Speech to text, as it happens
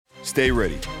Stay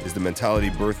Ready is the mentality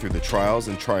birthed through the trials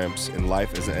and triumphs in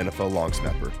life as an NFL long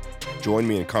snapper. Join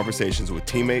me in conversations with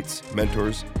teammates,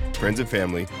 mentors, friends, and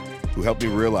family who help me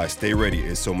realize Stay Ready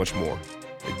is so much more.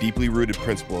 A deeply rooted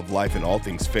principle of life in all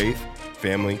things faith,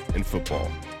 family, and football.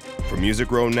 From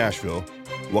Music Row in Nashville,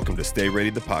 welcome to Stay Ready,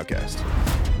 the podcast.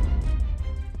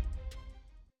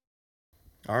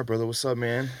 All right, brother. What's up,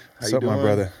 man? What's up, my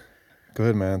brother?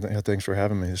 Good, man. Thanks for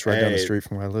having me. It's right down the street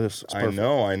from where I live. So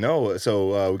I know.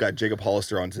 So we got Jacob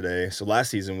Hollister on today. So last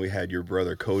season we had your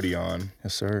brother Cody on.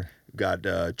 Yes, sir. We got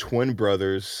twin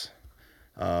brothers.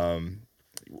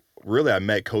 Really, I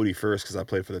met Cody first because I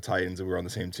played for the Titans and we were on the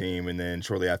same team. And then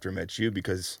shortly after I met you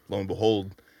because, lo and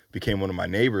behold, became one of my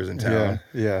neighbors in town.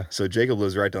 Yeah. So Jacob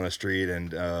lives right down the street.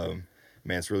 And, man,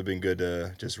 it's really been good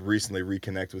to just recently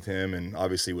reconnect with him. And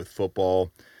obviously with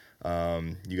football,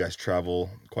 you guys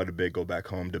travel quite a bit, go back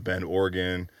home to Bend,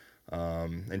 Oregon.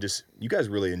 And just, you guys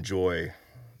really enjoy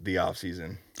the off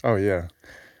season. Oh, yeah.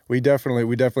 We definitely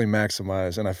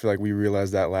maximize. And I feel like we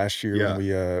realized that last year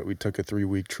when we took a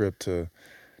 3-week trip to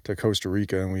Costa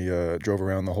Rica and we drove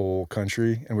around the whole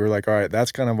country, and we were like, all right,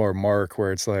 that's kind of our mark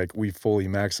where it's like we fully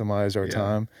maximize our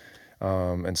time.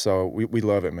 And so we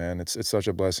love it, man. It's such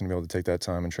a blessing to be able to take that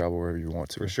time and travel wherever you want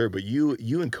to. For sure. But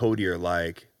you and Cody are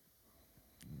like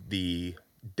the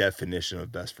definition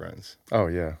of best friends. Oh,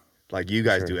 yeah. Like you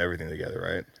guys do everything together,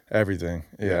 right? Everything.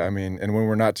 Yeah. I mean, and when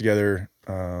we're not together,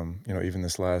 even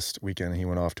this last weekend, he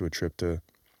went off to a trip to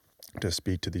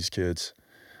speak to these kids.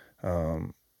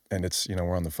 And it's,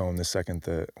 we're on the phone the second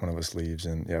that one of us leaves.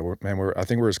 And yeah, I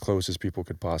think we're as close as people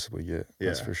could possibly get. Yeah.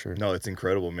 That's for sure. No, it's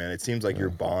incredible, man. It seems like your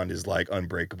bond is like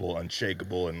unbreakable,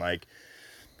 unshakable. And like,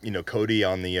 Cody,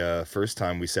 on the first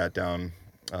time we sat down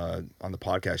on the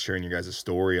podcast, sharing your guys'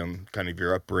 story on kind of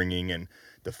your upbringing and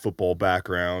the football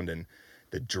background and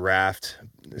the draft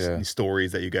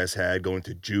stories that you guys had going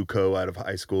to JUCO out of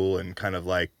high school and kind of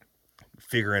like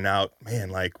figuring out, man,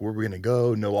 like where we're going to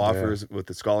go, no offers with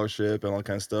the scholarship and all that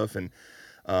kind of stuff. And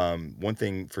one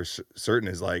thing for certain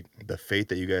is like the faith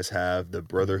that you guys have, the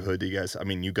brotherhood that you guys,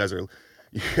 you guys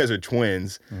are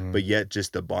twins, but yet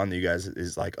just the bond that you guys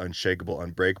is like unshakable,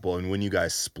 unbreakable. And when you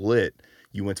guys split,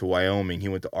 you went to Wyoming, he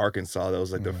went to Arkansas. That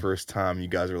was like the first time you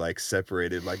guys were like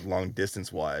separated, like long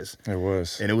distance wise. It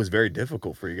was. And it was very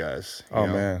difficult for you guys. You know?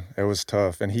 Man, it was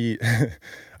tough. And he, I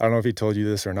don't know if he told you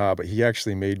this or not, but he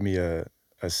actually made me a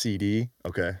CD.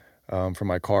 Okay. For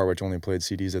my car, which only played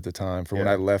CDs at the time, for when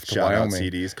I left to Wyoming.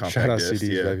 Shout out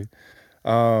CDs,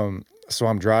 baby. So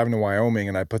I'm driving to Wyoming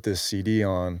and I put this CD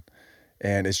on,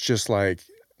 and it's just like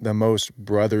the most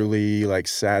brotherly, like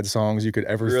sad songs you could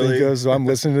ever think of. So I'm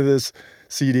listening to this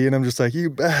CD and I'm just like, you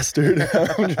bastard.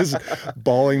 I'm just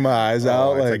bawling my eyes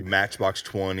out. It's like Matchbox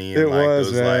 20 and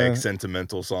those like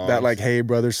sentimental songs. That like Hey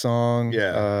Brother song.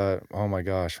 Yeah. Oh my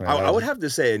gosh, man. I would have to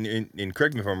say, and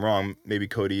correct me if I'm wrong, maybe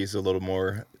Cody is a little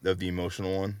more of the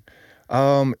emotional one.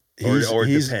 Or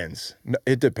it depends.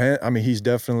 It depends. I mean, he's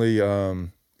definitely,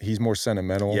 he's more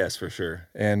sentimental. Yes, for sure.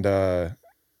 And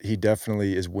he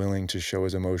definitely is willing to show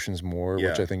his emotions more,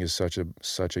 which I think is such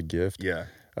a gift. Yeah.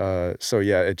 So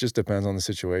yeah, it just depends on the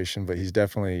situation, but he's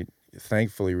definitely,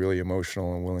 thankfully, really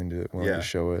emotional and willing to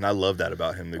show it. And I love that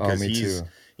about him because he's,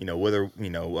 we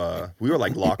were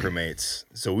like locker mates.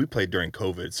 So we played during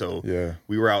COVID. So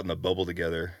we were out in the bubble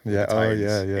together. Yeah.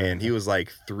 And he was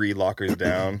like 3 lockers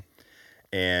down.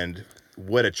 And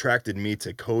what attracted me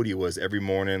to Cody was every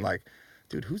morning, like,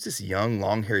 dude, who's this young,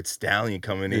 long-haired stallion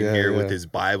coming in here with his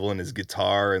Bible and his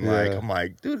guitar? And I'm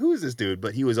like, dude, who is this dude?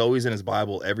 But he was always in his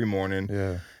Bible every morning.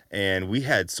 Yeah. And we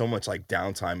had so much like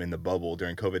downtime in the bubble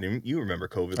during COVID. And you remember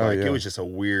COVID? It was just a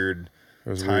weird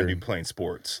time to be playing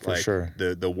sports. For sure.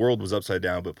 The world was upside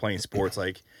down, but playing sports,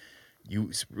 like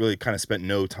you really kind of spent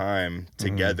no time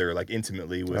together, like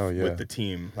intimately with the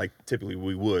team, like typically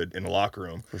we would in the locker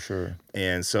room. For sure.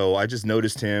 And so I just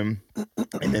noticed him,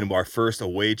 and then our first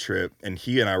away trip, and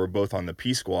he and I were both on the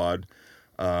P squad.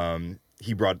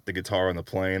 He brought the guitar on the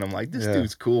plane. I'm like, this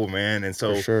dude's cool, man. And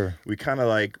so we kind of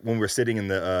like when we're sitting in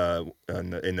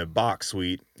the box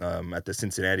suite at the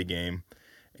Cincinnati game,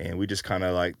 and we just kind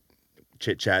of like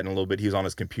chit-chatting a little bit. He was on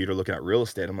his computer looking at real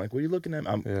estate. I'm like, what are you looking at?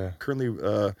 I'm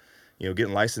currently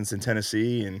getting licensed in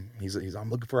Tennessee, and he's I'm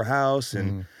looking for a house,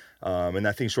 and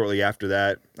I think shortly after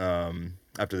that,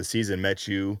 after the season, met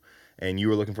you, and you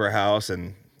were looking for a house,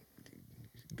 and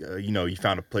you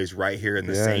found a place right here in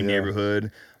the same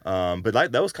neighborhood.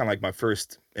 But that was kind of like my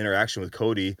first interaction with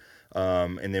Cody,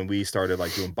 and then we started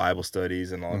like doing Bible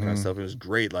studies and all that kind of stuff. It was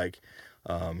great. Like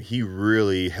he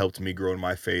really helped me grow in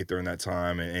my faith during that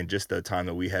time, and just the time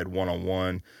that we had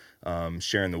one-on-one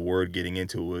sharing the word, getting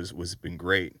into it was been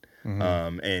great.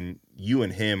 And you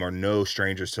and him are no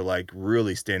strangers to like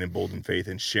really standing bold in faith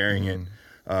and sharing it.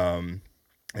 And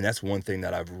that's one thing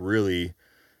that I've really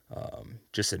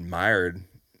just admired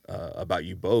about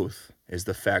you both, is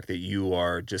the fact that you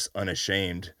are just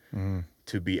unashamed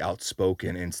to be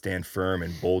outspoken and stand firm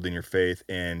and bold in your faith,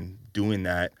 and doing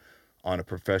that on a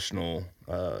professional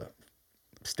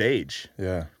stage.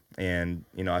 Yeah. And,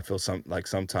 you know, I feel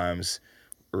sometimes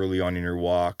early on in your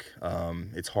walk,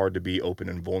 it's hard to be open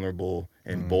and vulnerable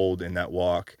and bold in that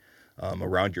walk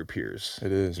around your peers.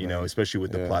 It is, you man. know, especially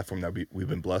with the platform that we've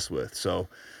been blessed with. So,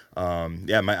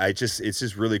 it's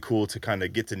just really cool to kind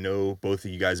of get to know both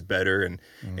of you guys better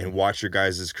and watch your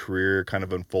guys' career kind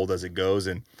of unfold as it goes.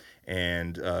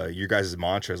 And your guys'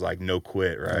 mantra is like no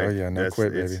quit, right? Oh yeah, no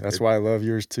quit, baby. That's why I love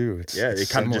yours too. It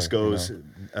kind of just goes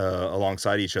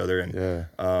alongside each other.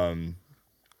 And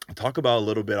talk about a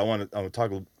little bit. I want to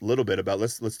talk a little bit about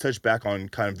let's touch back on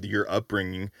kind of your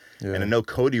upbringing. And I know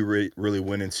Cody really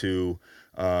went into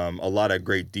a lot of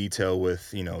great detail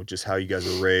with, you know, just how you guys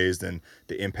were raised and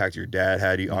the impact your dad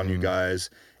had on you guys,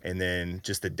 and then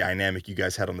just the dynamic you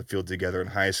guys had on the field together in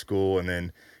high school, and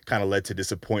then kind of led to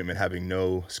disappointment having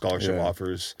no scholarship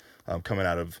offers coming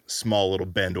out of small little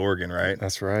Bend, Oregon, right?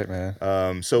 That's right, man.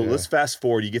 Let's fast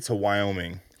forward. You get to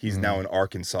Wyoming. He's now in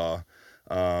Arkansas.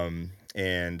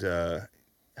 And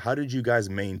how did you guys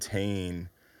maintain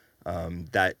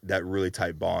that really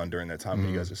tight bond during that time when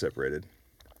you guys were separated?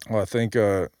 Well, I think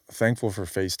thankful for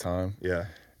FaceTime. Yeah.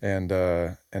 And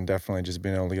definitely just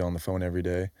being able to get on the phone every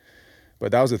day.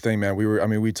 But that was the thing, man.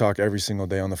 We talk every single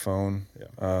day on the phone.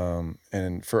 Yeah.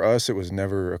 And for us, it was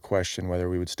never a question whether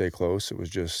we would stay close. It was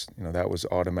just, you know, that was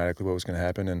automatically what was going to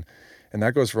happen. And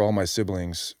that goes for all my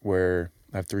siblings, where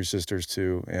I have 3 sisters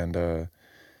too. And,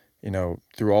 you know,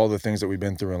 through all the things that we've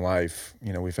been through in life,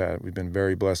 you know, we've been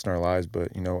very blessed in our lives,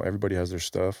 but, you know, everybody has their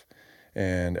stuff,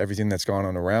 and everything that's gone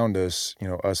on around us, you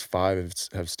know, us 5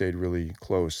 have stayed really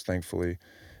close, thankfully.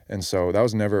 And so that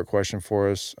was never a question for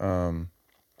us.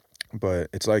 But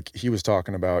it's like he was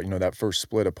talking about, you know, that first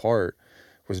split apart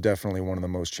was definitely one of the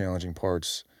most challenging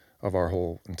parts of our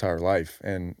whole entire life.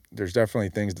 And there's definitely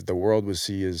things that the world would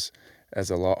see as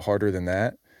a lot harder than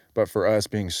that. But for us,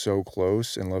 being so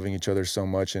close and loving each other so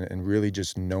much, and really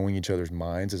just knowing each other's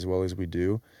minds as well as we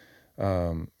do,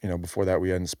 you know, before that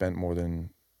we hadn't spent more than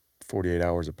 48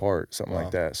 hours apart, something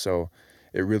like that. So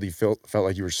it really felt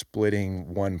like you were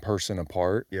splitting one person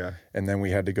apart. Yeah. And then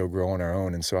we had to go grow on our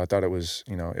own. And so I thought it was,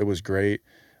 you know, it was great.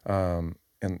 And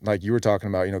like you were talking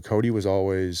about, you know, Cody was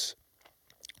always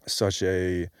such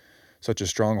a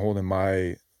stronghold in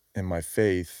my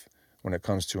faith when it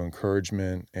comes to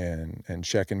encouragement and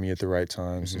checking me at the right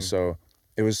times. And so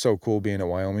it was so cool being at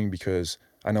Wyoming, because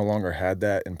I no longer had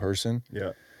that in person.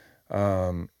 Yeah.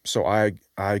 So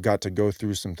I got to go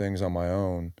through some things on my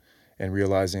own, and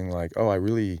realizing like, oh,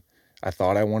 I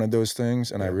thought I wanted those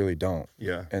things, and I really don't.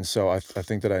 Yeah. And so I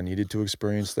think that I needed to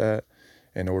experience that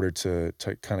in order to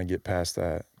kind of get past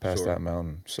that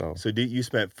mountain. So you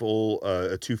spent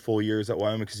 2 full years at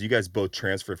Wyoming, because you guys both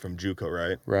transferred from JUCO,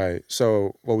 right? Right.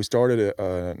 So we started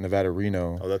at Nevada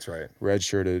Reno. Oh, that's right.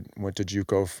 Redshirted, went to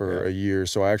JUCO for a year.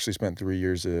 So I actually spent 3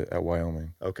 years at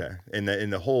Wyoming. Okay. And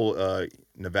the whole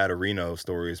Nevada Reno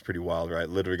story is pretty wild, right?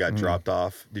 Literally got dropped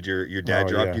off. Did your dad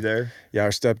drop you there? Yeah,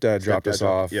 our stepdad dropped us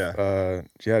off. Yeah.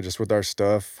 Just with our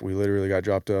stuff. We literally got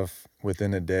dropped off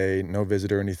within a day, no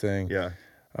visit or anything. Yeah.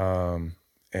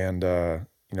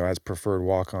 You know, as preferred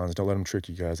walk-ons, don't let them trick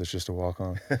you guys. It's just a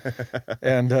walk-on.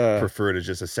 And preferred is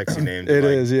just a sexy name. It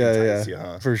is,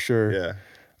 yeah, for sure. Yeah.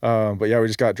 But yeah, we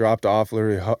just got dropped off,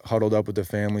 literally huddled up with the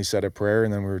family, said a prayer,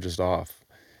 and then we were just off.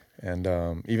 And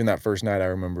even that first night, I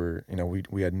remember, you know,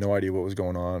 we had no idea what was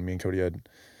going on. Me and Cody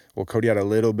had a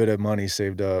little bit of money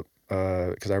saved up,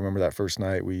 because I remember that first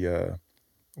night we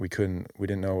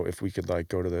didn't know if we could like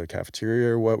go to the cafeteria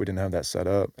or what. We didn't have that set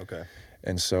up. Okay.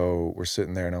 And so we're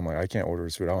sitting there, and I'm like, I can't order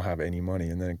food. I don't have any money.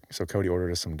 And then so Cody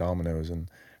ordered us some Domino's, and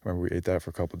I remember we ate that for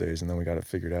a couple of days, and then we got it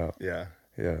figured out. Yeah.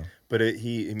 Yeah. But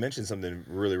he mentioned something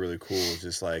really, really cool.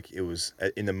 Just like it was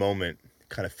in the moment,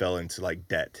 kind of fell into like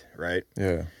debt, right?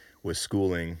 Yeah. With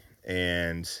schooling.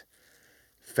 And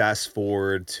fast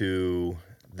forward to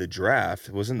the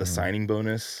draft, wasn't the signing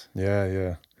bonus? Yeah,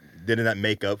 yeah. Didn't that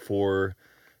make up for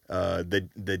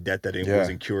the debt that was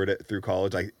incurred through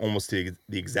college, like almost to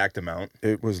the exact amount?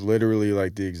 It was literally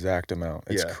like the exact amount.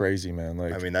 It's crazy, man.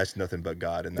 Like, I mean, that's nothing but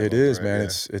God in that. It is, right? Man.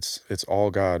 Yeah. It's all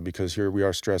God, because here we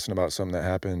are stressing about something that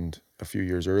happened a few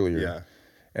years earlier. Yeah.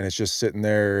 And it's just sitting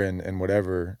there and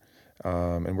whatever.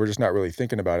 And we're just not really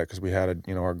thinking about it, because we had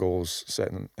our goals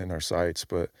set in our sights.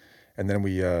 And then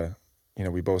we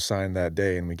we both signed that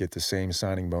day, and we get the same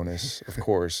signing bonus, of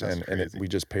course, and we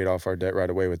just paid off our debt right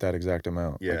away with that exact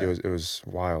amount. Yeah. Like it was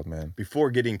wild, man. Before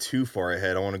getting too far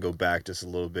ahead, I want to go back just a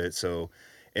little bit. So,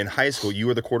 in high school, you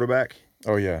were the quarterback?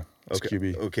 Oh yeah, okay.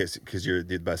 QB. Okay, because you're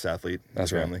the best athlete in the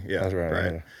family. Right. Yeah, that's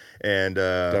right. Yeah. And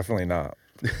definitely not.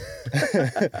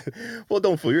 Well,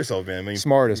 don't fool yourself, man. I mean,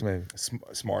 smartest, maybe.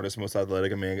 Smartest, most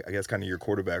athletic. I mean, I guess kind of your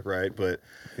quarterback, right? But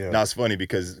now it's funny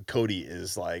because Cody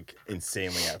is like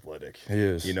insanely athletic. He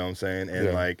is. You know what I'm saying?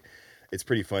 And like, it's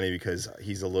pretty funny because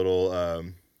he's a little,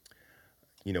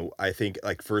 I think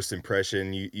like first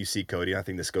impression, you see Cody, and I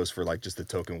think this goes for like just the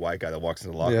token white guy that walks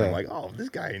into the locker room, like, oh, this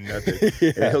guy ain't nothing.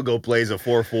 And he'll go plays a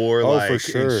 4-4, like, for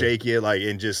sure. and shake it, like,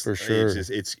 and just, for sure.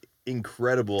 It's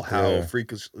incredible how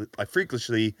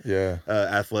freakishly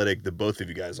athletic the both of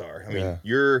you guys are. I mean,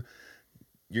 your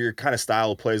kind of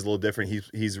style of play is a little different.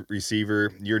 He's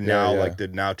receiver. You're now like the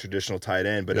traditional tight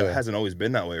end, but it hasn't always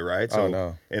been that way, right?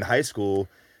 So in high school,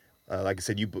 like I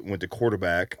said, you went to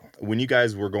quarterback. When you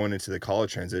guys were going into the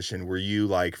college transition, were you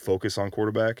like focused on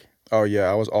quarterback? Oh yeah,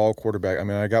 I was all quarterback. I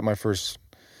mean, I got my first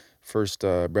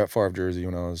Brett Favre jersey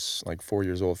when I was like 4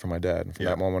 years old from my dad. And from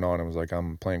that moment on, it was like,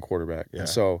 I'm playing quarterback. And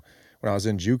so when I was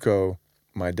in JUCO,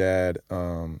 my dad,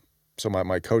 so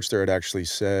my coach there had actually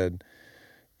said,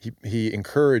 he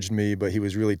encouraged me, but he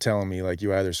was really telling me like,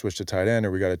 you either switch to tight end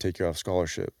or we got to take you off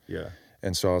scholarship. Yeah.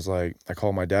 And so I was like, I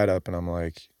called my dad up and I'm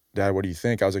like, Dad, what do you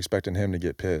think? I was expecting him to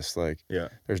get pissed. Like,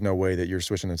 there's no way that you're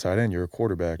switching to tight end. You're a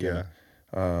quarterback. Yeah.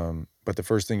 And, but the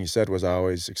first thing he said was, I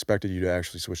always expected you to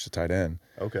actually switch to tight end.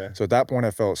 Okay. So at that point,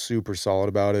 I felt super solid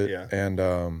about it. Yeah.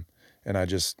 And I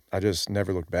just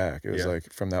never looked back. It was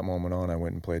like from that moment on, I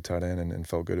went and played tight end and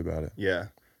felt good about it. Yeah.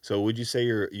 So would you say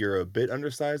you're a bit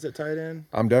undersized at tight end?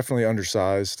 I'm definitely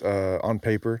undersized on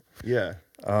paper. Yeah.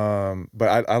 But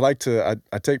I like to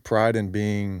I take pride in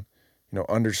being,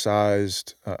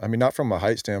 undersized. I mean, not from a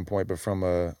height standpoint, but from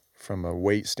a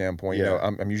weight standpoint. Yeah.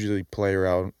 I'm usually play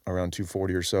around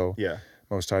 240 or so. Yeah.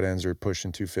 Most tight ends are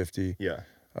pushing 250. Yeah.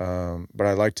 But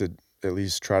I like to at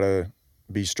least try to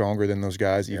be stronger than those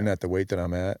guys, even at the weight that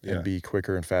I'm at, and be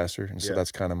quicker and faster. And so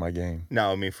that's kind of my game.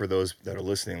 Now, I mean, for those that are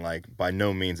listening, like, by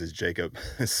no means is Jacob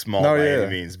small by any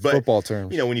means. But, football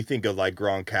terms. When you think of, like,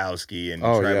 Gronkowski and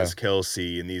Travis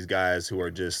Kelce and these guys who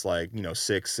are just, like,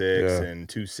 6'6" and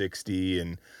 260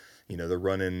 and, they're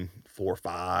running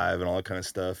 4.5 and all that kind of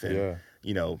stuff. And,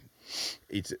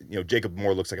 it's, Jacob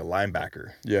more looks like a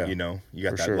linebacker. Yeah. You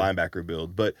got that linebacker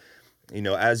build. But,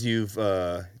 as you've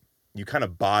you kind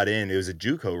of bought in. It was a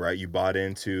JUCO, right? You bought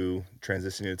into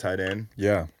transitioning to tight end.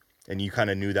 Yeah. And you kind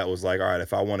of knew that was like, all right,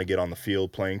 if I want to get on the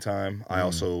field playing time, I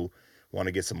also want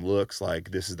to get some looks.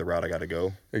 Like, this is the route I got to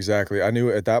go. Exactly. I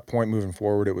knew at that point moving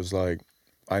forward, it was like,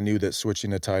 I knew that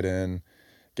switching to tight end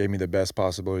gave me the best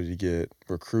possibility to get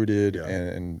recruited. Yeah.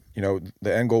 And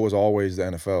the end goal was always the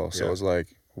NFL. So it was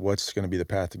like, what's going to be the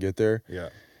path to get there? Yeah.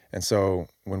 And so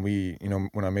when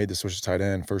when I made the switch to tight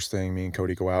end, first thing me and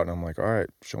Cody go out and I'm like, all right,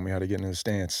 show me how to get into the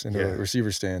stance, into the receiver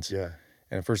stance. Yeah.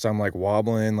 And at first I'm like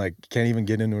wobbling, like can't even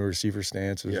get into a receiver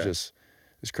stance. It was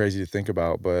it's crazy to think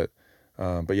about. But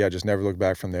yeah, just never looked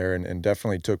back from there and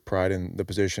definitely took pride in the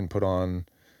position, put on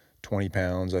 20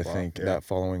 pounds, I think, that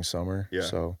following summer. Yeah.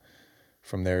 So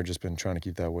from there, just been trying to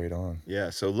keep that weight on. Yeah.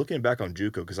 So looking back on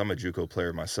JUCO, because I'm a JUCO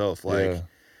player myself, like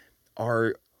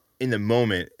in the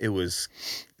moment,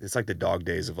 it's like the dog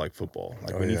days of like football.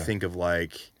 Like when you think of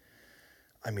like,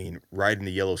 I mean, riding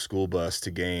the yellow school bus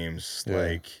to games,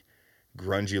 like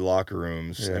grungy locker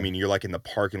rooms. I mean, you're like in the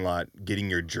parking lot getting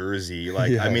your jersey.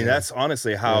 Like, I mean, that's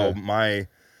honestly how my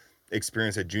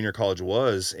experience at junior college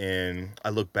was. And I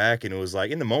look back and it was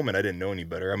like, in the moment, I didn't know any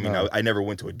better. I mean, I never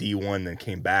went to a D1 then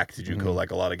came back to JUCO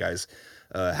like a lot of guys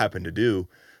happen to do.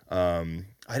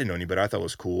 I didn't know any better. I thought it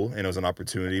was cool and it was an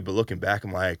opportunity. But looking back,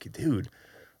 I'm like, dude,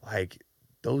 like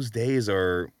those days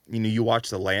are, you watch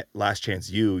the Last Chance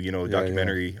U,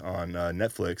 documentary on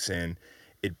Netflix, and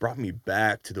it brought me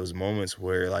back to those moments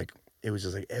where like, it was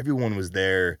just like everyone was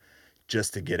there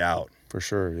just to get out. For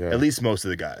sure, yeah. At least most of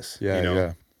the guys,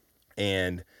 Yeah.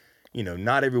 And,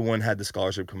 not everyone had the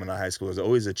scholarship coming out of high school. There's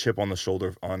always a chip on the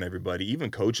shoulder on everybody,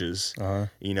 even coaches, but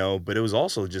it was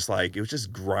also just like, it was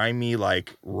just grimy,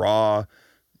 like raw,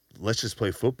 let's just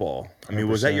play football. I mean, 100%.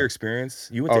 Was that your experience?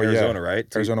 You went to Arizona, right?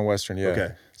 Arizona Western, yeah.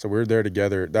 Okay. So we were there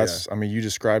together. That's, I mean, you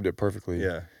described it perfectly.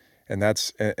 Yeah. And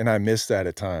I miss that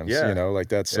at times, like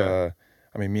that's, I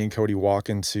mean, me and Cody walk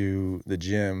into the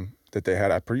gym that they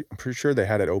had. I'm pretty sure they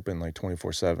had it open like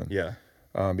 24/7. Yeah.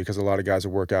 Because a lot of guys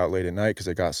would work out late at night because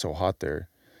it got so hot there.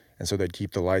 And so they'd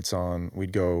keep the lights on.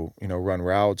 We'd go, run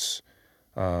routes,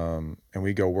 and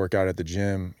we'd go work out at the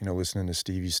gym, listening to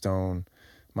Stevie Stone,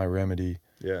 my remedy.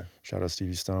 Yeah. Shout out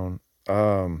Stevie Stone.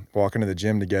 Walking to the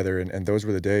gym together, and those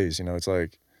were the days. You know, it's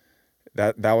like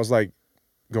that was like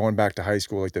going back to high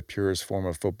school, like the purest form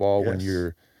of football. Yes.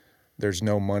 When there's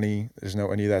no money, there's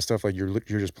no any of that stuff. Like you're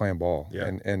just playing ball.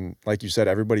 Yeah. And like you said,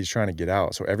 everybody's trying to get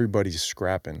out, so everybody's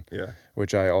scrapping. Yeah.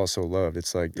 Which I also loved.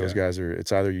 It's like those guys are.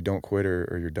 It's either you don't quit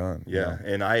or you're done. Yeah.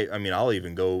 You know? And I mean, I'll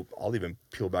even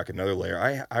peel back another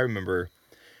layer. I remember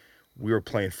we were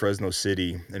playing Fresno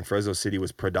City, and Fresno City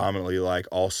was predominantly like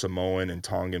all Samoan and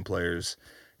Tongan players.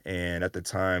 And at the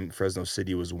time, Fresno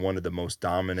City was one of the most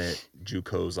dominant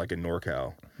JUCOs, like in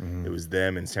NorCal. Mm-hmm. It was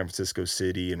them and San Francisco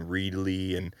City and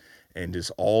Reedley and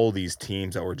just all these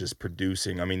teams that were just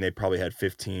producing. I mean, they probably had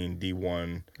 15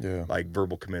 D1 like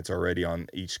verbal commits already on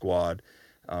each squad.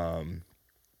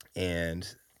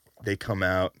 And they come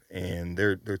out and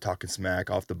they're talking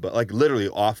smack off the bus, like literally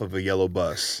off of a yellow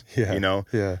bus, you know,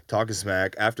 talking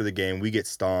smack. After the game, we get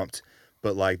stomped,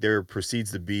 but like there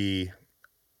proceeds to be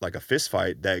like a fist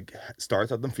fight that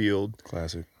starts at the field,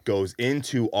 classic, goes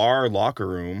into our locker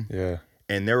room,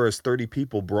 and there was 30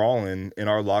 people brawling in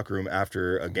our locker room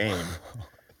after a game.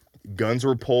 Guns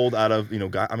were pulled out of,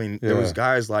 there was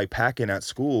guys like packing at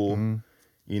school,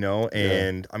 you know,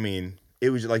 and I mean,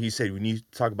 it was like you said, when you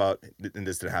talk about, and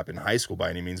this didn't happen in high school by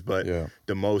any means, but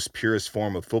the most purest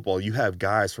form of football, you have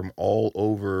guys from all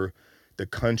over the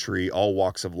country, all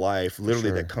walks of life,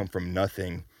 literally that come from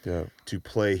nothing to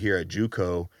play here at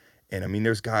JUCO. And I mean,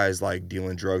 there's guys like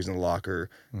dealing drugs in the locker,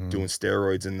 doing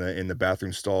steroids in the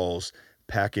bathroom stalls,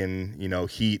 packing,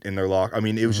 heat in their locker. I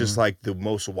mean, it was just like the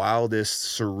most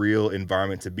wildest, surreal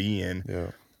environment to be in.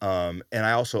 And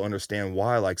I also understand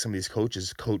why like some of these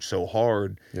coaches coach so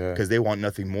hard because they want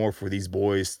nothing more for these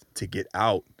boys to get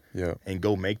out and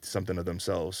go make something of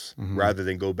themselves rather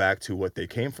than go back to what they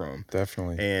came from.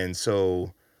 Definitely. And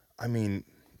so, I mean,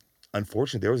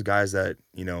 unfortunately, there was guys that,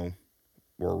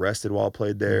 were arrested while I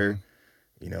played there,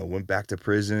 went back to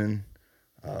prison,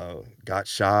 got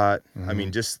shot. I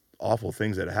mean, just awful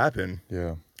things that happened.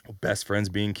 Yeah. Best friends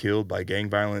being killed by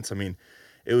gang violence. I mean,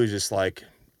 it was just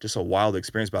a wild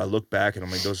experience. But I look back and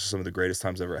I'm like, those are some of the greatest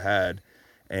times I've ever had.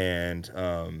 And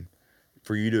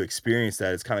for you to experience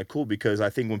that, it's kind of cool because I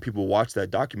think when people watch that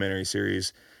documentary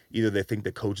series, either they think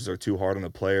the coaches are too hard on the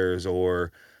players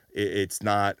or it's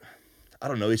not. I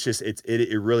don't know. It's just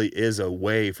it really is a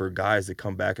way for guys to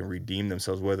come back and redeem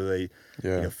themselves, whether they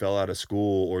fell out of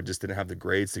school or just didn't have the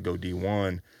grades to go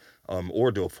D1,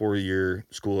 or do a 4-year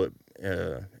school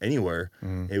at anywhere.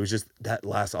 It was just that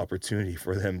last opportunity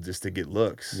for them just to get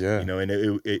looks. And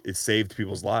it saved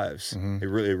people's lives. It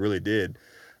really did.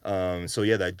 So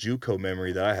that JUCO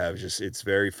memory that I have, it's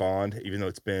very fond, even though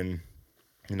it's been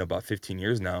about 15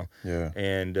 years now.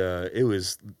 And it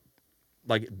was.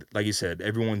 Like you said,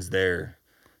 everyone's there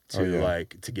to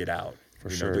to get out. For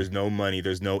sure. There's no money.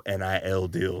 There's no NIL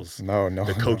deals. No.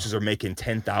 The coaches are making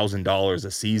 $10,000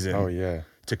 a season. Oh yeah.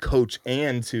 To coach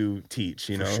and to teach.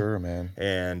 For sure, man.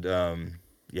 And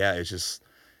it's just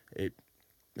it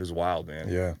was wild, man.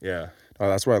 Yeah.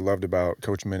 That's what I loved about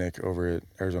Coach Minnick over at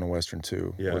Arizona Western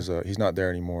too. Was he's not there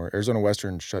anymore. Arizona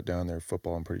Western shut down their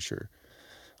football, I'm pretty sure,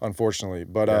 unfortunately.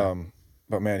 But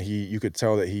But man, you could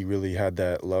tell that he really had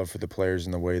that love for the players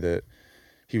in the way that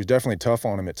he was definitely tough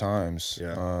on them at times.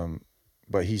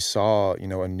 But he saw,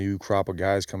 a new crop of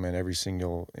guys come in every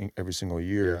single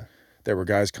year. There were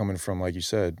guys coming from, like you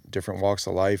said, different walks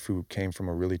of life who came from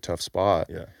a really tough spot.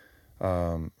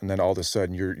 And then all of a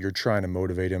sudden you're trying to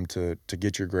motivate him to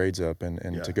get your grades up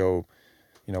and to go,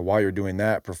 while you're doing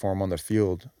that, perform on the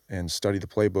field and study the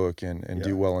playbook and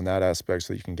do well in that aspect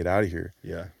so that you can get out of here.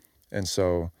 And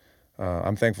so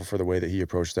I'm thankful for the way that he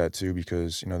approached that too,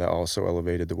 because, that also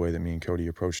elevated the way that me and Cody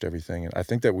approached everything. And I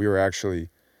think that we were actually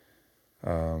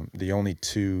the only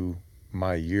two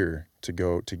my year to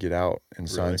get out and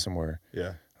sign somewhere.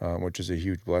 Which is a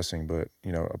huge blessing. But,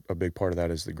 a big part of that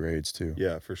is the grades too.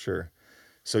 Yeah, for sure.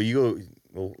 So you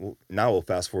go, now we'll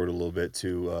fast forward a little bit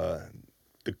to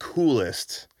the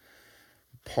coolest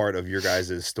part of your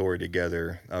guys' story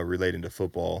together relating to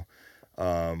football.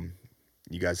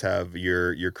 You guys have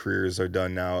your careers are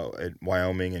done now at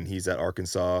Wyoming, and he's at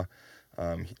Arkansas.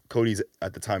 Cody's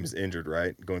at the time is injured,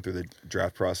 right? Going through the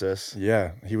draft process.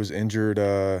 Yeah, he was injured.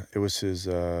 It was his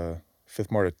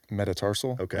fifth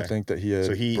metatarsal. Okay, I think that he had.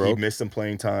 So he missed some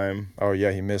playing time. Oh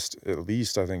yeah, he missed at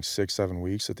least 6-7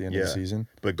 weeks at the end of the season.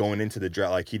 But going into the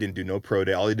draft, he didn't do no pro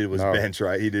day. All he did was bench,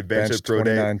 right? He did bench at pro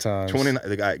 29 day. times.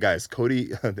 29 times. Guys,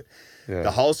 Cody,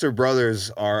 the Hollister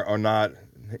brothers are not.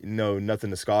 Nothing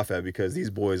to scoff at because these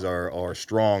boys are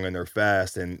strong and they're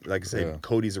fast. And like I said,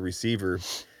 Cody's a receiver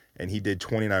and he did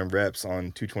 29 reps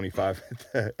on 225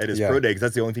 at his pro day because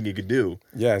that's the only thing he could do.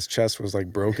 Yeah, his chest was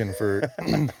like broken for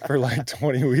for like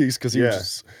 20 weeks because he was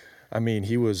just, I mean,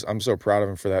 I'm so proud of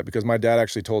him for that, because my dad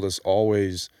actually told us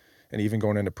always, and even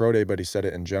going into pro day, but he said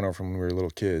it in general from when we were little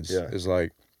kids, is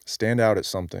like, stand out at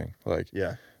something. Like,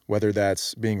 whether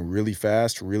that's being really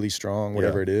fast, really strong,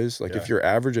 whatever it is. Like, if you're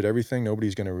average at everything,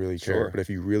 nobody's going to really care. But if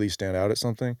you really stand out at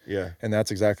something, and that's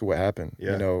exactly what happened.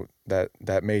 You know,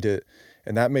 that made it,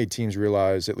 and that made teams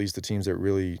realize, at least the teams that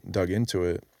really dug into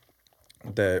it,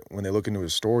 that when they look into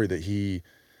his story, that he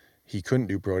couldn't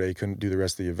do pro day, he couldn't do the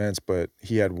rest of the events, but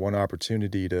he had one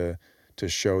opportunity to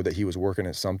show that he was working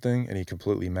at something, and he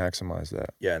completely maximized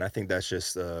that. Yeah, and I think that's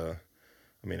just, I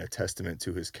mean, a testament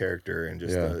to his character and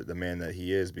just the man that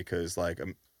he is, because like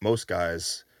most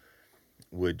guys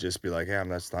would just be like, yeah,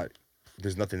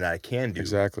 there's nothing that I can do.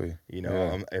 Exactly. You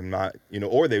know, I'm not, you know,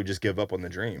 or they would just give up on the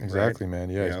dream. Exactly, right? Man.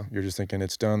 Yeah. You know? You're just thinking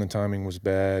it's done. The timing was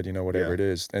bad, you know, whatever it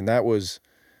is. And the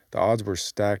odds were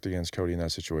stacked against Cody in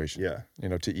that situation. Yeah. You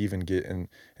know, to even get, and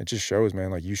it just shows,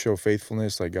 man, like, you show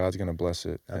faithfulness, like, God's going to bless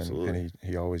it. Absolutely. And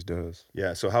he always does.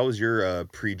 Yeah. So how was your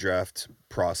pre-draft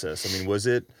process? I mean, was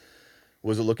it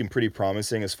looking pretty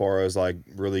promising as far as like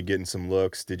really getting some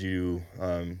looks? Did you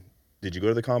go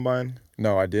to the combine?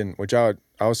 No, I didn't, which I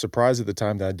was surprised at the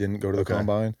time that I didn't go to the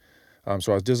combine.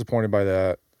 So I was disappointed by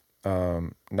that.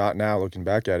 Not now looking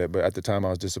back at it, but at the time I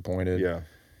was disappointed. Yeah.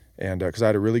 And because I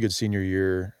had a really good senior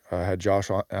year, I had Josh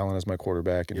Allen as my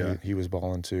quarterback, and he was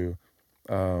balling too.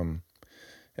 And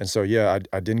so,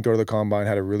 I didn't go to the combine,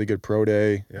 had a really good pro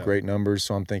day, great numbers.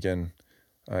 So I'm thinking,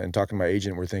 and talking to my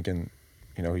agent, we're thinking,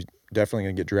 you know, he's definitely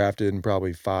going to get drafted in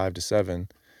probably 5 to 7.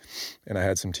 And I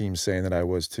had some teams saying that I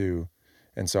was too.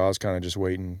 And so I was kind of just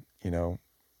waiting to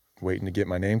get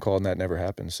my name called, and that never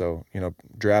happened. So, you know,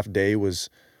 draft day was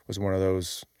one of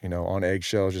those, you know, on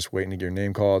eggshells, just waiting to get your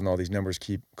name called, and all these numbers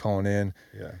keep calling in.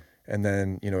 Yeah. And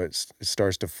then, you know, it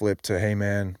starts to flip to, hey,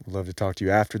 man, we'd love to talk to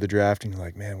you after the draft. And you're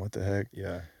like, man, what the heck?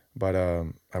 Yeah. But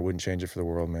I wouldn't change it for the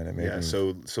world, man. It made me...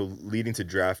 So leading to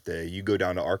draft day, you go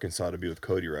down to Arkansas to be with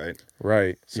Cody, right?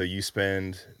 Right. So you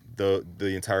spend the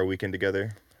entire weekend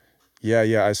together?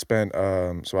 Yeah. I spent,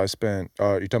 you're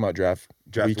talking about draft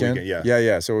weekend? Yeah.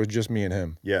 Yeah. So it was just me and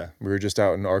him. Yeah. We were just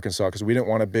out in Arkansas because we didn't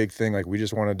want a big thing. Like, we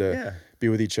just wanted to be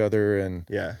with each other. And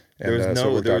there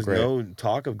was no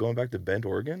talk of going back to Bend,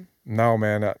 Oregon? No,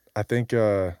 man. I think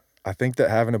that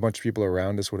having a bunch of people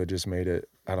around us would have just made it,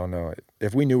 I don't know.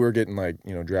 If we knew we were getting, like,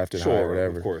 you know, drafted high or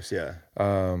whatever. Of course, yeah.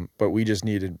 But we just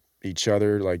needed each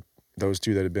other, like those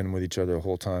two that had been with each other the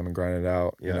whole time and grinded it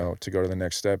out, you know, to go to the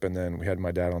next step. And then we had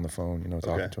my dad on the phone, you know,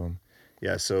 talking to him.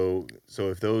 Yeah, so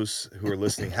if those who are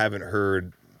listening haven't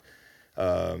heard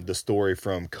the story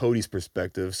from Cody's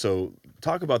perspective, so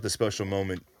talk about the special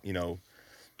moment, you know,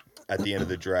 at the end of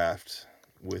the draft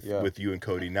with you and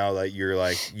Cody. Now that you're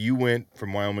like, you went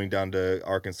from Wyoming down to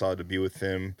Arkansas to be with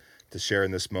him, to share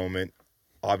in this moment,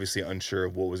 obviously unsure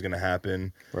of what was going to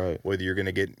happen, right? Whether you're going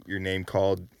to get your name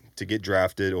called to get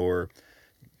drafted, or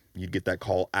you'd get that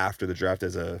call after the draft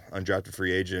as a undrafted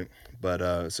free agent.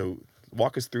 But so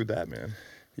walk us through that, man.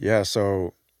 Yeah.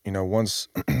 So, you know, once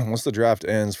the draft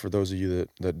ends, for those of you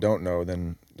that don't know,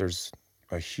 then there's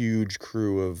a huge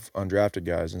crew of undrafted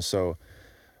guys. And so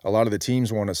a lot of the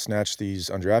teams want to snatch these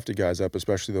undrafted guys up,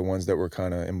 especially the ones that were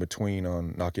kind of in between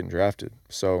on not getting drafted.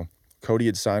 So Cody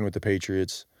had signed with the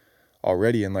Patriots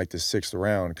already in like the 6th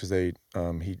round because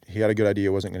he had a good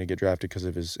idea wasn't going to get drafted because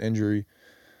of his injury.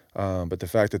 But the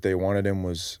fact that they wanted him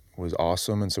was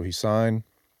awesome. And so he signed.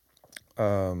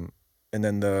 And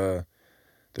then the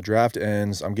draft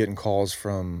ends. I'm getting calls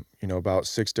from, you know, about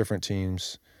 6 different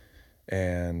teams.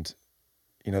 And,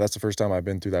 you know, that's the first time I've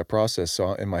been through that process.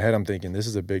 So in my head, I'm thinking, this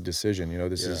is a big decision. You know,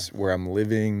 this is where I'm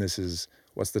living. This is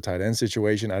what's the tight end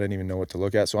situation. I didn't even know what to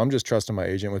look at. So I'm just trusting my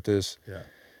agent with this. Yeah.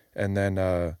 And then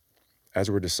as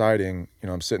we're deciding, you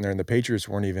know, I'm sitting there, and the Patriots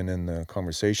weren't even in the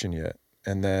conversation yet.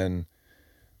 And then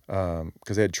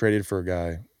because they had traded for a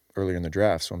guy earlier in the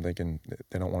draft, so I'm thinking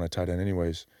they don't want a tight end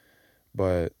anyways.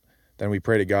 But then we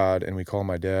pray to God, and we call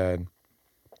my dad.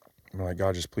 We're like,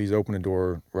 God, just please open a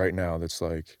door right now that's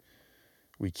like,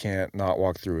 we can't not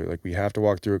walk through it. Like, we have to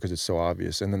walk through it because it's so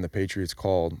obvious. And then the Patriots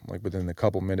called, like, within a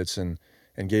couple minutes and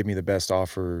gave me the best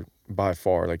offer by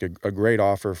far, like a great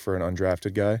offer for an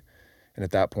undrafted guy. And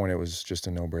at that point, it was just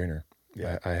a no-brainer.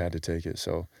 Yeah. I had to take it.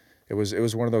 So it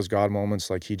was one of those God moments.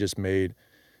 Like, he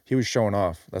was showing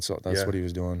off. That's what he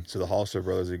was doing. So the Hollister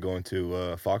brothers are going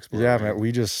to Foxborough. Yeah, man.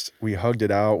 We hugged it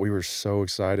out. We were so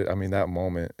excited. I mean, that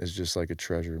moment is just like a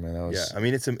treasure, man. That was. Yeah, I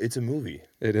mean, it's a movie.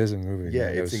 It is a movie. Yeah,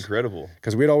 it's incredible.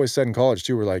 Because we'd always said in college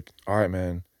too, we're like, all right,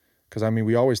 man, Because, I mean,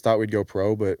 we always thought we'd go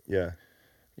pro, but, yeah,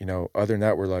 you know, other than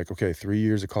that, we're like, okay, 3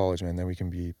 years of college, man, then we can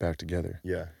be back together.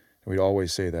 yeah. And we'd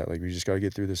always say that, like, we just got to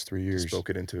get through this 3 years. Just spoke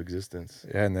it into existence.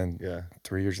 Yeah, and then yeah,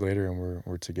 3 years later, and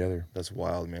we're together. That's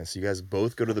wild, man. So you guys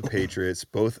both go to the Patriots,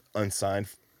 both unsigned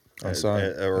or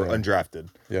yeah. undrafted.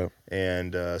 Yeah.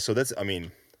 And so that's, I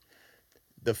mean,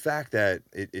 the fact that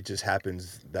it just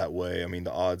happens that way, I mean,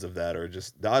 the odds of that are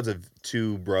just the odds of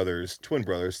twin brothers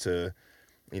to,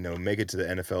 you know, make it to the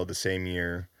NFL the same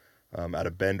year out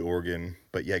of Bend, Oregon,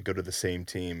 but yet go to the same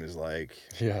team is like,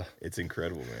 yeah, it's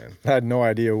incredible, man. I had no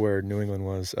idea where New England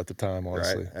was at the time,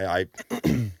 honestly. Right? I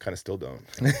kind of still don't.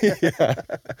 Yeah,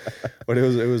 but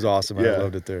it was awesome. I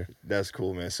loved it there. That's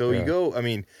cool, man. So you go, I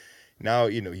mean, now,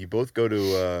 you know, you both go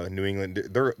to New England.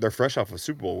 They're fresh off a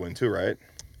Super Bowl win too, right?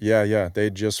 Yeah. They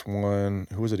just won.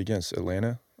 Who was it against?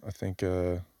 Atlanta, I think.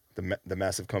 The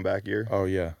massive comeback year. Oh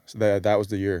yeah, so that was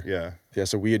the year. Yeah.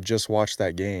 So we had just watched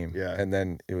that game. Yeah. And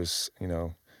then it was, you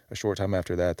know, a short time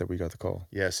after that we got the call.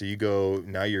 Yeah. So you go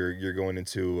now. You're going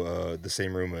into the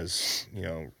same room as, you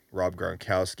know, Rob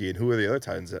Gronkowski, and who were the other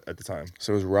Titans at the time?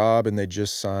 So it was Rob, and they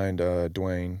just signed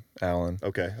Dwayne Allen.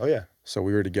 Okay. Oh yeah. So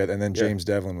we were together, and then James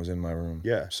Devlin was in my room.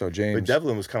 Yeah. So James. But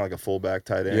Devlin was kind of like a fullback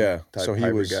tight end. Yeah. Type, so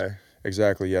he was guy.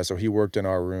 Exactly. Yeah. So he worked in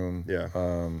our room. Yeah.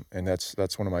 And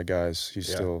that's one of my guys.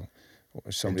 He's still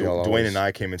somebody. Dwayne and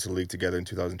I came into the league together in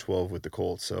 2012 with the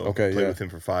Colts. So played with him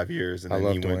for 5 years, and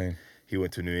then he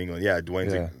went to New England. Yeah.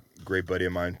 Dwayne's a great buddy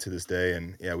of mine to this day,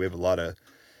 and we have a lot of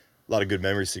good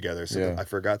memories together. So I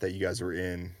forgot that you guys were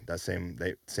in that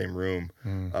same room.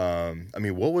 I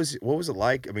mean, what was it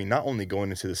like? I mean, not only going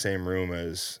into the same room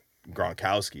as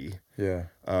Gronkowski. Yeah.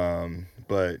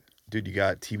 But dude, you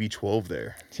got TB12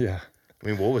 there. Yeah. I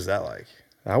mean, what was that like?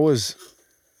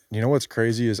 You know what's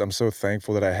crazy is I'm so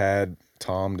thankful that I had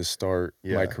Tom to start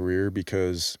my career,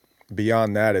 because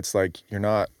beyond that, it's like you're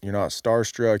not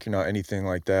starstruck, you're not anything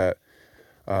like that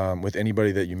with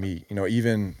anybody that you meet. You know,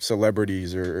 even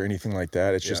celebrities or anything like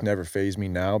that. It's just never fazed me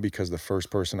now, because the first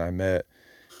person I met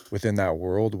within that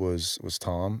world was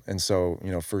Tom. And so, you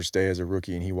know, first day as a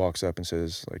rookie, and he walks up and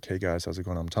says, like, "Hey guys, how's it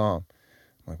going? I'm Tom."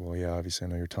 I'm like, "Well, yeah, obviously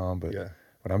I know you're Tom, but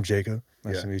I'm Jacob.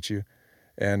 Nice to meet you."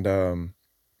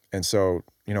 And so,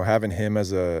 you know, having him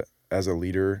as a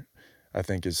leader, I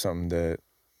think is something that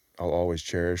I'll always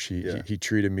cherish. He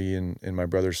treated me and my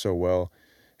brother so well,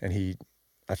 and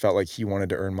I felt like he wanted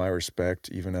to earn my respect,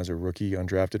 even as a rookie,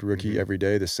 undrafted rookie, every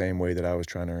day, the same way that I was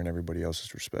trying to earn everybody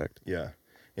else's respect. Yeah.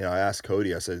 You know, I asked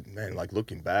Cody, I said, man, like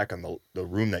looking back on the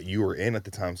room that you were in at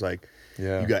the time, it's like,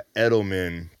 you got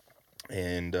Edelman,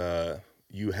 and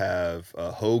you have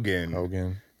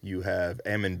Hogan. You have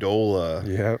Amendola.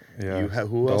 Yeah. You have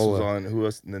who else was on? Who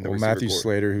else? And then Matthew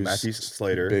Slater, who's Matthew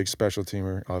Slater, big special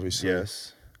teamer, obviously.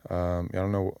 Yes. I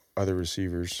don't know other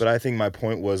receivers, but I think my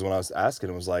point was, when I was asking,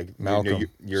 it was like, Malcolm.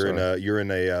 You're in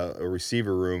a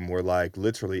receiver room where like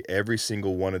literally every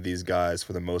single one of these guys,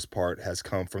 for the most part, has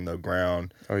come from the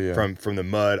ground. Oh yeah. From the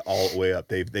mud all the way up.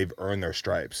 They've earned their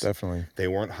stripes. Definitely. They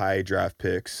weren't high draft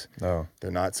picks. No. They're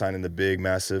not signing the big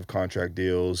massive contract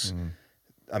deals.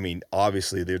 I mean,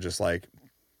 obviously they're just like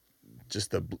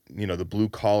the blue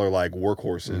collar like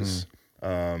workhorses.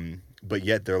 But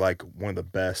yet they're like one of the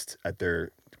best at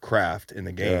their craft in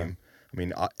the game. I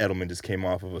mean, Edelman just came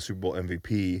off of a Super Bowl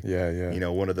MVP. Yeah. You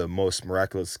know, one of the most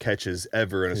miraculous catches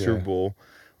ever in a Super Bowl.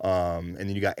 And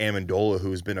then you got Amendola,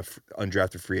 who's been a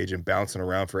undrafted free agent, bouncing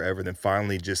around forever, then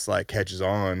finally just like catches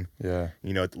on. Yeah.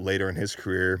 You know, later in his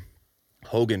career.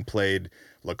 Hogan played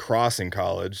lacrosse in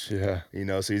college. Yeah. You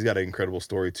know, so he's got an incredible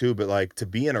story too. But like, to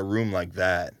be in a room like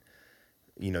that,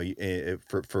 you know,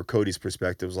 for Cody's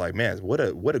perspective, was like, man, what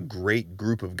a great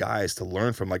group of guys to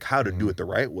learn from, like how to do it the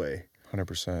right way.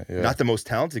 100%. Yeah. Not the most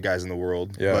talented guys in the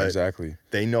world. Yeah, but exactly.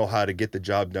 They know how to get the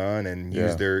job done and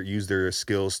use their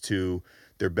skills to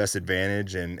their best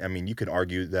advantage. And I mean, you could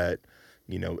argue that,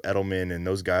 you know, Edelman and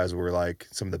those guys were like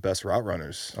some of the best route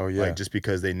runners. Oh yeah. Like just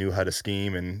because they knew how to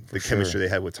scheme, and the chemistry they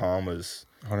had with Tom was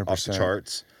 100%. off the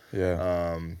charts.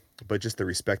 Yeah. But just the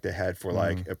respect they had for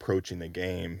like approaching the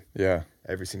game. Yeah.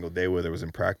 Every single day, whether it was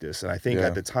in practice. And I think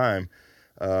at the time,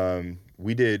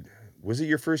 we did. Was it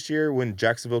your first year when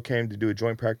Jacksonville came to do a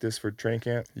joint practice for training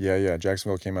camp? Yeah.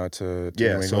 Jacksonville came out to New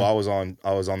England. So I was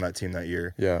on that team that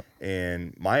year. Yeah.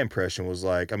 And my impression was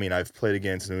like, I mean, I've played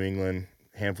against New England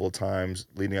a handful of times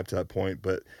leading up to that point,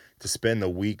 but to spend the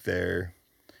week there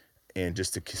and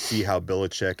just to see how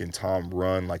Belichick and Tom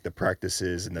run like the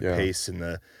practices and the pace and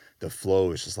the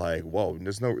flow, is just like, whoa,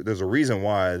 there's a reason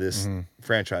why this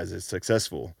franchise is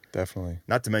successful. Definitely.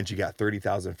 Not to mention you got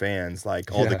 30,000 fans, like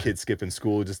all the kids skipping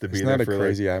school just to be there. Isn't that a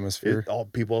crazy atmosphere? All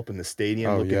people up in the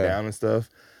stadium looking down and stuff.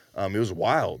 It was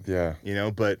wild. Yeah. You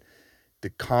know, but the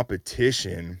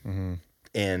competition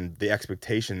and the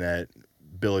expectation that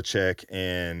Belichick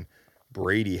and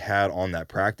Brady had on that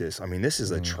practice. I mean, this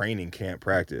is a training camp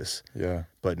practice. Yeah.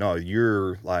 But no,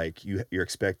 you're like you're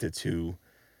expected to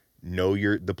know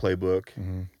the playbook,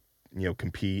 you know,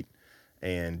 compete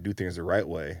and do things the right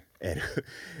way. And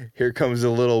here comes a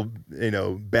little, you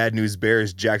know, bad news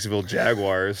bears, Jacksonville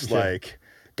Jaguars. Yeah. Like,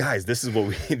 guys, this is what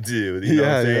we do. You know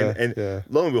what I'm saying? And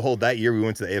lo and behold, that year we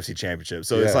went to the AFC Championship.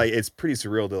 So it's like, it's pretty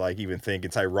surreal to like even think.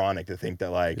 It's ironic to think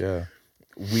that like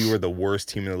we were the worst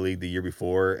team in the league the year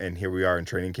before, and here we are in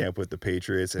training camp with the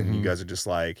Patriots, and you guys are just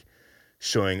like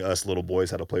showing us little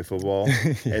boys how to play football,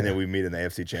 and then we meet in the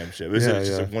AFC Championship. It's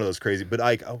just like one of those crazy. But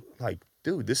like,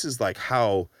 dude, this is like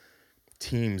how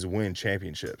teams win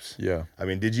championships. Yeah. I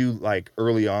mean, did you like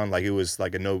early on, like it was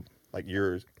like you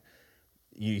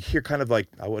hear kind of like,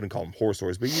 I wouldn't call them horror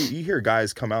stories, but you hear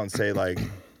guys come out and say like,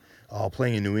 oh,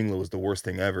 playing in New England was the worst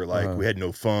thing ever. Like we had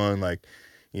no fun. Like,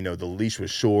 you know, the leash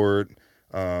was short.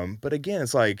 But again,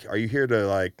 it's like, are you here to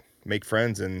like make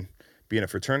friends and be in a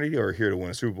fraternity, or here to win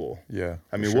a Super Bowl? Yeah.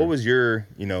 I mean, what was your,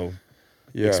 you know,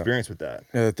 experience with that?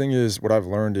 Yeah, the thing is, what I've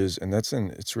learned is, and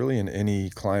it's really in any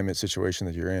climate situation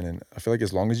that you're in, and I feel like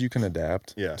as long as you can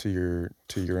adapt to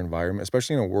your environment,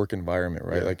 especially in a work environment,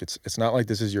 right? Like it's not like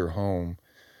this is your home,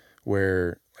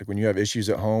 where like when you have issues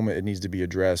at home, it needs to be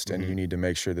addressed, and you need to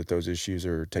make sure that those issues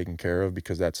are taken care of,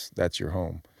 because that's your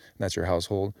home, and that's your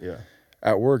household. Yeah.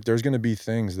 At work, there's going to be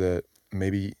things that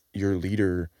maybe your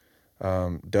leader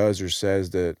does or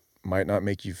says that might not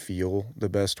make you feel the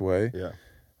best way. Yeah.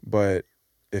 But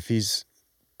if he's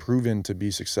proven to be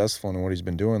successful in what he's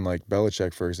been doing, like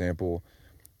Belichick, for example,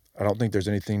 I don't think there's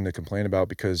anything to complain about,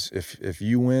 because if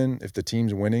you win, if the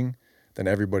team's winning, then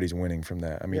everybody's winning from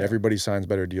that. I mean, everybody signs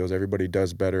better deals, everybody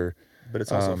does better. But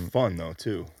it's also fun though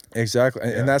too. Exactly.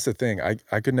 And that's the thing.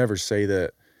 I could never say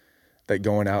that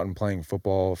going out and playing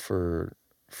football for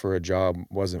a job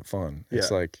wasn't fun.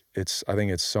 It's like, I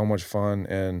think it's so much fun.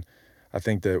 And I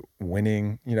think that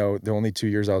winning, you know, the only 2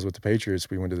 years I was with the Patriots,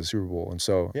 we went to the Super Bowl. And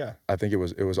so I think it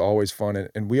was always fun,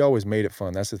 and we always made it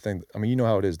fun. That's the thing. I mean, you know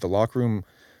how it is. The locker room's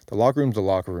the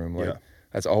locker room. Like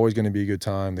that's always going to be a good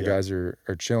time. The guys are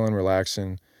chilling,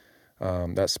 relaxing.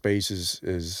 That space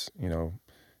is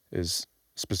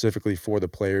specifically for the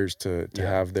players to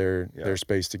have their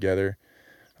space together.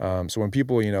 So when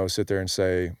people, you know, sit there and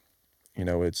say, you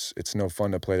know, it's no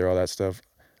fun to play there, all that stuff,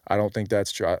 I don't think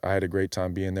that's true. I had a great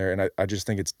time being there, and I just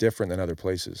think it's different than other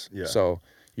places. Yeah. So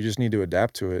you just need to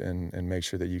adapt to it and make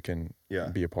sure that you can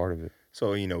be a part of it.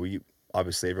 So, you know,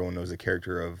 obviously everyone knows the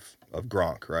character of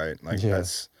Gronk, right? Like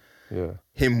that's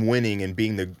him winning and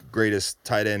being the greatest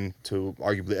tight end to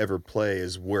arguably ever play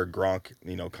is where Gronk,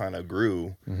 you know, kind of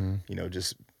grew, you know,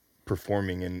 just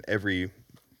performing in every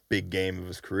big game of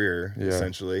his career,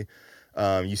 essentially.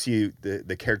 You see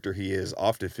the character he is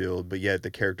off the field, but yet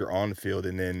the character on the field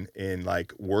and then in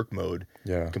like work mode,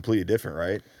 completely different,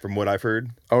 right? From what I've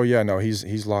heard. Oh yeah, no,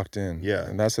 he's locked in. Yeah,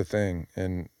 and that's the thing,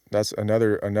 and that's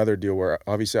another deal where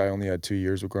obviously I only had 2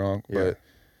 years with Gronk, but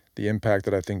the impact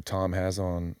that I think Tom has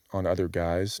on other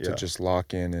guys to just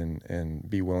lock in and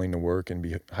be willing to work and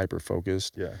be hyper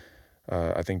focused. Yeah,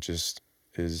 I think just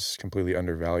is completely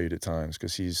undervalued at times,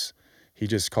 because he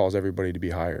just calls everybody to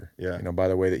be higher. Yeah. You know, by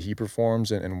the way that he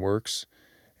performs and works,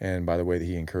 and by the way that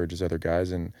he encourages other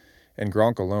guys. And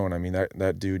Gronk alone, I mean,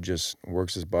 that dude just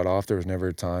works his butt off. There was never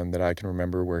a time that I can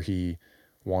remember where he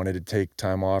wanted to take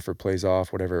time off or plays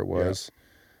off, whatever it was.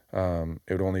 Yeah.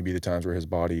 It would only be the times where his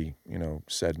body, you know,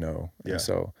 said no. Yeah. And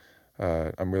so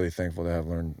I'm really thankful to have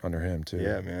learned under him too.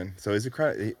 Yeah, man. So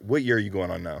what year are you going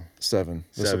on now? 7.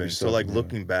 So like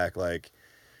looking back, like,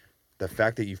 the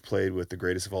fact that you've played with the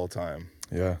greatest of all time,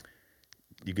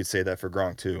 you could say that for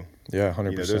Gronk too. Yeah,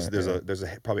 100%. You know, there's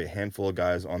probably a handful of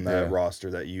guys on that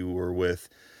roster that you were with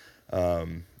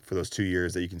for those 2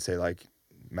 years that you can say, like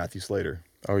Matthew Slater.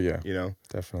 Oh yeah, you know,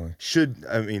 definitely.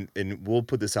 And we'll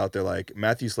put this out there, like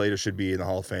Matthew Slater should be in the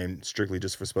Hall of Fame strictly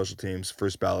just for special teams,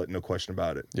 first ballot, no question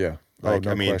about it. Yeah, like,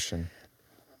 no question.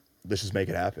 Let's just make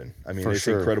it happen. I mean, it's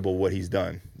incredible what he's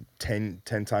done.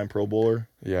 10-time Pro Bowler.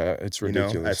 Yeah, it's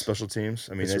ridiculous. You know, at special teams.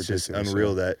 I mean, it's just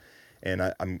unreal that. And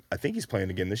I think he's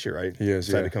playing again this year, right? He is.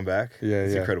 Decided to come back. Yeah,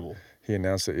 it's incredible. He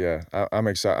announced it. Yeah, I'm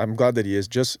excited. I'm glad that he is.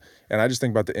 And I just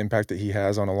think about the impact that he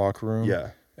has on a locker room.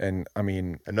 Yeah. And I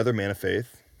mean, another man of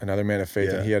faith. And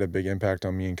he had a big impact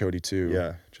on me and Cody too.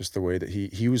 Yeah. Just the way that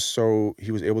he was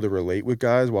able to relate with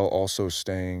guys while also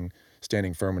standing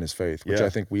firm in his faith, which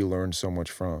I think we learned so much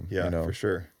from. Yeah, you know? For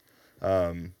sure.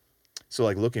 So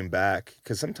like looking back,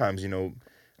 because sometimes, you know,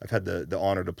 I've had the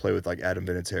honor to play with like Adam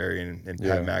Vinatieri and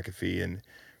Pat McAfee, and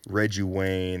Reggie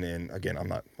Wayne, and again, I'm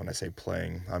not, when I say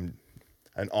playing, I'm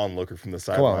an onlooker from the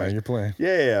sideline. Come on, man, you're playing.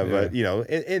 Yeah, but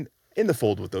in the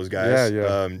fold with those guys.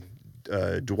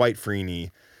 Dwight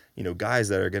Freeney, guys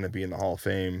that are going to be in the Hall of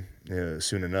Fame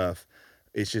soon enough.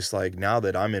 It's just like, now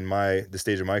that I'm in the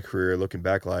stage of my career, looking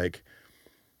back, like,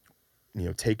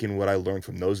 taking what I learned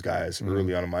from those guys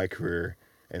early on in my career,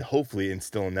 and hopefully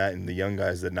instilling that in the young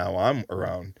guys that now I'm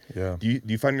around. Yeah. Do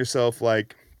you find yourself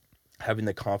like having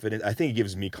the confidence? I think it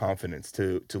gives me confidence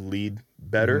to lead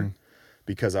better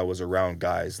because I was around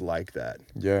guys like that.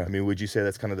 Yeah. I mean, would you say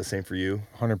that's kind of the same for you?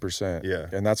 100%. Yeah.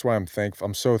 And that's why I'm thankful.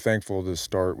 I'm so thankful to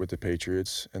start with the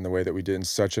Patriots and the way that we did in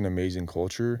such an amazing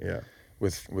culture. Yeah.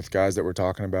 With guys that we're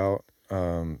talking about,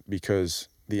 because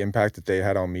the impact that they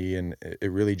had on me, and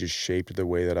it really just shaped the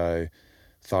way that I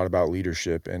thought about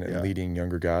leadership and leading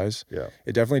younger guys. Yeah.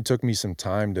 It definitely took me some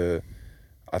time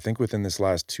I think within this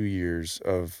last 2 years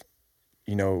of,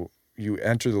 you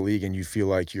enter the league and you feel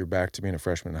like you're back to being a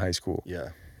freshman in high school. Yeah.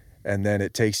 And then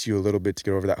it takes you a little bit to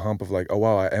get over that hump of like, oh,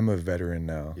 wow, I am a veteran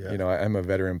now. Yeah. I am a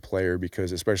veteran player,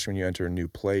 because especially when you enter a new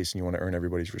place and you want to earn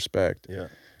everybody's respect. Yeah.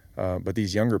 But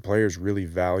these younger players really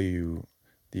value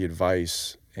the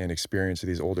advice and experience of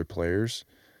these older players.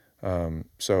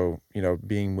 So,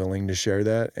 being willing to share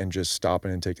that and just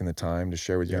stopping and taking the time to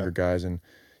share with younger guys. And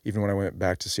even when I went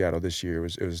back to Seattle this year,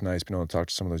 it was nice being able to talk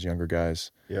to some of those younger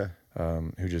guys. Yeah.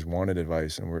 Who just wanted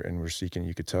advice and were seeking,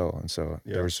 you could tell. And so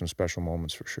there were some special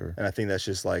moments for sure. And I think that's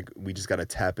just like, we just got to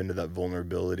tap into that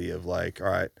vulnerability of like, all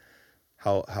right,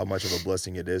 how much of a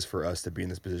blessing it is for us to be in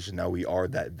this position. Now we are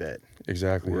that vet.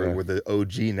 Exactly. We're the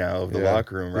OG now of the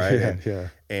locker room, right?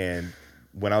 And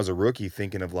when I was a rookie,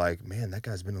 thinking of like, man, that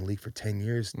guy's been in the league for 10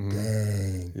 years.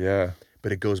 Dang. Yeah.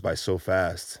 But it goes by so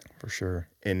fast. For sure.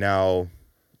 And now,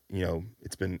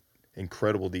 it's been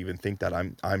incredible to even think that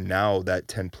I'm now that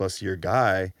 10+ year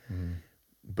guy.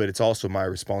 But it's also my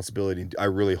responsibility. I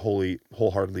really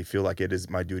wholeheartedly feel like it is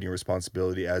my duty and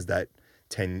responsibility as that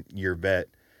 10-year vet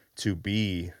to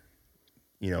be,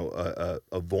 a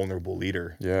vulnerable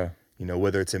leader. Yeah.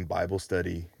 Whether it's in Bible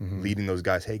study, leading those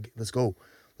guys, hey, let's go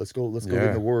get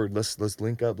in the Word, let's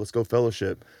link up, let's go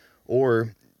fellowship,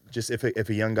 or just if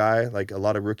a young guy, like a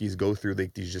lot of rookies go through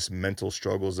like these just mental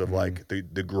struggles of like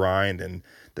the grind and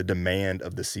the demand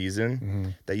of the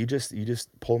season, that you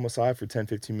just pull them aside for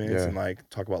 10-15 minutes and like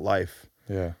talk about life.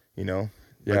 Yeah.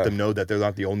 Let them know that they're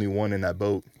not the only one in that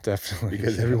boat. Definitely.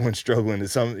 Because everyone's struggling in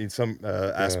some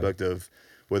aspect of,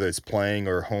 whether it's playing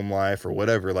or home life or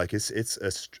whatever. Like it's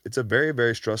a very,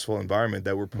 very stressful environment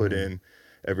that we're put in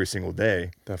every single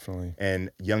day. Definitely. And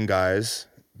young guys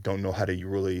don't know how to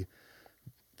really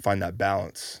find that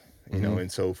balance,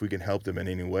 and so if we can help them in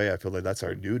any way, I feel like that's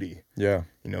our duty. Yeah.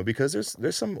 Because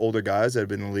there's some older guys that have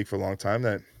been in the league for a long time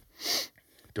that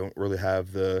don't really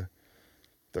have the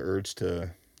urge to,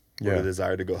 or the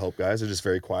desire to go help guys. They're just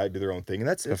very quiet, do their own thing, and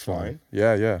it's fine.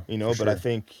 Yeah. But sure. I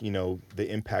think, the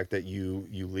impact that you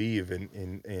leave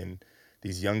in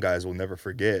these young guys will never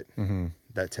forget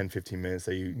that 10-15 minutes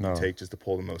that you take just to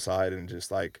pull them aside and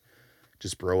just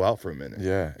bro out for a minute.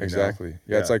 Yeah, exactly.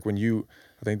 Yeah, it's like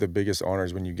I think the biggest honor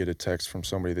is when you get a text from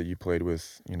somebody that you played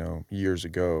with, years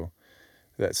ago,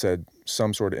 that said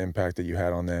some sort of impact that you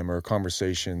had on them, or a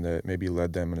conversation that maybe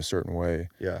led them in a certain way.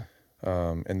 Yeah.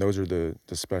 And those are the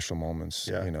special moments,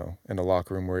 in the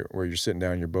locker room where you're sitting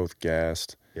down, you're both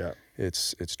gassed. Yeah.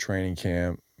 It's training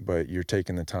camp, but you're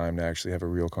taking the time to actually have a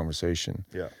real conversation.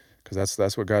 Yeah. Because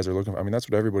that's what guys are looking for. I mean, that's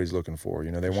what everybody's looking for.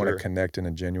 They want to connect in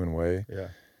a genuine way. Yeah.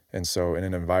 And so in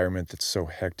an environment that's so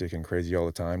hectic and crazy all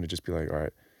the time, to just be like, all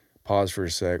right, pause for a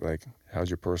sec, like, how's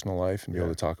your personal life? And be able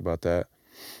to talk about that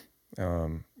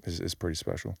is pretty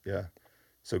special. Yeah.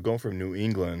 So going from New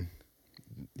England,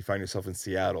 you find yourself in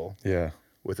Seattle. Yeah.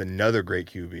 With another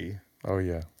great QB. Oh,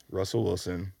 yeah. Russell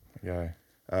Wilson. Guy.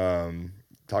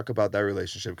 Talk about that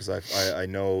relationship, because I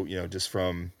know, just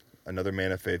from another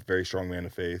man of faith, very strong man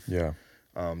of faith. Yeah.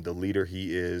 The leader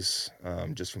he is,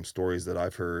 just from stories that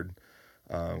I've heard.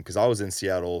 Because I was in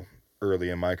Seattle early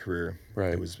in my career.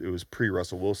 Right. It was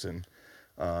pre-Russell Wilson.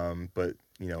 But,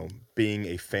 being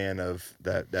a fan of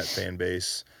that fan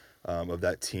base, of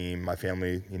that team, my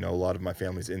family, a lot of my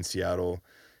family's in Seattle.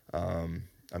 I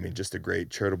mean, just a great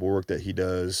charitable work that he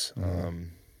does.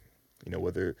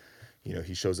 Whether,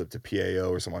 he shows up to PAO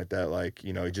or something like that, like,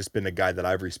 he's just been a guy that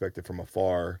I've respected from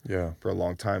afar for a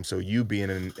long time. So you being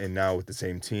in now with the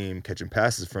same team, catching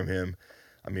passes from him,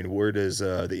 I mean, where does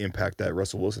the impact that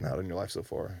Russell Wilson had on your life so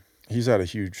far? He's had a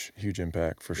huge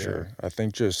impact for sure. I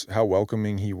think just how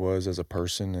welcoming he was as a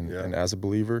person and as a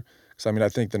believer. Because, I mean, I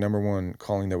think the number one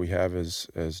calling that we have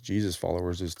as Jesus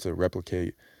followers is to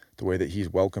replicate the way that he's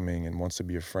welcoming and wants to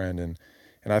be a friend. And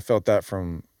And I felt that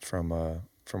from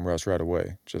Russ right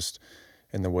away, just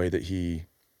in the way that he,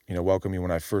 welcomed me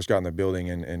when I first got in the building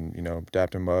and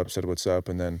dapped him up, said what's up,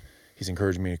 and then he's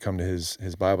encouraged me to come to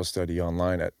his Bible study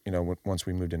online at, once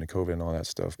we moved into COVID and all that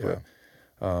stuff. Yeah.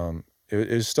 But it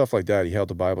was stuff like that. He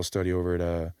held a Bible study over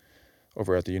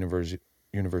at the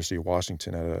University of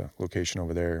Washington at a location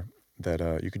over there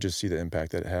that you could just see the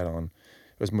impact that it had on.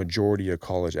 It was majority of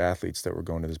college athletes that were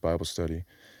going to this Bible study,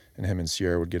 and him and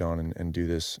Sierra would get on and do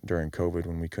this during COVID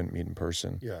when we couldn't meet in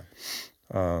person. Yeah.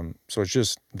 So it's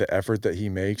just the effort that he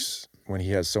makes when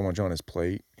he has so much on his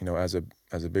plate. As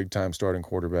a big time starting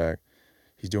quarterback,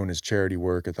 he's doing his charity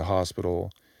work at the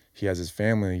hospital. He has his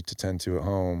family to tend to at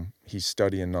home. He's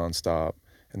studying nonstop,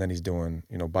 and then he's doing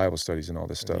Bible studies and all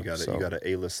this stuff. You got an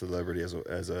A-list celebrity as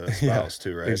a spouse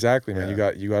too, right? Exactly, man.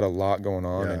 Yeah. You got a lot going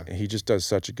on, and he just does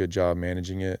such a good job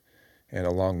managing it. And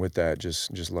along with that,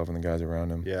 just loving the guys around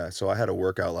him. Yeah. So I had a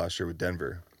workout last year with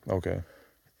Denver. Okay.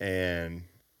 And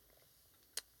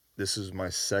this was my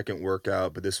second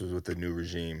workout, but this was with the new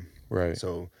regime. Right.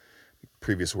 So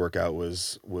previous workout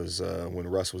was when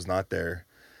Russ was not there.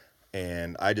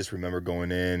 And I just remember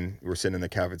going in, we're sitting in the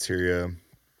cafeteria,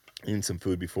 eating some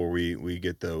food before we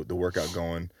get the workout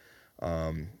going.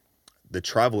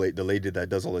 The lady that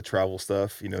does all the travel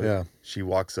stuff, she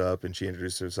walks up and she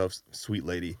introduced herself, sweet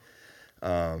lady.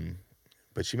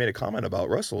 But she made a comment about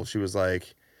Russell. She was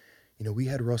like, we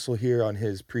had Russell here on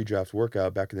his pre-draft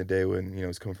workout back in the day when, he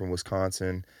was coming from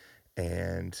Wisconsin.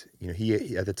 And,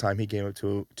 he at the time he came up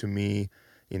to me,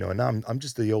 and now I'm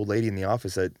just the old lady in the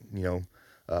office that,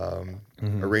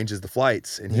 arranges the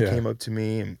flights. And he came up to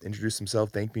me and introduced himself,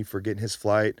 thanked me for getting his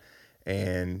flight.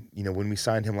 And, when we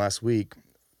signed him last week,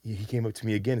 he came up to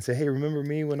me again and said, hey, remember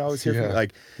me when I was here?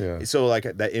 So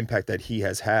that impact that he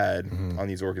has had on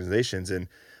these organizations. And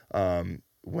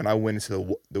when I went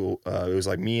into it was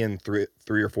like me and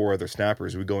three or four other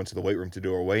snappers, we go into the weight room to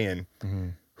do our weigh-in.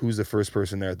 Who's the first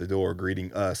person there at the door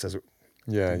greeting us as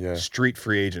street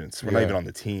free agents? We're not even on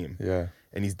the team. Yeah.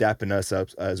 And he's dapping us up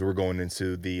as we're going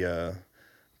into the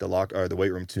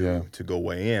weight room to go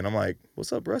weigh in. I'm like,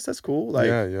 what's up, Russ? That's cool.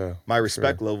 My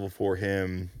respect level for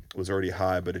him was already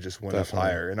high, but it just went up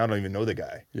higher. And I don't even know the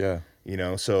guy. Yeah.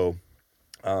 So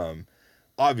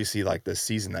obviously like the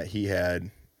season that he had,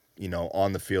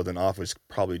 on the field and off was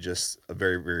probably just a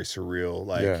very, very surreal.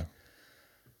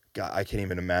 God, I can't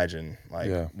even imagine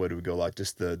what it would go like.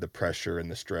 Just the pressure and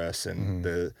the stress and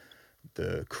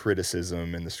the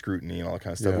criticism and the scrutiny and all that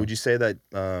kind of stuff. Would you say that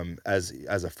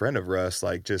as a friend of Russ,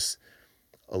 like just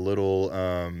a little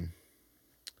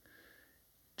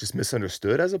just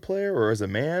misunderstood as a player or as a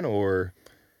man? Or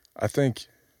I think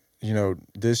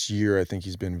this year I think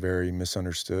he's been very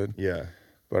misunderstood. Yeah.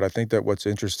 But I think that what's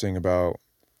interesting about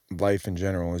life in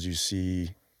general is you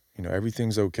see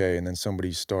everything's okay, and then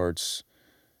somebody starts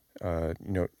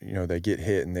they get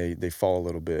hit and they fall a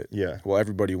little bit. Yeah. Well,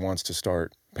 everybody wants to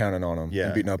start pounding on them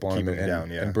and beating up on them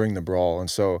and bring the brawl.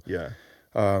 And so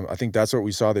I think that's what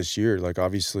we saw this year. Like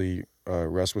obviously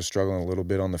Russ was struggling a little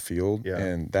bit on the field,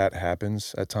 and that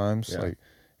happens at times. Like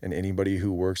in anybody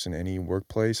who works in any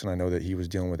workplace, and I know that he was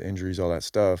dealing with injuries, all that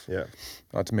stuff. Yeah.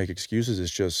 Not to make excuses,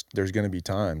 it's just there's going to be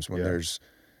times when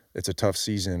it's a tough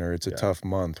season or it's a tough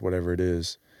month, whatever it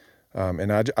is.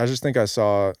 And I just think I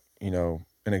saw,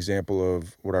 an example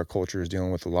of what our culture is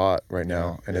dealing with a lot right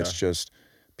now. And it's just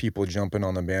people jumping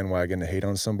on the bandwagon to hate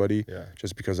on somebody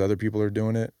just because other people are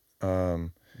doing it.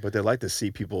 But they like to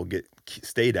see people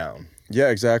stay down. Yeah,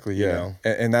 exactly. Yeah.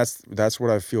 And that's what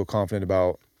I feel confident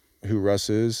about who Russ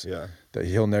is. Yeah. That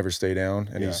he'll never stay down.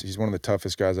 And he's one of the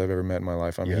toughest guys I've ever met in my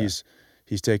life. I mean,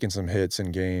 he's taken some hits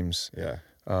in games. Yeah.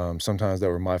 Sometimes that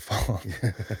were my fault.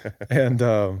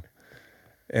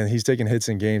 And he's taking hits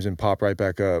in games and pop right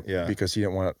back up because he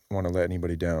didn't want to let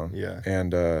anybody down. Yeah.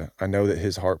 And I know that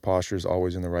his heart posture is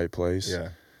always in the right place. Yeah.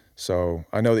 So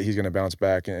I know that he's going to bounce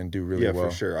back and do really well. Yeah,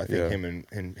 for sure. I think him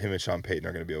and Sean Payton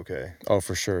are going to be okay. Oh,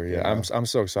 for sure. Yeah. I'm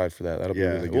so excited for that. That'll be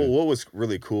really good. Well, what was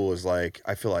really cool is I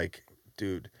feel like,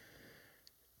 dude,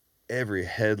 every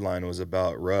headline was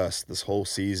about Russ this whole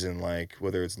season,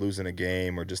 whether it's losing a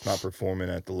game or just not performing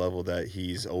at the level that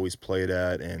he's always played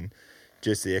at. And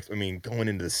just going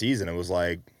into the season, it was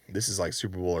like, this is like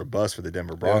Super Bowl or bust for the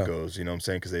Denver Broncos, you know what I'm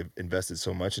saying? Because they've invested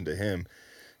so much into him.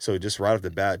 So just right off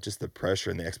the bat, just the pressure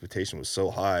and the expectation was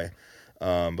so high.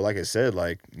 But like I said,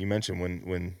 like you mentioned,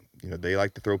 when they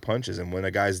like to throw punches, and when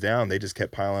a guy's down, they just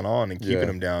kept piling on and keeping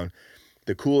him down.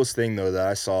 The coolest thing, though, that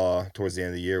I saw towards the end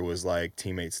of the year was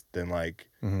teammates then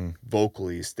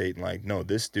vocally stating no,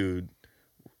 this dude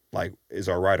like is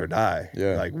our ride or die.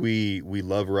 Yeah. Like we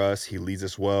love Russ. He leads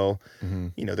us well.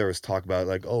 You know, there was talk about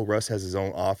like, oh, Russ has his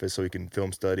own office so he can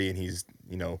film study, and he's,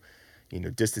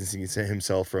 distancing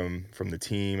himself from the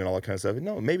team and all that kind of stuff.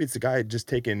 No, maybe it's the guy just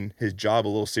taking his job a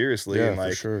little seriously and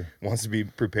like wants to be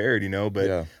prepared,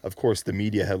 But of course, the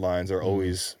media headlines are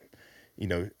always,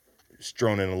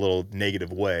 strewn in a little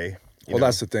negative way. Well,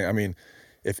 that's the thing. I mean,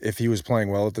 if he was playing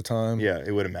well at the time,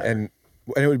 it wouldn't matter.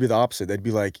 And it would be the opposite. They'd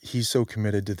be like, he's so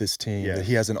committed to this team that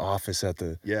he has an office at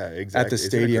the at the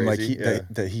stadium. Like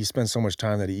that he spends so much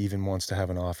time that he even wants to have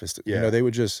an office. They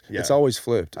would just. It's always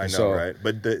flipped. I know, right?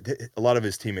 But a lot of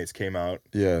his teammates came out.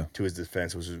 To his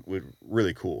defense, which was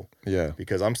really cool. Yeah.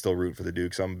 Because I'm still rooting for the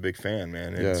Dukes. I'm a big fan,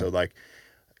 man. And so like,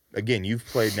 again, you've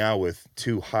played now with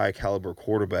 2 high caliber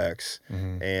quarterbacks,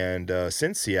 and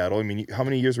since Seattle, I mean, how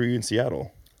many years were you in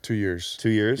Seattle? 2 years. 2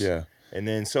 years. Yeah. And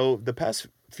then so the past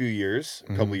few years,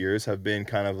 couple years, have been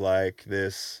kind of like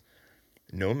this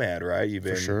nomad, right? You've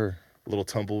been a little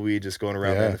tumbleweed just going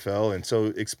around the NFL. And so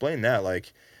explain that.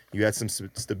 Like, you had some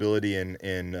stability in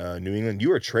New England.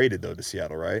 You were traded, though, to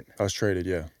Seattle, right? I was traded,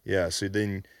 yeah. Yeah, so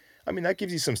then, I mean, that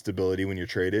gives you some stability when you're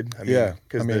traded. I mean,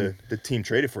 because the team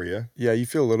traded for you. Yeah, you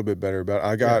feel a little bit better about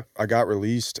it. I got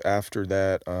released after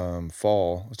that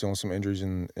fall. I was dealing with some injuries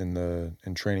in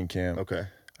training camp. Okay.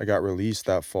 I got released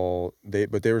that fall,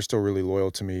 but they were still really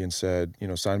loyal to me and said,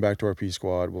 sign back to our P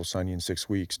squad. We'll sign you in 6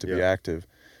 weeks to be active.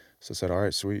 So I said, all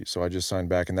right, sweet. So I just signed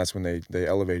back, and that's when they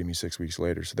elevated me 6 weeks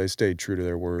later. So they stayed true to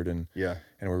their word and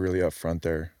were really upfront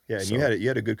there. Yeah, and so, you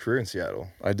had a good career in Seattle.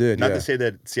 I did. Not to say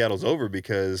that Seattle's over,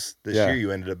 because this year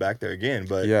you ended up back there again.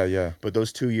 But But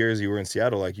those 2 years you were in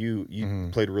Seattle, like you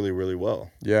played really, really well.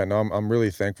 Yeah, no, I'm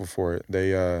really thankful for it.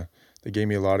 They gave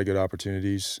me a lot of good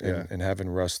opportunities, and having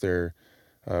Russ there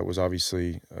was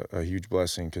obviously a huge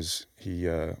blessing, because we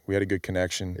had a good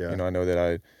connection. Yeah. I know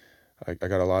that I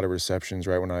got a lot of receptions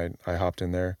right when I hopped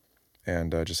in there,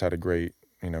 and just had a great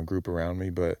group around me.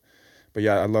 But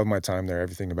yeah, I love my time there.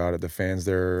 Everything about it. The fans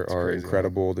there are crazy,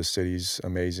 incredible. Man. The city's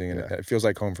amazing, and it feels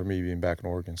like home for me being back in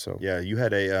Oregon. So yeah, you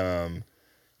had a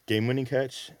game-winning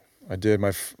catch. I did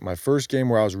my first game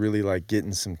where I was really like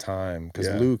getting some time, because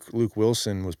Luke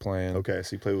Wilson was playing. Okay,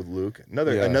 so you played with Luke.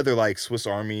 Another like Swiss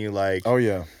Army, like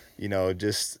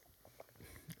just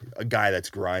a guy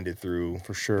that's grinded through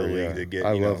for sure the league to get.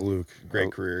 I love Luke.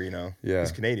 Great career, Yeah,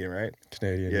 he's Canadian, right?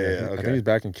 Canadian. Yeah. Okay. I think he's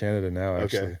back in Canada now.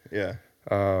 Actually. Okay.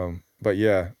 Yeah. But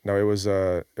yeah, no, it was.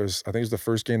 I think it was the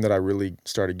first game that I really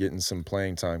started getting some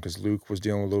playing time, because Luke was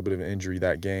dealing with a little bit of an injury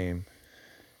that game,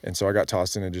 and so I got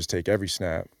tossed in and just take every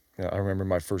snap. I remember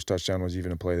my first touchdown was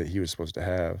even a play that he was supposed to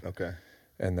have. Okay.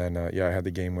 And then, I had the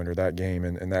game winner that game,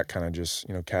 and that kind of just,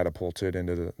 catapulted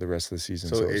into the rest of the season.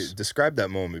 So describe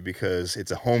that moment, because it's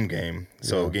a home game.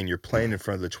 So, again, you're playing in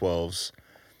front of the 12s.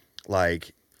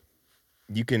 Like,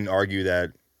 you can argue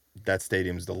that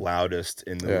stadium's the loudest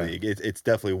in the league. It's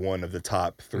definitely one of the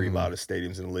top 3 loudest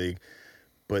stadiums in the league.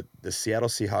 But the Seattle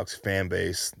Seahawks fan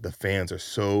base, the fans are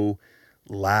so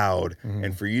loud.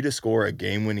 And for you to score a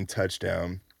game-winning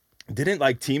touchdown, didn't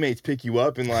like teammates pick you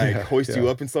up and like hoist you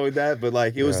up and stuff like that? But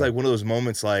like it was like one of those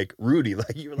moments like Rudy,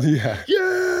 like you were like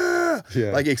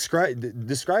like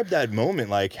describe that moment.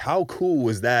 Like, how cool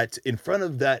was that in front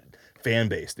of that fan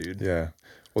base, dude? Yeah.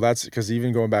 Well, that's because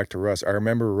even going back to Russ, I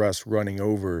remember Russ running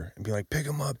over and being like, pick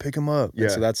him up. Yeah.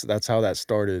 And so that's how that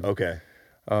started. Okay.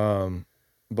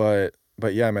 But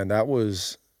yeah, man, that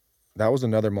was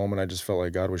another moment I just felt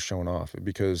like God was showing off,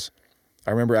 because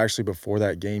I remember actually before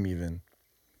that game even,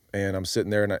 and I'm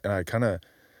sitting there, and I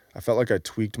felt like I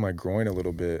tweaked my groin a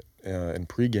little bit in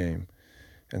pregame,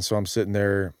 and so I'm sitting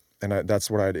there, and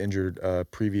that's what I had injured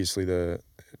previously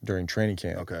during training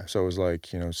camp. Okay. So it was like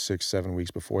 6-7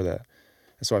 weeks before that,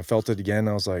 and so I felt it again.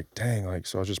 And I was like, dang, like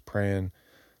so I was just praying,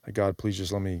 like, God, please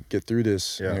just let me get through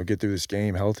this, get through this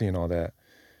game healthy and all that.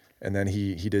 And then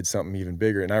he did something even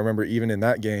bigger, and I remember even in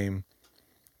that game,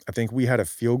 I think we had a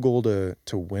field goal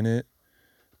to win it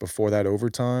before that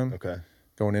overtime. Okay.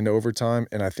 Going into overtime,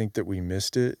 and I think that we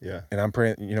missed it. Yeah. And I'm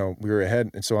praying, we were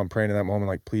ahead, and so I'm praying in that moment,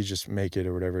 like, please just make it,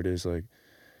 or whatever it is. Like,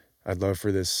 I'd love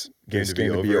for this game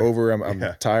to be over. I'm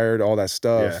tired, all that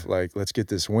stuff. Yeah. Like, let's get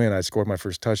this win. I scored my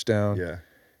first touchdown. Yeah.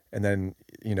 And then,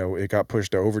 it got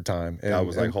pushed to overtime. And I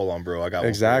was like, hold on, bro. I got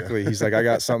exactly. He's like, I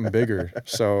got something bigger.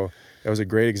 So it was a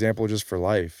great example just for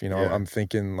life. I'm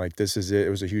thinking, like, this is it.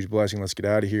 It was a huge blessing. Let's get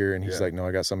out of here. And he's like, no,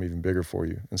 I got something even bigger for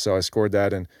you. And so I scored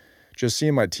that, and just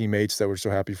seeing my teammates that were so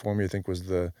happy for me, I think was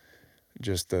the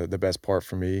best part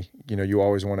for me. You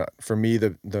always want to, for me,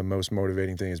 the most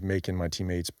motivating thing is making my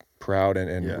teammates proud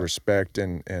and respect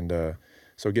and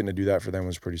So getting to do that for them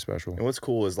was pretty special. And what's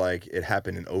cool is like it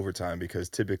happened in overtime, because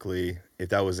typically if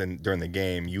that was during the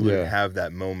game, you wouldn't have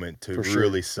that moment to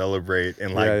really celebrate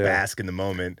and like bask in the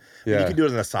moment. Yeah. You can do it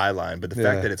on the sideline, but the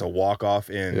fact that it's a walk-off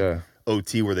in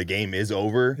OT where the game is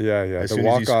over. As soon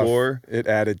as you score, it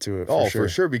added to it. For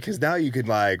sure, because now you could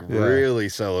like really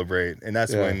celebrate, and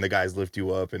that's when the guys lift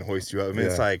you up and hoist you up. I mean,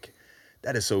 it's like,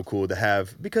 that is so cool to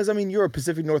have, because I mean, you're a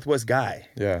Pacific Northwest guy.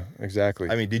 Yeah,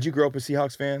 exactly. I mean, did you grow up a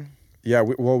Seahawks fan? Yeah,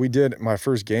 we did. My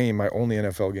first game, my only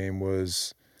NFL game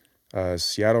was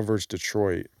Seattle versus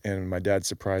Detroit, and my dad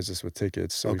surprised us with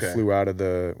tickets. So we flew out of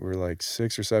we were like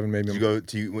 6 or 7 maybe.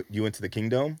 Did you went to the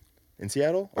Kingdome in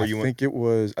Seattle? Or I think it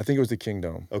was the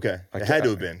Kingdome. Okay. It had to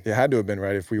have been. It had to have been,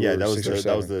 right? If we were 6 or 7.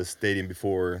 That was the stadium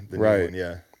before the new one,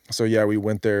 yeah. So yeah, we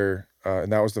went there,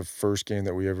 and that was the first game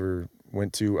that we ever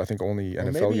went to. I think only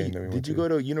NFL game that we went to. Did you go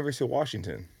to University of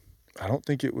Washington? I don't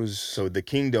think it was. So the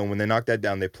Kingdome, when they knocked that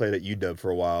down, they played at UW for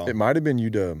a while. It might have been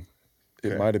UW.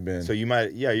 It might have been. So you might,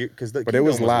 because but it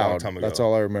was loud. Was a long time ago. That's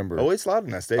all I remember. Oh, it's loud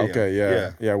in that stadium.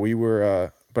 Okay, yeah. We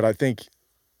were, but I think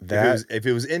that if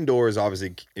it was indoors,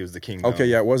 obviously it was the Kingdome. Okay,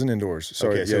 yeah, it wasn't indoors.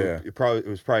 So it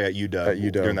was probably at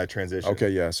UW during that transition. Okay,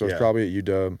 yeah. So it's probably at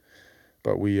UW,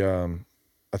 but we, I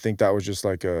think that was just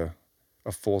like a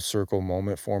full circle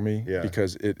moment for me,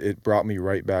 because it brought me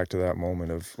right back to that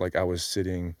moment of like I was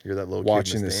sitting, you're that little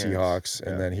watching the Seahawks,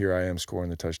 and then here I am scoring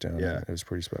the touchdown. Yeah, it was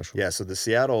pretty special. Yeah, so the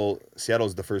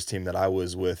Seattle's the first team that I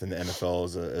was with in the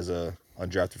NFL as a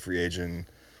undrafted free agent.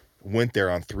 Went there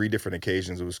on 3 different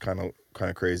occasions. It was kind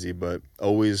of crazy, but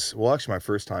always. Well, actually, my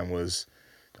first time was.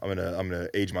 I'm gonna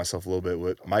age myself a little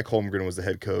bit. Mike Holmgren was the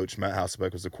head coach. Matt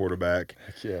Hasselbeck was the quarterback.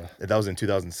 Heck yeah. That was in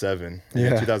 2007.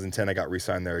 Yeah. In 2010, I got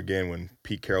re-signed there again when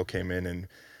Pete Carroll came in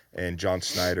and John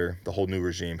Snyder, the whole new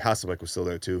regime. Hasselbeck was still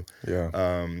there too.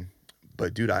 Yeah.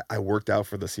 But dude, I worked out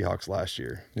for the Seahawks last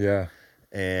year. Yeah.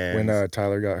 And when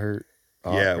Tyler got hurt.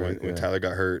 When Tyler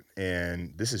got hurt,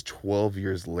 and this is 12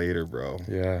 years later, bro.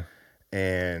 Yeah.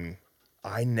 And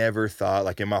I never thought,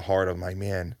 like in my heart, I'm like,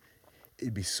 man,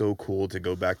 it'd be so cool to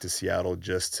go back to Seattle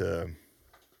just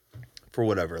for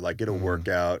whatever, like get a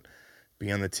workout,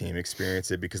 be on the team,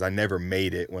 experience it, because I never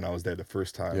made it when I was there the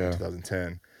first time in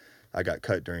 2010. I got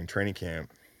cut during training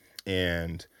camp,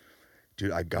 and dude,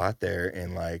 I got there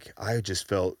and like I just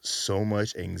felt so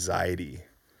much anxiety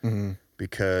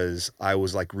because I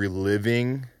was like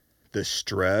reliving the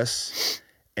stress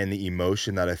and the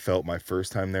emotion that I felt my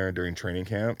first time there during training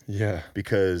camp. Yeah.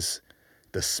 Because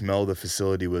the smell of the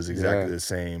facility was exactly the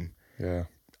same. Yeah.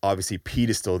 Obviously, Pete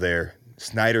is still there.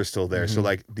 Snyder's still there. So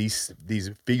like these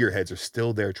figureheads are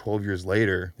still there 12 years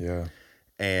later. Yeah.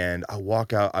 And I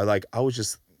walk out, I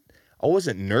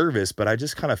wasn't nervous, but I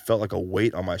just kind of felt like a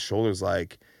weight on my shoulders,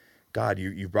 like, God,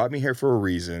 you brought me here for a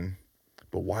reason,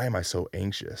 but why am I so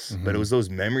anxious? But it was those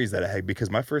memories that I had, because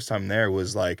my first time there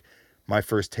was like my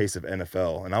first taste of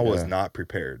NFL, and I was not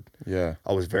prepared. Yeah.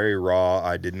 I was very raw.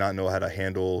 I did not know how to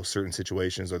handle certain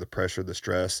situations or the pressure, the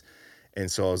stress. And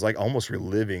so I was like almost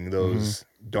reliving those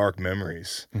dark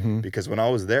memories, because when I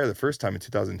was there the first time in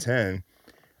 2010,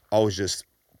 I was just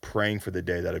praying for the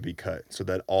day that I'd be cut so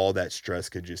that all that stress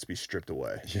could just be stripped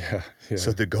away. Yeah.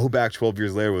 So to go back 12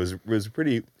 years later was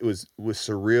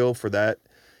surreal for that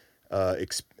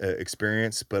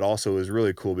experience, but also it was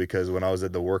really cool because when I was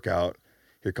at the workout,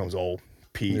 here comes old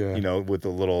Pete, with a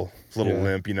little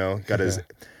limp, got his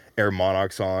Air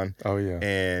Monarchs on. Oh yeah.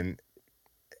 And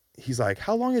he's like,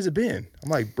 how long has it been? I'm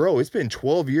like, bro, it's been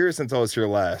 12 years since I was here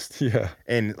last. Yeah.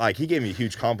 And like, he gave me a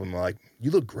huge compliment. Like,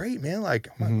 you look great, man. Like,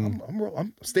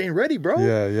 I'm staying ready, bro.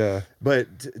 Yeah. Yeah.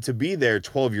 But to be there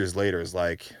 12 years later is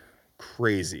like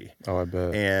crazy. Oh, I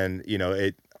bet. And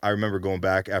I remember going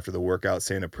back after the workout,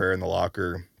 saying a prayer in the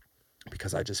locker,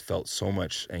 because I just felt so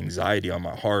much anxiety on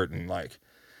my heart and like,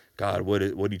 God, what are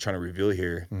you trying to reveal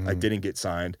here? I didn't get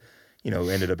signed,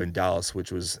 ended up in Dallas,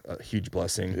 which was a huge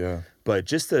blessing. Yeah. But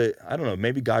just I don't know,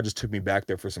 maybe God just took me back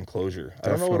there for some closure. Definitely. I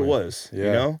don't know what it was,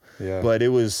 Yeah. But it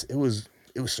was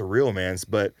surreal, man.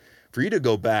 But for you to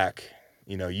go back,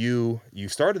 you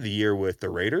started the year with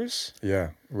the Raiders.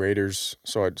 Yeah, Raiders.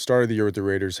 So I started the year with the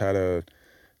Raiders, had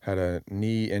a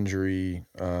knee injury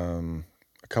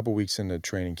a couple weeks into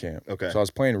training camp. Okay. So I was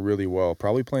playing really well,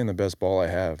 probably playing the best ball I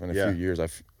have in a few years. I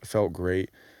felt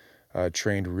great.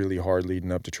 Trained really hard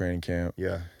leading up to training camp.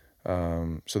 Yeah.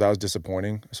 So that was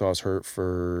disappointing. So I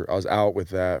was out with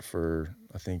that for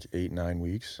I think 8-9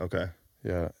 weeks. Okay.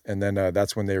 Yeah. And then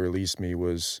that's when they released me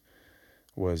was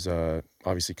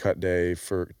obviously cut day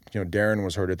for, Darren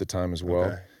was hurt at the time as well.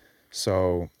 Okay.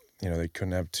 So, they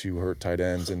couldn't have 2 hurt tight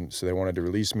ends. And so they wanted to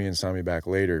release me and sign me back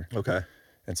later. Okay.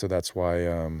 And so that's why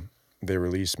they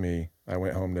released me. I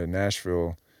went home to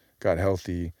Nashville, got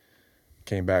healthy,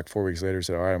 came back 4 weeks later,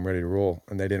 said, all right, I'm ready to roll.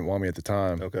 And they didn't want me at the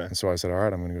time. Okay. And so I said, all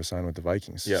right, I'm going to go sign with the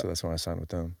Vikings. Yeah. So that's when I signed with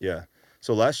them. Yeah.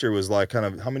 So last year was like kind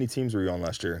of, how many teams were you on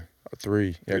last year?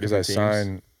 3. Yeah, because I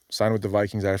signed with the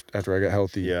Vikings after I got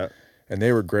healthy. Yeah. And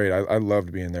they were great. I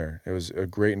loved being there. It was a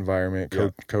great environment.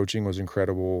 Coaching was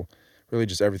incredible. Really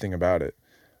just everything about it.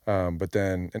 But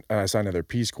then I signed to their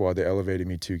P squad. They elevated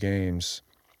me 2 games.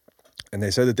 And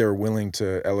they said that they were willing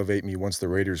to elevate me once the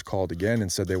Raiders called again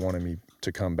and said they wanted me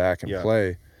to come back and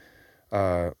play.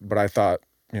 But I thought,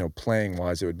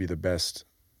 playing-wise, it would be the best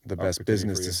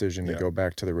business decision to go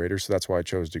back to the Raiders. So that's why I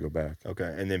chose to go back.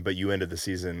 Okay. But you ended the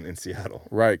season in Seattle.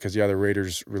 Right, because, the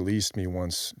Raiders released me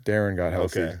once Darren got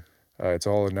healthy. Okay. It's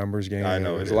all a numbers game. I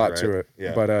know. There's a lot to it.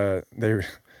 Yeah. But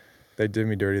they did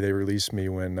me dirty. They released me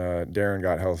when Darren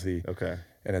got healthy. Okay.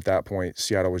 And at that point,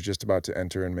 Seattle was just about to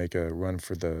enter and make a run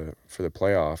for the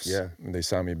playoffs. Yeah. And they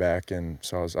signed me back, and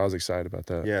so I was excited about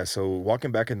that. Yeah. So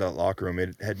walking back into that locker room,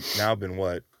 it had now been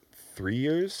what, 3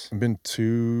 years? It's been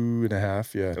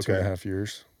 2.5. Yeah, okay. 2.5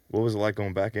 years. What was it like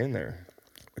going back in there?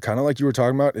 Kind of like you were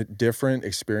talking about, different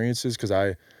experiences, because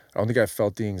I don't think I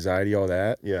felt the anxiety, all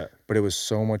that. Yeah. But it was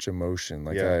so much emotion.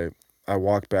 Like I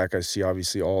walked back, I see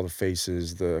obviously all the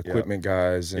faces, the equipment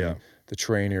guys and the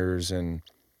trainers and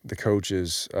the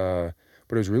coaches. But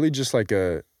it was really just like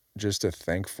a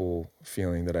thankful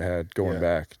feeling that I had going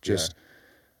back.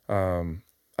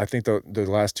 I think the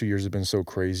last 2 years have been so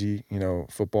crazy,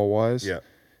 football wise. Yeah.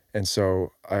 And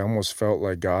so I almost felt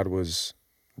like God was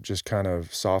just kind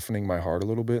of softening my heart a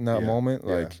little bit in that moment.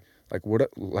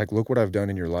 Look what I've done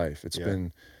in your life. It's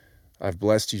been, I've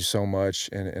blessed you so much,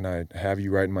 and I have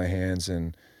you right in my hands,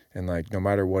 and like, no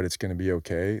matter what, it's going to be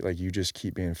okay. Like, you just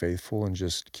keep being faithful and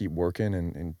just keep working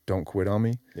and don't quit on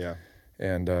me. Yeah.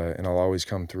 And I'll always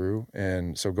come through.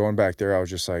 And so going back there, I was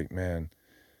just like, man,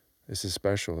 this is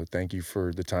special. Thank you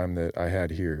for the time that I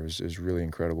had here. It was really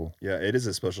incredible. Yeah, it is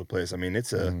a special place. I mean,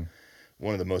 it's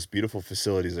one of the most beautiful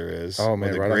facilities there is. Oh, man, one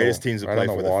of the greatest teams to play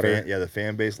for the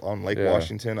fan base on Lake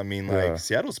Washington. I mean,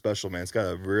 Seattle's special, man. It's got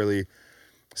a really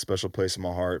special place in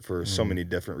my heart for so many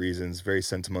different reasons, very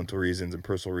sentimental reasons and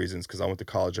personal reasons, because I went to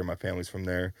college and my family's from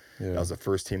there. That was the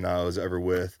first team that I was ever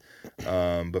with.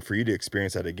 But for you to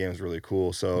experience that again is really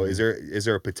cool. So is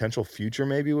there a potential future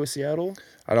maybe with Seattle?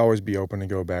 I'd always be open to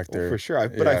go back there. For sure.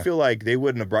 But I feel like they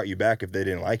wouldn't have brought you back if they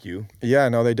didn't like you. Yeah,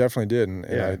 no, they definitely did. And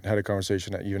I had a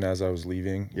conversation even as I was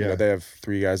leaving. They have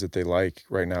 3 guys that they like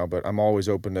right now, but I'm always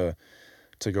open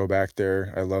to go back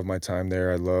there. I love my time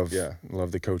there. I love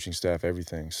the coaching staff,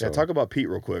 everything. So talk about Pete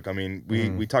real quick. I mean,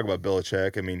 we talk about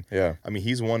Belichick. I mean,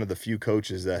 he's one of the few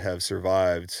coaches that have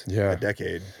survived a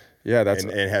decade. Yeah,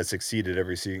 and has succeeded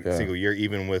every single year,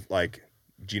 even with like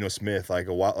Geno Smith,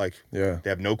 they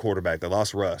have no quarterback. They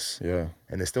lost Russ. Yeah.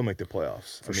 And they still make the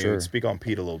playoffs. For sure. Speak on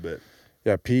Pete a little bit.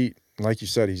 Yeah, Pete, like you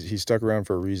said, he's stuck around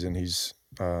for a reason.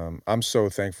 I'm so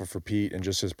thankful for Pete and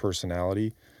just his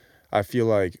personality. I feel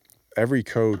like every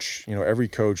coach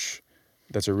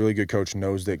that's a really good coach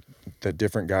knows that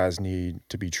different guys need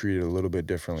to be treated a little bit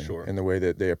differently in the way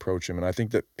that they approach him. And I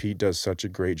think that Pete does such a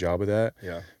great job of that.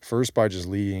 Yeah. First, by just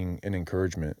leading and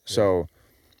encouragement. Yeah. So,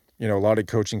 a lot of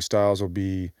coaching styles will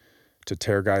be to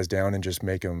tear guys down and just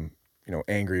make them,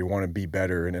 angry, want to be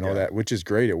better and all that, which is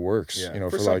great. It works, for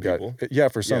a lot of guys. Yeah,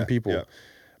 for some people. Yeah.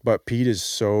 But Pete is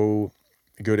so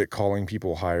good at calling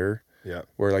people higher. Yeah.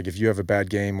 Where if you have a bad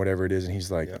game, whatever it is, and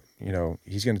he's like,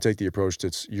 he's going to take the approach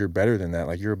that's you're better than that.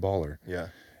 Like, you're a baller. Yeah.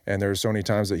 And there were so many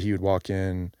times that he would walk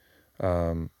into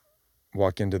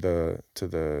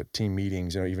the team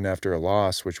meetings, even after a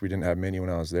loss, which we didn't have many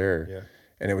when I was there. Yeah.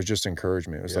 And it was just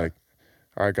encouragement. It was like,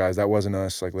 all right, guys, that wasn't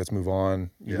us. Like, let's move on.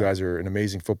 You guys are an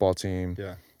amazing football team.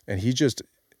 Yeah. And he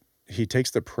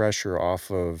takes the pressure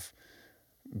off of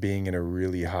being in a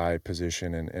really high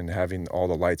position and having all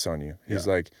the lights on you. He's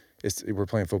like, we're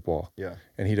playing football. Yeah.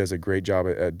 And he does a great job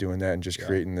at doing that and just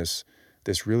creating this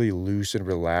really loose and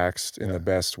relaxed in the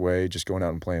best way, just going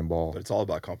out and playing ball. But it's all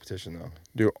about competition, though.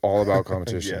 Dude, all about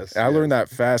competition. Yes. I learned that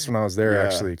fast when I was there,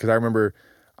 actually, because I remember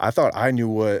I thought I knew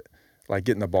what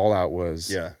getting the ball out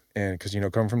was. Yeah. And because,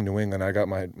 coming from New England, I got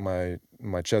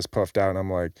my chest puffed out, and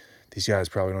I'm like, these guys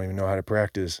probably don't even know how to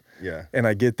practice. Yeah. And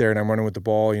I get there, and I'm running with the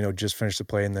ball, just finished the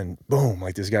play, and then boom,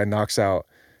 this guy knocks out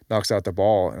the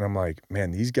ball, and I'm like,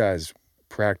 man, these guys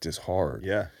practice hard.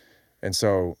 Yeah. And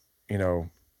so,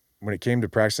 when it came to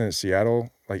practicing at Seattle,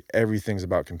 everything's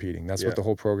about competing. That's what the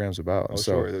whole program's about. Oh,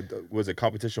 so, sure. Was it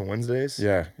Competition Wednesdays?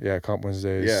 Yeah, Comp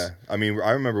Wednesdays. Yeah. I mean,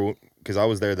 I remember because I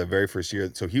was there the very first year.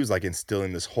 So he was like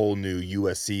instilling this whole new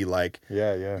USC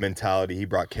mentality. He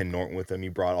brought Ken Norton with him. He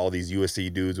brought all these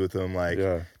USC dudes with him.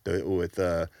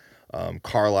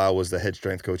 Carlisle was the head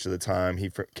strength coach at the time.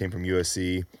 He came from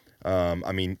USC.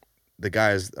 I mean, the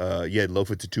guys, you had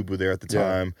Lofa Tutubu there at the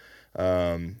time.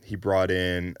 He brought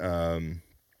in,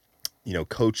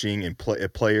 coaching and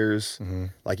players,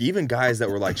 like even guys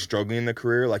that were like struggling in the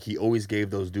career. Like he always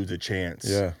gave those dudes a chance.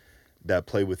 Yeah. That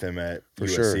play with him at for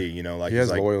USC, sure. Like he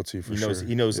has loyalty for sure.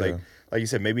 He knows like you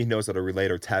said, maybe he knows how to relate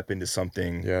or tap into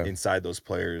something inside those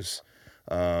players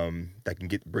that can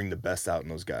bring the best out in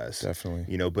those guys.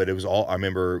 Definitely. But it was all, I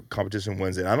remember competition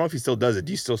Wednesday. And I don't know if he still does it.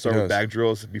 Do you still start with bag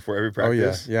drills before every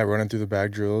practice? Oh yeah, running through the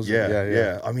bag drills.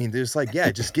 Yeah. I mean, there's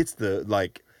it just gets the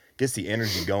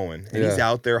energy going. And he's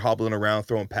out there hobbling around,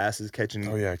 throwing passes, catching.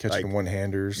 Oh yeah, catching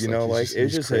one-handers.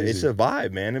 It's just it's a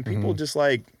vibe, man. And people just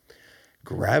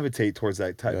gravitate towards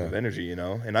that type of energy,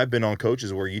 And I've been on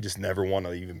coaches where you just never want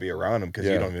to even be around them because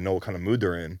you don't even know what kind of mood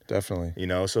they're in. Definitely.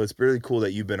 So it's really cool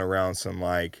that you've been around some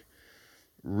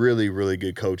really, really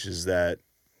good coaches that,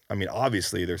 I mean,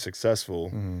 obviously they're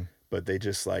successful, but they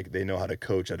just they know how to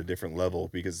coach at a different level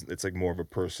because it's more of a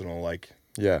personal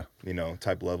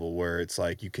type level where it's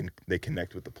they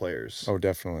connect with the players. Oh,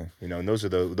 definitely. And those are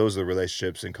the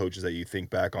relationships and coaches that you think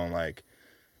back on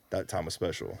that time was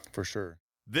special. For sure.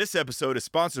 This episode is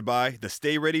sponsored by the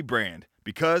Stay Ready brand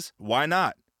because why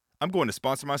not? I'm going to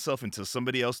sponsor myself until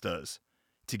somebody else does.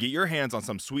 To get your hands on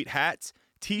some sweet hats,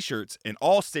 t-shirts, and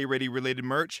all Stay Ready related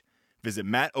merch, visit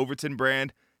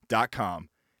mattovertonbrand.com.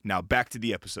 Now back to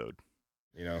the episode.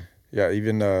 Yeah,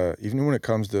 even when it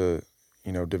comes to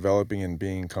developing and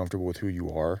being comfortable with who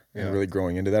you are and really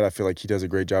growing into that, I feel like he does a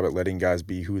great job at letting guys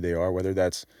be who they are, whether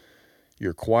that's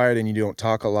you're quiet and you don't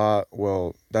talk a lot,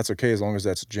 well, that's okay as long as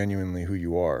that's genuinely who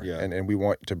you are. Yeah. And we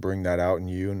want to bring that out in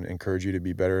you and encourage you to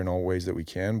be better in all ways that we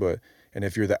can. And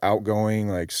if you're the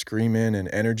outgoing, screaming and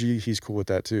energy, he's cool with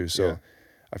that too. So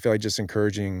I feel like just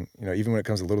encouraging, even when it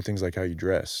comes to little things like how you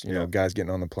dress, guys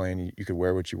getting on the plane, you could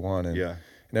wear what you want. And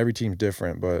every team's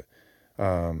different. But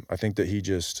I think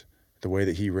that the way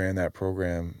that he ran that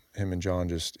program, him and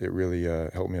John, it really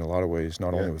helped me in a lot of ways,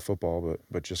 not only with football,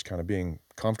 but just kind of being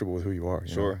comfortable with who you are.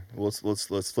 Sure. Well,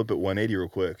 let's flip it 180 real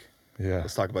quick. Yeah.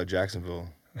 Let's talk about Jacksonville.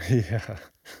 Yeah.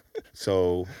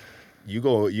 So you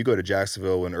go to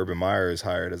Jacksonville when Urban Meyer is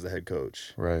hired as the head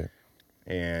coach. Right.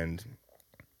 And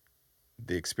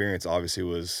the experience obviously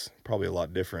was probably a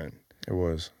lot different. It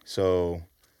was. So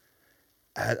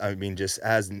I mean, just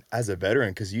as a veteran,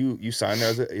 because you signed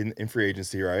there in free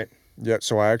agency, right? Yeah,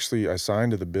 so I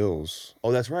signed to the Bills.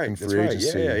 Oh, that's right. In free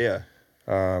agency. Yeah.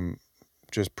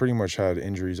 Just pretty much had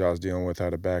injuries I was dealing with.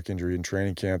 Had a back injury in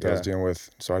training camp that I was dealing with.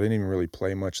 So I didn't even really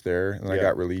play much there. And I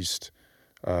got released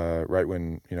right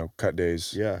when, cut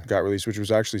days got released, which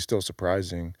was actually still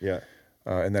surprising. Yeah.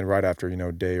 And then right after,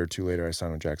 a day or two later, I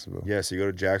signed with Jacksonville. Yeah, so you go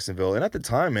to Jacksonville. And at the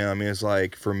time, man, I mean, it's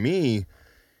for me,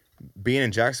 being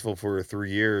in Jacksonville for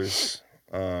 3 years,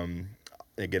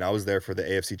 again, I was there for the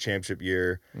AFC Championship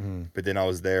year, but then I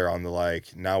was there on the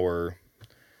now we're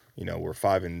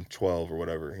 5-12 or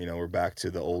whatever. We're back to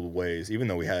the old ways, even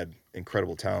though we had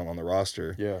incredible talent on the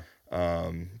roster. Yeah.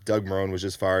 Doug Marrone was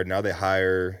just fired. Now they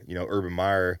hire, Urban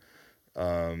Meyer.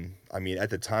 I mean, at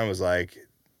the time it was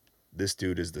this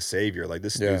dude is the savior.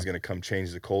 This dude's going to come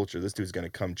change the culture. This dude's going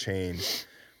to come change,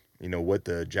 what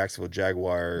the Jacksonville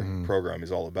Jaguar program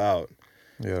is all about.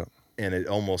 Yeah. And it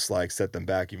almost set them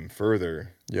back even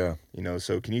further. Yeah.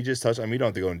 So can you just touch, I mean, you don't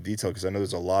have to go into detail because I know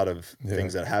there's a lot of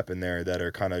things that happen there that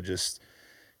are kind of just,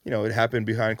 it happened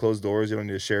behind closed doors. You don't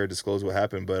need to share or disclose what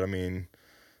happened. But I mean,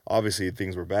 obviously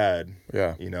things were bad.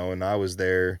 Yeah. And I was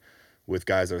there with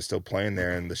guys that are still playing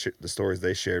there. And the stories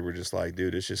they shared were just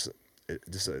dude, it's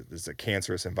it's a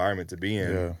cancerous environment to be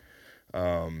in.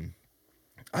 Yeah.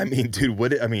 I mean,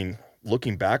 dude,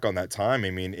 looking back on that time, I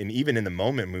mean, and even in the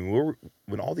moment, I mean,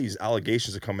 when all these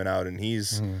allegations are coming out and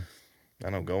he's, I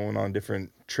don't know, going on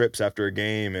different trips after a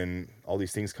game and all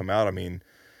these things come out. I mean,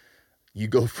 you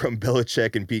go from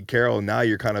Belichick and Pete Carroll, and now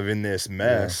you're kind of in this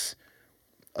mess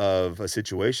of a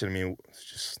situation. I mean, it's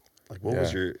just what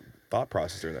was your thought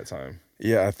process during that time?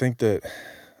 Yeah, I think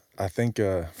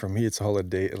for me, it's all a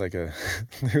day,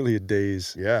 nearly a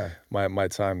day's my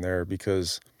time there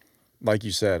because, like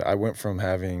you said, I went from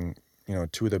having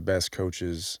two of the best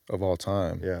coaches of all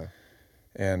time. Yeah.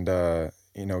 And,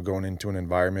 going into an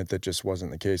environment that just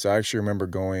wasn't the case. I actually remember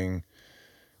going,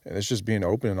 and it's just being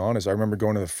open and honest, I remember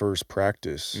going to the first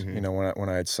practice, when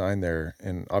I had signed there.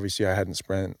 And obviously I hadn't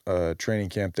spent a training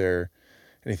camp there,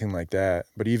 anything like that.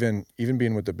 But even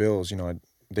being with the Bills,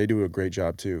 they do a great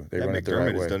job too. They run it the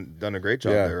right way. McDermott has done a great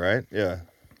job there, right? Yeah.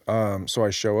 So I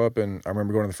show up, and I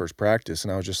remember going to the first practice,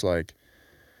 and I was just like,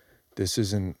 this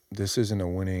isn't a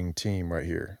winning team right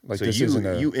here. Like, so this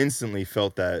you instantly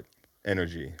felt that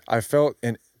energy. I felt,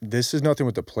 and this is nothing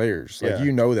with the players. Like,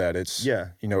 that it's,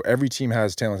 every team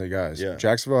has talented guys. Yeah.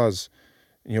 Jacksonville has,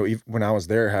 when I was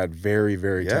there, had very,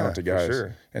 very talented guys. For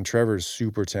sure. And Trevor's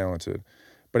super talented.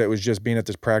 But it was just being at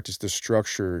this practice, the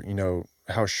structure,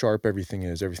 how sharp everything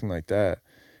is, everything like that.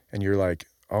 And you're like,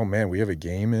 oh man, we have a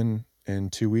game in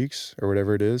 2 weeks or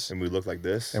whatever it is. And we look like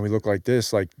this.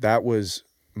 Like, that was,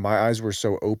 my eyes were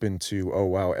so open to, oh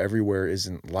wow, everywhere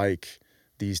isn't like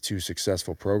these two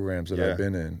successful programs that I've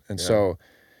been in. And so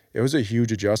it was a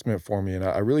huge adjustment for me. And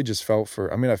I really just felt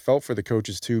I felt for the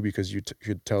coaches too, because you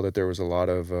could tell that there was a lot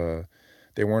of,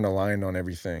 they weren't aligned on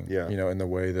everything, in the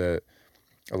way that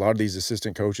a lot of these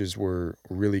assistant coaches were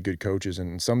really good coaches,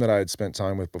 and some that I had spent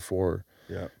time with before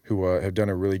who have done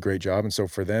a really great job. And so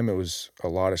for them, it was a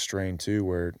lot of strain too,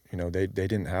 where, they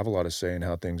didn't have a lot of say in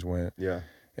how things went. Yeah.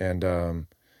 And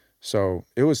so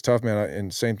it was tough, man.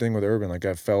 And same thing with Urban. Like,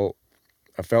 I felt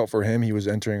for him, he was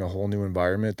entering a whole new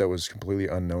environment that was completely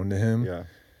unknown to him. Yeah.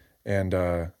 And,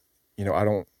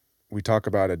 we talk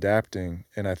about adapting,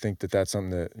 and I think that that's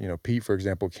something that, Pete, for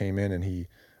example, came in and he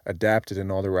adapted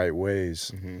in all the right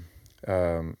ways.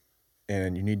 Mm-hmm.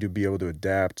 And you need to be able to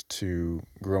adapt to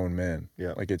grown men.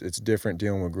 Yeah. Like, it's different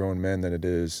dealing with grown men than it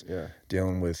is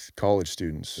dealing with college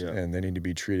students. Yeah. And they need to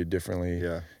be treated differently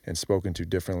and spoken to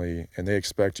differently. And they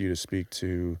expect you to speak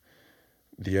to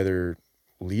the other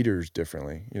leaders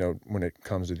differently, when it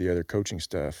comes to the other coaching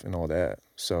staff and all that.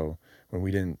 So when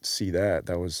we didn't see that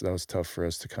was tough for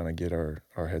us to kind of get our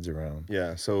heads around.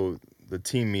 Yeah. So the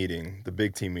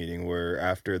big team meeting, where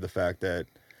after the fact that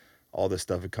all this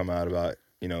stuff had come out about,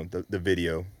 the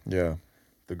video,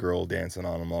 the girl dancing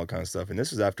on him, all kind of stuff. And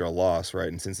this was after a loss, right,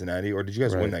 in Cincinnati? Or did you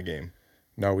guys win that game?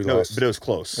 No, we lost. But it was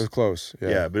close. It was close,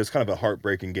 Yeah, but it's kind of a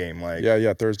heartbreaking game. Like,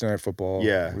 Thursday Night Football.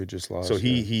 Yeah. We just lost. So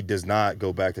he does not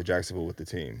go back to Jacksonville with the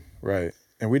team. Right.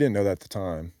 And we didn't know that at the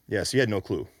time. Yeah, so you had no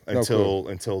clue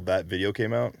until that video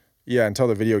came out? Yeah, until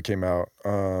the video came out.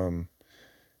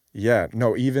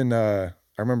 Even I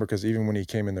remember, because even when he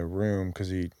came in the room, because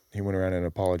he went around and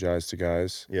apologized to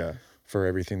guys for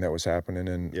everything that was happening.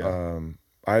 And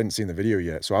I hadn't seen the video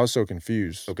yet, so I was so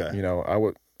confused. Okay.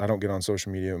 I don't get on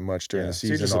social media much during the season.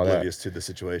 So you're just and all oblivious that. to the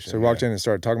situation. So I walked in and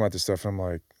started talking about this stuff, and I'm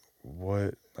like,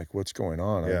 what? Like, what's going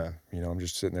on? Yeah. I'm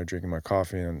just sitting there drinking my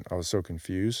coffee, and I was so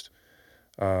confused.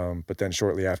 But then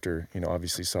shortly after,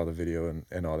 obviously saw the video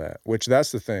and all that, which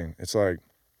that's the thing. It's like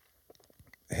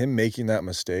him making that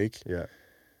mistake. Yeah.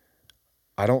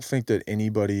 I don't think that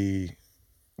anybody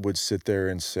would sit there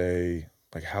and say,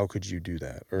 like, how could you do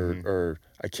that? Or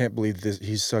I can't believe this.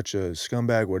 He's such a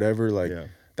scumbag, whatever. Like,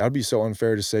 that would be so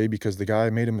unfair to say, because the guy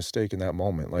made a mistake in that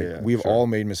moment. Like, we've all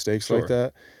made mistakes like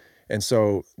that. And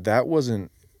so that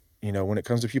wasn't, when it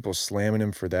comes to people slamming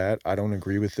him for that, I don't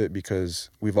agree with it, because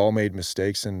we've all made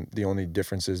mistakes, and the only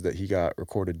difference is that he got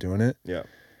recorded doing it. Yeah.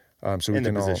 So we in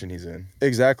can the position he's in.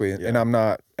 Exactly. And I'm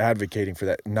not advocating for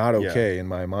that. Not okay in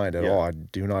my mind at all. I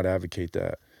do not advocate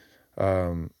that,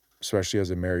 especially as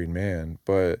a married man.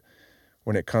 But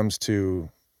when it comes to,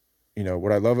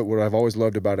 what I've always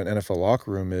loved about an NFL locker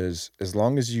room is, as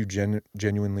long as you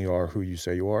genuinely are who you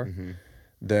say you are,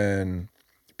 then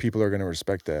people are going to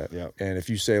respect that. Yeah. And if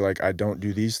you say, like, I don't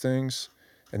do these things,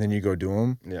 and then you go do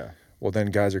them, well, then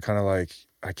guys are kind of like,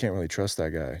 I can't really trust that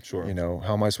guy. Sure.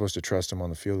 How am I supposed to trust him on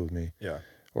the field with me? Yeah.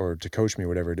 Or to coach me,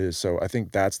 whatever it is. So I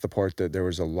think that's the part that there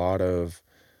was a lot of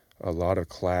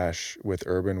clash with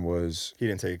Urban. Was he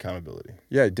didn't take accountability.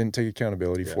 Yeah, he didn't take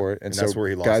accountability for it. And so that's where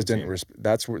he lost guys the didn't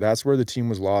team. That's where the team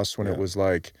was lost, when it was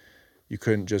like you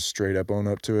couldn't just straight up own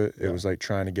up to it. It was like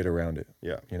trying to get around it.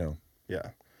 Yeah. Yeah.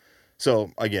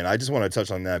 So again, I just want to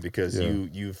touch on that, because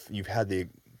you've had the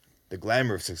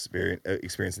glamorous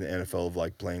experience in the NFL of,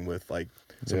 like, playing with, like,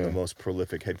 some of the most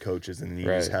prolific head coaches, and you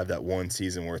just have that one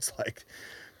season where it's like,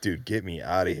 dude, get me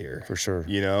out of here. For sure.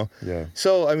 Yeah.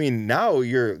 So I mean, now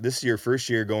this is your first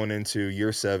year going into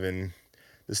year 7.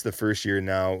 This is the first year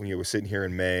now. We're sitting here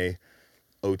in May.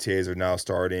 OTAs are now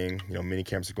starting. Mini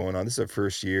camps are going on. This is the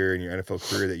first year in your NFL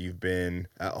career that you've been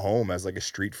at home as, like, a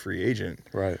street free agent.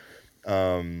 Right.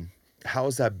 How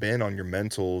has that been on your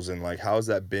mentals, and, like, how has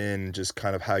that been just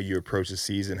kind of how you approach the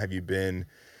season? Have you been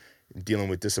dealing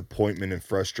with disappointment and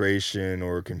frustration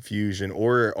or confusion,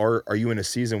 or are you in a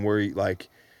season where, like,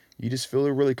 you just feel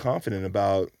really confident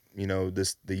about,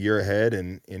 the year ahead,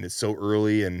 and it's so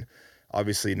early, and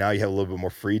Obviously, now you have a little bit more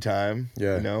free time,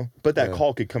 yeah. you know, but that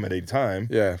call could come at any time.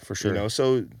 Yeah, for sure. You know,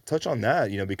 so touch on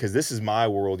that, you know, because this is my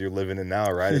world you're living in now,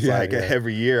 right? It's like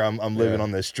every year I'm living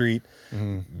on the street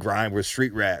grind. We're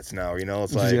street rats now, you know.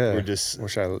 It's like we're just,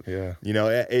 you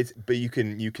know, it's, but you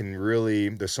can really,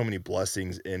 there's so many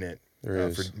blessings in it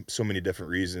for so many different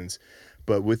reasons.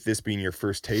 But with this being your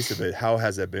first taste of it, how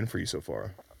has that been for you so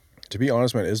far? To be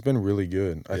honest, man, it's been really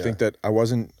good. I think that I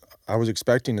was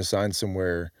expecting to sign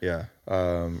somewhere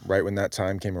right when that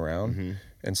time came around.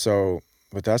 And so,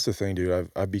 but that's the thing, dude.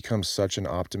 I've become such an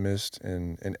optimist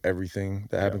in everything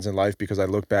that happens in life, because I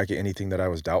look back at anything that I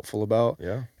was doubtful about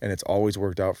and it's always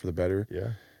worked out for the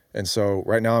better. And so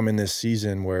right now I'm in this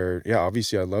season where,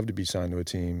 obviously I'd love to be signed to a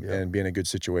team and be in a good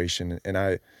situation. And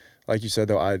I, like you said,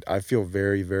 though, I feel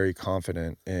very, very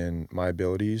confident in my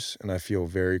abilities, and I feel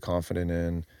very confident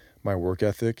in my work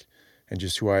ethic and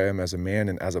just who I am as a man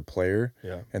and as a player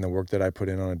and the work that I put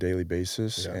in on a daily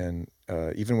basis. And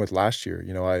even with last year,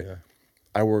 you know,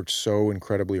 I worked so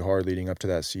incredibly hard leading up to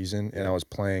that season, and I was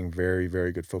playing very,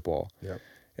 very good football.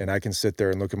 And I can sit there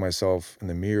and look at myself in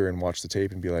the mirror and watch the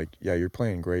tape and be like, yeah, you're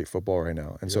playing great football right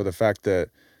now. And so the fact that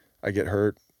I get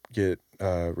hurt, get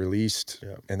released,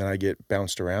 and then I get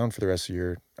bounced around for the rest of the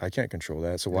year, I can't control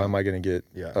that. So why am I going to get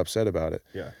upset about it?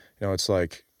 You know, it's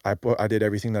like I did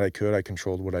everything that I could. I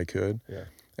controlled what I could.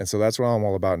 And so that's what I'm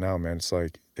all about now, man. It's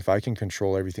like, if I can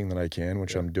control everything that I can,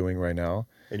 which I'm doing right now.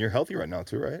 And you're healthy right now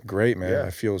too, right? Great, man.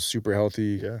 I feel super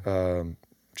healthy.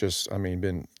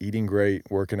 Been eating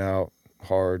great, working out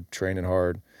hard, training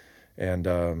hard.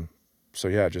 And so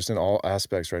yeah, just in all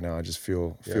aspects right now, I just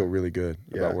feel really good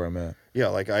about where I'm at. Yeah,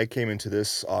 like I came into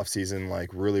this off season like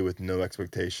really with no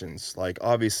expectations. Like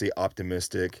obviously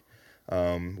optimistic.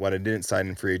 When I didn't sign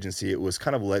in free agency, it was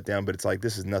kind of a letdown, but it's like,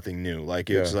 this is nothing new. Like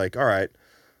it was like, all right,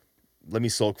 let me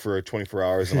sulk for 24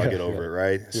 hours and I'll get over it,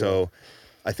 right? So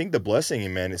I think the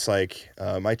blessing, man, it's like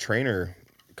my trainer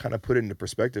kind of put it into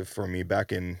perspective for me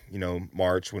back in, you know,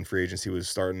 March when free agency was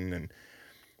starting.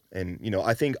 And you know,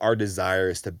 I think our desire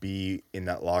is to be in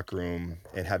that locker room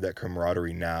and have that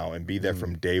camaraderie now and be there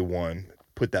from day one,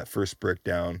 put that first brick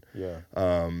down,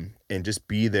 and just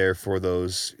be there for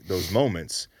those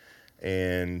moments.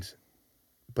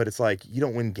 But it's like, you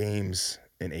don't win games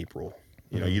in April.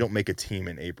 You know, you don't make a team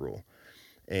in April.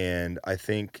 And I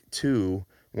think too,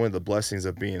 one of the blessings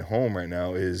of being home right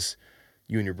now is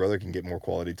you and your brother can get more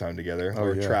quality time together,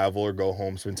 or travel, or go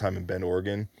home, spend time in Bend,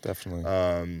 Oregon.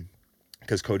 Definitely.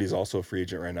 Because Cody's also a free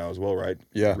agent right now as well, right?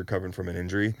 Recovering from an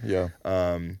injury.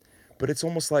 But it's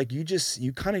almost like you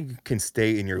kind of can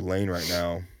stay in your lane right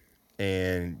now,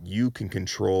 and you can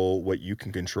control what you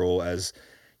can control as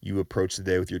you approach the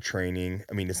day with your training.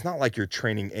 I mean, it's not like you're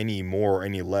training any more or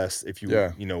any less if you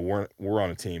you know, we're on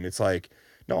a team. It's like,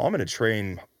 no, I'm going to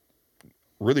train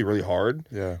really, really hard.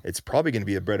 It's probably going to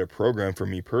be a better program for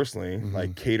me personally,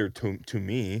 like catered to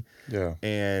me.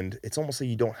 And it's almost like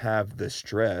you don't have the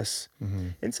stress.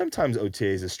 And sometimes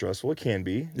OTAs is stressful. It can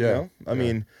be. You know? I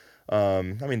mean,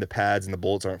 the pads and the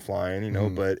bullets aren't flying, you know,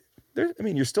 but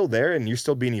you're still there and you're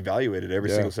still being evaluated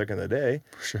every single second of the day.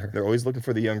 For sure. They're always looking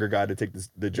for the younger guy to take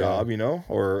the job, you know,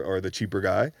 or the cheaper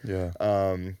guy.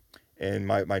 And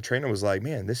my trainer was like,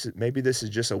 man, maybe this is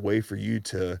just a way for you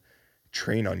to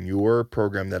train on your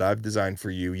program that I've designed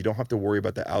for you. You don't have to worry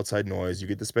about the outside noise. You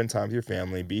get to spend time with your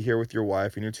family, be here with your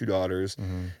wife and your 2 daughters,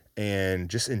 and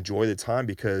just enjoy the time,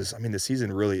 because I mean, the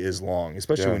season really is long,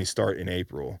 especially when you start in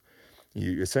April.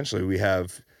 We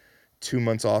have 2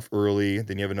 months off early,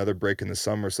 then you have another break in the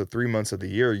summer. So 3 months of the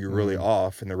year, you're really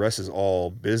off, and the rest is all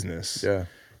business.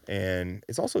 And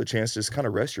it's also a chance to just kind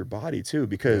of rest your body too,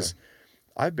 because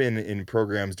I've been in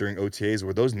programs during OTAs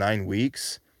where those 9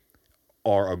 weeks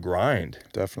are a grind.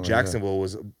 Definitely. Jacksonville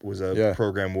was a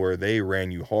program where they ran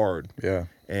you hard.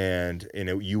 And you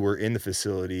know, you were in the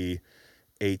facility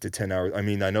 8 to 10 hours. I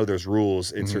mean, I know there's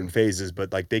rules in certain phases,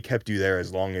 but like they kept you there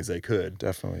as long as they could.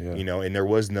 Definitely. You know, and there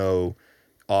was no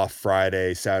off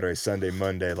Friday, Saturday, Sunday,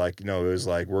 Monday. Like, you know, it was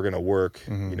like, we're going to work,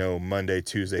 you know, Monday,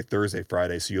 Tuesday, Thursday,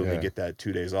 Friday. So you only get that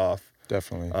 2 days off.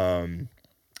 Definitely.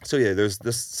 So yeah, there's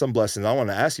some blessings. I want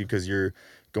to ask you, because you're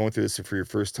going through this for your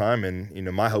first time, and you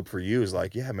know, my hope for you is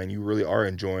like, yeah, man, you really are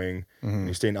enjoying, and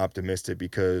you're staying optimistic,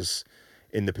 because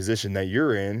in the position that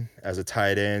you're in as a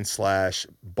tight end /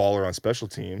 baller on special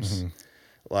teams,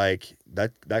 like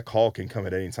that call can come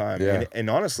at any time. And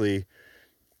honestly,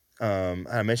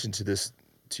 I mentioned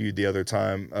to you the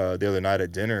other night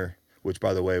at dinner, which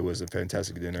by the way was a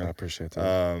fantastic dinner. I appreciate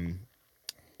that.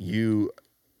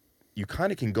 You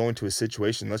kind of can go into a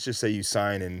situation. Let's just say you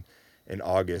sign in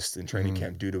August in training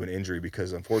camp due to an injury,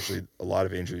 because unfortunately a lot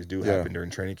of injuries do happen during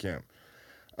training camp.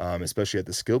 especially at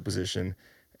the skill position.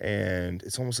 And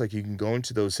it's almost like you can go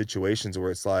into those situations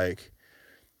where it's like,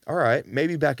 all right,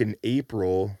 maybe back in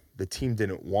April, the team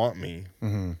didn't want me,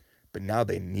 but now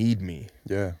they need me.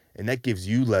 Yeah. And that gives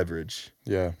you leverage.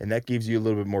 Yeah. And that gives you a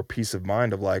little bit more peace of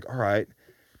mind of like, all right,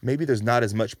 maybe there's not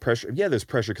as much pressure. Yeah, there's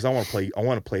pressure because I want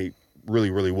to play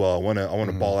really, really well. I want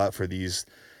to ball out for these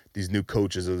new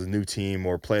coaches or the new team,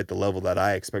 or play at the level that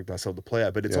I expect myself to play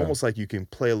at. But it's almost like you can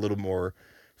play a little more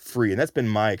free. And that's been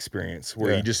my experience,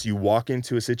 where you walk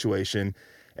into a situation,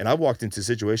 and I've walked into a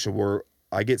situation where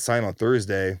I get signed on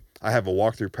Thursday. I have a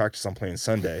walkthrough practice I'm playing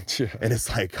Sunday. And it's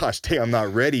like, gosh, dang, I'm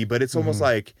not ready. But it's almost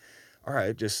like, all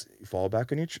right, just fall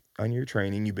back on your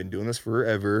training. You've been doing this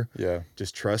forever. Yeah.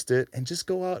 Just trust it and just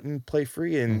go out and play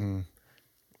free. And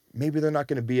maybe they're not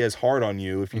going to be as hard on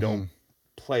you if you don't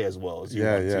play as well as you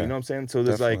want to. You know what I'm saying? So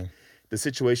there's like the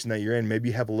situation that you're in, maybe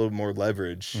you have a little more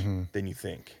leverage than you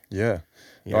think. Yeah.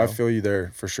 No, I feel you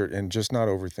there for sure. And just not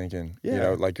overthinking, you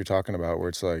know, like you're talking about, where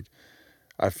it's like,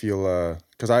 I feel,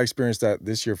 because I experienced that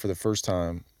this year for the first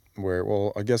time, where,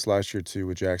 well, I guess last year too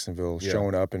with Jacksonville,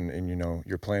 showing up and you know,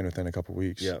 you're playing within a couple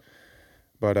weeks. Yeah.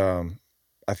 But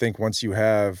I think once you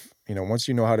have, you know, once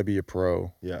you know how to be a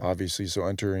pro, obviously, so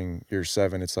entering year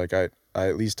 7, it's like I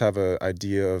at least have an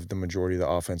idea of the majority of the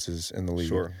offenses in the league.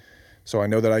 Sure. So I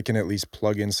know that I can at least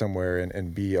plug in somewhere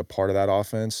and be a part of that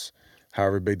offense,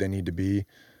 however big they need to be,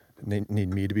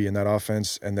 need me to be in that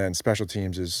offense. And then special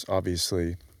teams is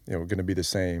obviously, you know, going to be the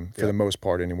same for the most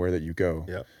part anywhere that you go.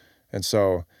 Yeah. And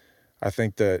so I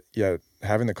think that,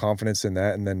 having the confidence in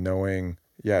that, and then knowing,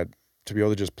 to be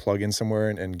able to just plug in somewhere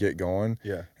and get going.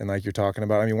 Yeah. And like you're talking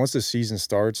about, I mean, once the season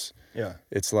starts,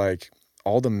 it's like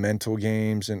all the mental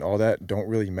games and all that don't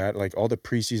really matter. Like all the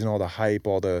preseason, all the hype,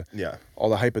 all the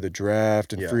hype of the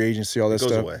draft and free agency, all that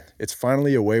stuff. Away. It's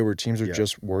finally a way where teams are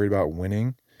just worried about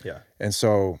winning. Yeah. And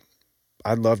so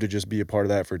I'd love to just be a part of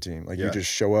that for a team. Like you just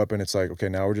show up and it's like, okay,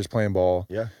 now we're just playing ball.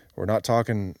 Yeah. We're not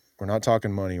talking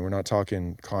money. We're not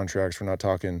talking contracts. We're not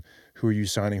talking who are you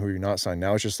signing, who are you not signing.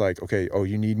 Now it's just like, okay, oh,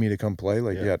 you need me to come play?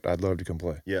 Like, I'd love to come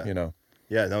play. Yeah. You know?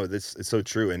 Yeah, no, it's so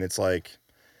true. And it's like,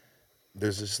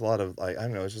 there's just a lot of, like, I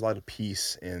don't know, there's just a lot of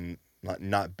peace in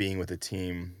not being with a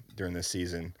team during this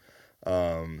season.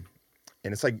 And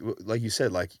it's like you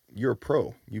said, like, you're a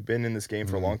pro. You've been in this game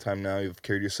for a long time now. You've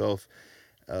carried yourself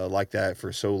like that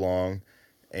for so long.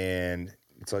 And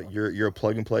it's like you're a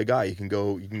plug and play guy. You can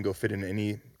go fit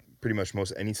in pretty much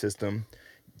most any system.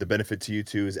 The benefit to you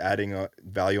too is adding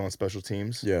value on special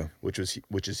teams. Yeah, which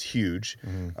is huge.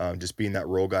 Just being that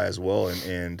role guy as well,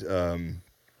 and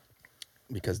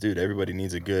because dude, everybody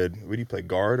needs a good. What do you play,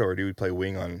 guard or do you play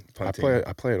wing on punting?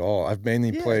 I play it all. I've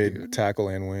mainly played tackle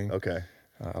and wing. Okay,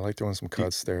 I like throwing some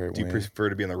cuts there. At do you prefer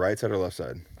to be on the right side or left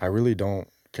side? I really don't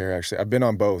care, actually. I've been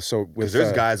on both. So with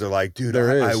there's guys that are like, dude,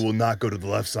 I will not go to the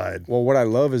left side. Well, what I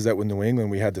love is that with New England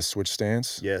we had the switch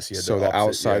stance. Yes, you had so the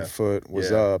outside foot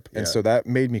was up, and so that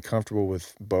made me comfortable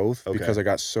with both because I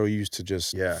got so used to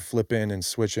just flipping and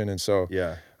switching, and so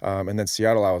and then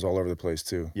Seattle, I was all over the place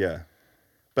too. Yeah,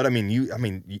 but I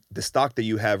mean, the stock that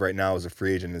you have right now as a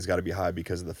free agent has got to be high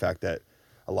because of the fact that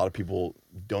a lot of people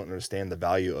don't understand the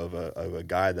value of a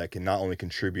guy that can not only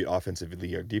contribute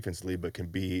offensively or defensively, but can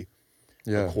be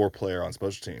a core player on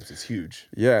special teams. It's huge.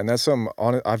 Yeah, and that's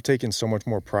I've taken so much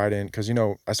more pride in because, you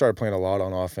know, I started playing a lot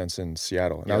on offense in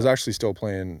Seattle, and I was actually still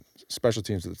playing special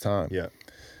teams at the time. Yeah.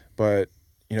 But,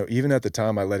 you know, even at the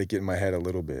time, I let it get in my head a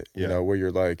little bit, you know, where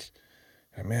you're like,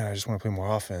 man, I just want to play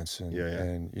more offense. And,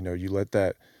 and, you know, you let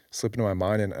that slip into my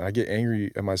mind, and I get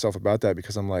angry at myself about that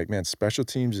because I'm like, man, special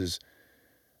teams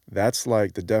that's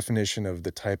like the definition of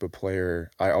the type of player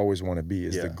I always want to be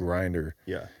is the grinder.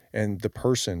 Yeah. And the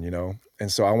person, you know,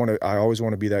 and so I always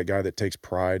want to be that guy that takes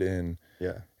pride in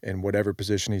whatever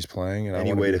position he's playing, and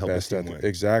any I want way to to help his team win.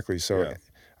 Exactly. So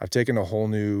I've taken a whole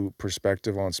new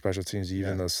perspective on special teams,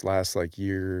 even this last like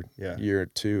year or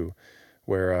two,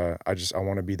 where I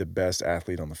want to be the best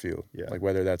athlete on the field. Yeah. Like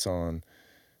whether that's on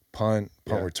punt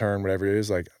return, whatever it is.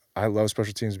 Like I love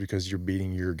special teams because you're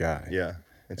beating your guy. Yeah.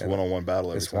 It's one-on-one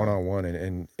battle. It's one-on-one,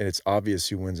 and it's obvious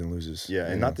who wins and loses. Yeah,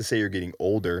 and not to say you're getting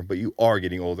older, but you are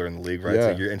getting older in the league, right? So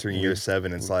you're entering year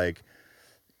 7. It's like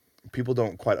people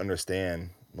don't quite understand.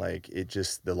 Like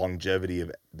the longevity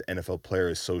of the NFL player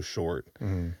is so short.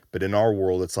 But in our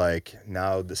world, it's like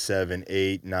now the 7,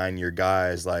 8, 9-year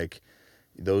guys, like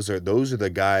those are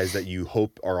the guys that you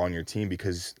hope are on your team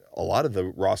because a lot of the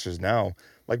rosters now.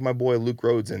 Like my boy Luke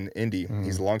Rhodes in Indy,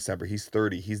 he's a long snapper. He's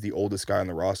 30. He's the oldest guy on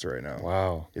the roster right now.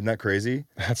 Wow. Isn't that crazy?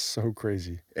 That's so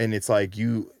crazy. And it's like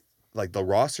the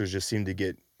rosters just seem to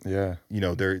get, you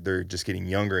know, they're just getting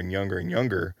younger and younger and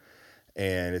younger.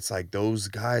 And it's like those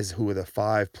guys who are the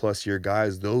 5+ year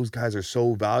guys, those guys are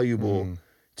so valuable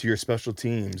to your special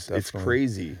teams. Definitely. It's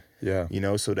crazy. Yeah. You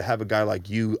know, so to have a guy like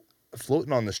you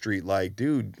floating on the street, like,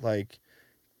 dude, like,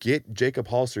 get Jacob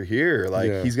Hollister here.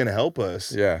 Like, he's going to help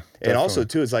us. Yeah. Definitely. And also,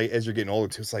 too, it's like, as you're getting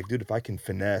older, too, it's like, dude, if I can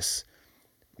finesse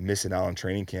missing out on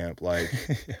training camp, like,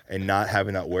 and not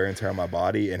having that wear and tear on my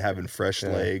body and having fresh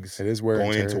legs it is wear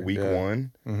going and tear. into week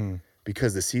one,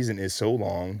 because the season is so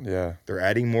long. Yeah. They're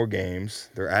adding more games.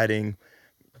 They're adding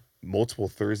multiple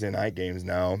Thursday night games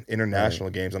now, international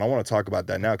games. And I want to talk about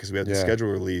that now because we have the schedule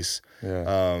release.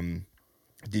 Yeah.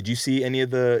 Did you see any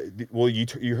of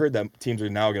you heard that teams are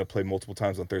now going to play multiple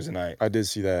times on Thursday night? I did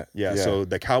see that. Yeah. So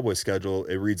the Cowboys schedule,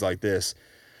 it reads like this.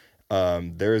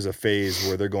 There is a phase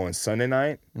where they're going Sunday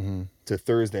night to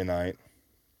Thursday night.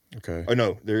 Okay. Oh,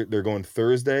 no, they're going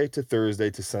Thursday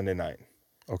to Sunday night.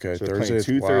 Okay. So they're playing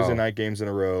 2 Thursday night games in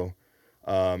a row.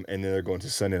 And then they're going to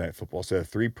Sunday night football. So they have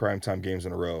 3 primetime games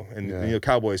in a row. And you know,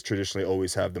 Cowboys traditionally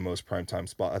always have the most primetime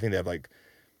spot. I think they have like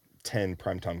 10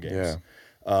 primetime games.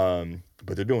 Yeah.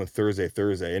 But they're doing Thursday.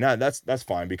 And that's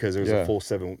fine because there's a full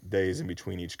 7 days in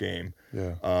between each game.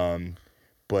 Yeah.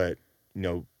 But, you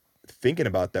know, thinking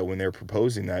about that when they're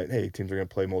proposing that, hey, teams are going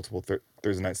to play multiple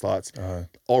Thursday night slots,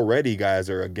 already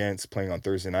guys are against playing on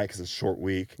Thursday night because it's a short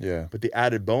week. Yeah. But the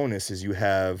added bonus is you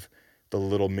have the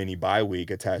little mini bye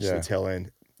week attached to the tail end,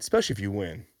 especially if you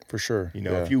win. For sure. You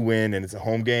know, if you win and it's a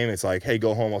home game, it's like, hey,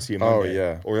 go home, I'll see you Monday. Oh,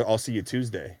 yeah. Or I'll see you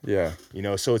Tuesday. Yeah. You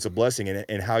know, so it's a blessing.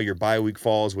 And how your bye week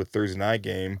falls with Thursday night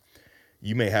game,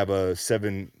 you may have a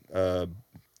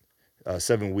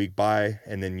 7-week bye,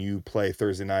 and then you play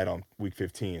Thursday night on week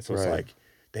 15. So it's like,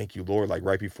 thank you, Lord, like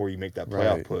right before you make that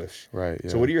playoff push. Right. Yeah.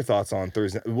 So what are your thoughts on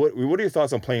Thursday? What are your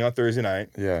thoughts on playing on Thursday night?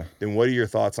 Yeah. Then what are your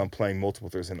thoughts on playing multiple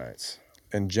Thursday nights?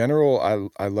 In general,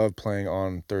 I love playing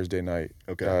on Thursday night.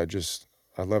 Okay.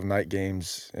 I love night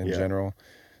games in general.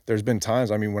 There's been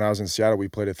times, I mean, when I was in Seattle, we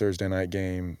played a Thursday night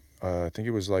game. I think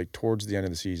it was like towards the end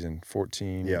of the season,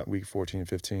 week 14,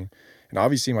 15. And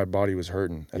obviously my body was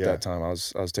hurting at that time. I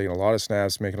was taking a lot of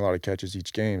snaps, making a lot of catches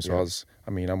each game. So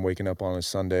I'm waking up on a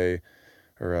Sunday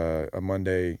or a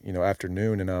Monday, you know,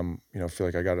 afternoon, and I'm, you know, feel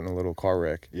like I got in a little car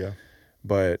wreck. Yeah.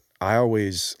 But I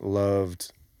always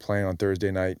loved playing on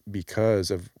Thursday night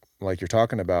because of, like you're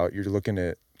talking about, you're looking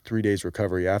at 3 days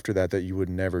recovery after that you would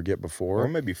never get before, or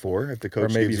maybe 4 if the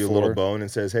coach gives you a little bone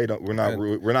and says, hey,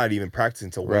 we're not even practicing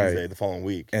until Wednesday the following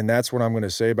week. And that's what I'm going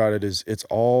to say about it is it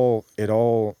all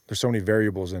there's so many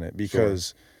variables in it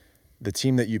because the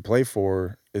team that you play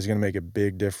for is going to make a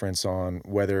big difference on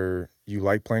whether you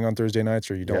like playing on Thursday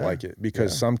nights or you don't like it,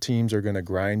 because some teams are going to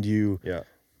grind you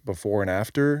before and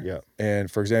after. Yeah. And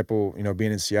for example, you know,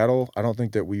 being in Seattle, I don't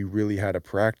think that we really had a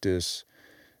practice,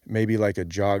 maybe like a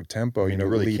jog tempo, you know, you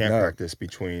really can't practice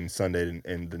between Sunday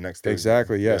and the next Thursday.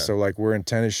 Exactly. Yeah. So like we're in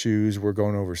tennis shoes, we're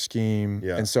going over scheme.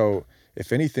 Yeah. And so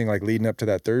if anything, like leading up to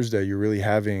that Thursday, you're really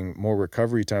having more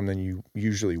recovery time than you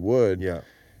usually would. Yeah.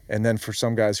 And then for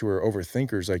some guys who are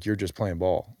overthinkers, like you're just playing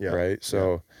ball. Yeah. Right.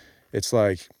 So it's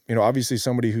like, you know, obviously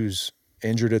somebody who's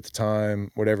injured at the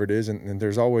time, whatever it is, and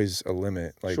there's always a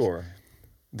limit. Like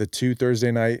the 2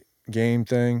 Thursday night game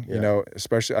thing, you know,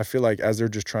 especially I feel like as they're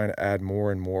just trying to add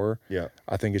more and more,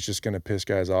 I think it's just going to piss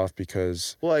guys off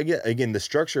because again the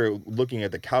structure, looking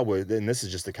at the Cowboys, and this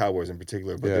is just the Cowboys in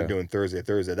particular, but they're doing Thursday,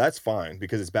 that's fine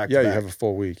because it's back to back. You have a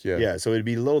full week. So it'd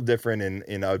be a little different,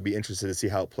 and I would be interested to see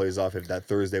how it plays off if that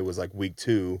Thursday was like week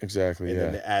 2 exactly, and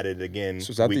then they added again. So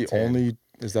is that week the 10. only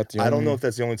Is that the only? I don't know if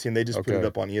that's the only team. They just put it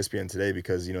up on ESPN today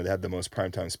because, you know, they have the most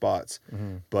primetime spots.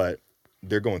 But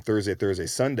they're going Thursday,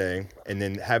 Sunday, and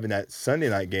then having that Sunday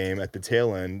night game at the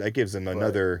tail end, that gives them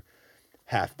another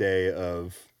half day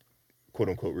of quote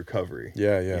unquote recovery.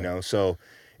 Yeah. You know, so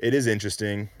it is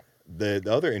interesting. The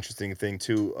other interesting thing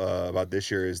too about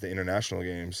this year is the international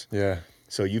games. Yeah.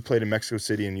 So you played in Mexico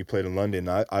City and you played in London.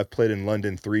 I've played in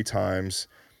London 3 times,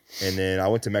 and then I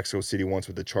went to Mexico City once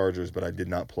with the Chargers, but I did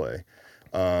not play.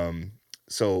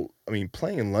 So, I mean,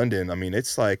 playing in London, I mean,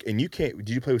 it's like, and did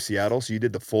you play with Seattle? So you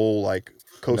did the full, like,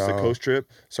 coast-to-coast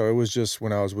trip? So it was just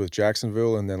when I was with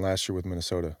Jacksonville and then last year with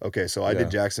Minnesota. Okay, so I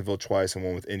did Jacksonville twice and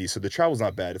one with Indy. So the travel's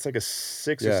not bad. It's like a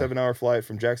 6 or 7 hour flight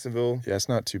from Jacksonville. Yeah, it's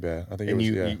not too bad. I think and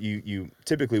you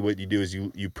typically what you do is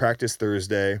you practice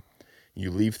Thursday,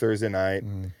 you leave Thursday night,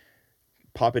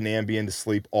 pop an Ambien to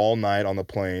sleep all night on the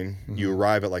plane. You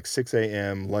arrive at like 6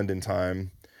 a.m. London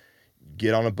time,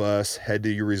 get on a bus, head to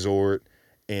your resort,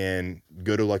 and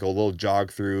go to like a little jog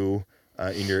through.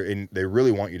 They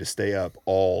really want you to stay up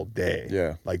all day.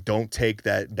 Yeah. Like, don't take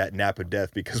that nap of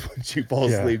death, because once you fall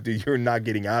asleep, dude, you're not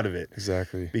getting out of it.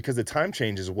 Exactly. Because the time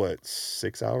change is what,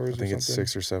 6 hours? I think it's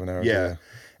 6 or 7 hours. Yeah.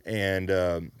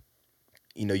 And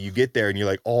you know, you get there and you're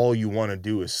like, all you want to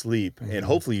do is sleep, and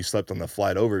hopefully you slept on the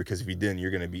flight over, because if you didn't, you're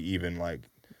going to be even like,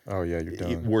 oh yeah, you're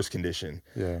done. Worse condition.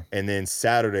 Yeah. And then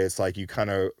Saturday, it's like you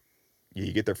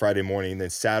get there Friday morning, and then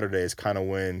Saturday is kind of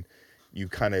when you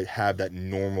kind of have that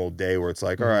normal day where it's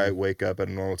like, all right, wake up at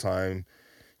a normal time,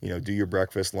 you know, do your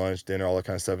breakfast, lunch, dinner, all that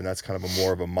kind of stuff, and that's kind of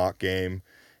more of a mock game.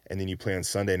 And then you play on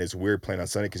Sunday, and it's weird playing on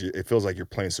Sunday because it feels like you're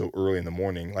playing so early in the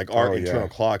morning. Like our internal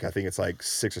clock, I think it's like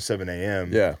 6 or 7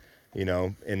 a.m. Yeah. You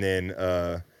know, and then,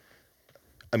 I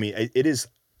mean, it is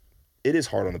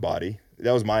hard on the body.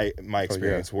 That was my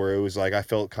experience, where it was like I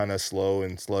felt kind of slow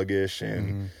and sluggish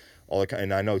and all that.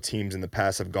 And I know teams in the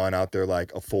past have gone out there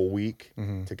like a full week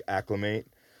to acclimate.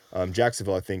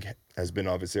 Jacksonville, I think, has been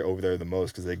obviously over there the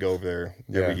most because they go over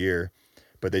there every year,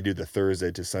 but they do the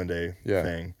Thursday to Sunday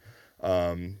thing.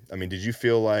 I mean, did you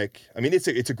feel like? I mean, it's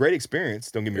a great experience.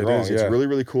 Don't get me wrong. It's really,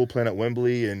 really cool playing at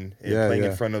Wembley and playing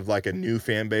in front of like a new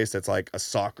fan base that's like a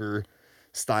soccer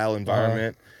style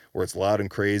environment where it's loud and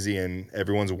crazy and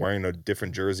everyone's wearing a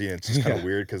different jersey, and it's just kind of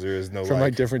weird because there is no from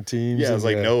like different teams. Yeah, it's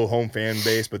like no home fan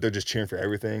base, but they're just cheering for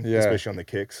everything. Yeah, especially on the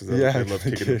kicks. They love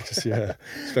kicking kicks. Yeah,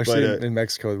 especially in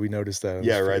Mexico, we noticed that.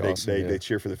 Yeah, right. They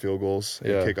cheer for the field goals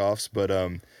and kickoffs, but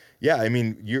yeah, I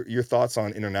mean, your thoughts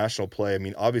on international play? I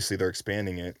mean, obviously they're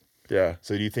expanding it. Yeah.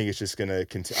 So do you think it's just going to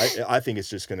continue? I think it's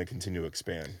just going to continue to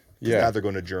expand. Yeah. Now they're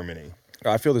going to Germany.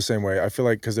 I feel the same way. I feel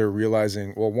like because they're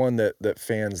realizing, well, one, that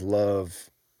fans love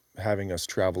having us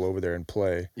travel over there and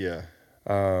play. Yeah.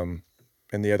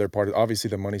 And the other part, obviously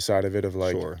the money side of it, of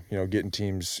like, you know, getting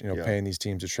teams, you know, paying these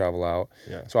teams to travel out.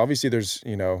 Yeah. So obviously there's,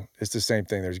 you know, it's the same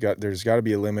thing. There's got to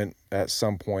be a limit at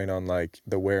some point on like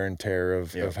the wear and tear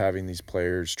of having these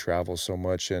players travel so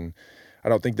much. And I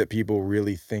don't think that people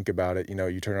really think about it. You know,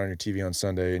 you turn on your TV on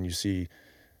Sunday and you see,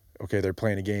 okay, they're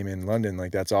playing a game in London.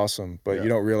 Like, that's awesome. But you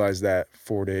don't realize that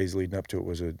 4 days leading up to it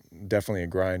was definitely a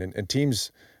grind. And teams,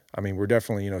 I mean, we're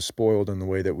definitely, you know, spoiled in the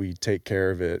way that we take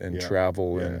care of it and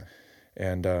travel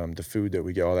and the food that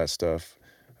we get, all that stuff.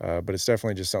 But it's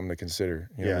definitely just something to consider.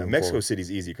 You know, Mexico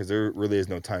City's easy because there really is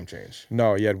no time change.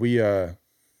 No,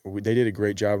 they did a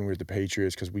great job when we were at the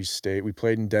Patriots because we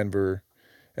played in Denver.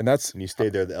 And you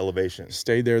stayed there, the elevation.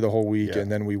 Stayed there the whole week,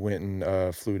 and then we went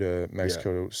and flew to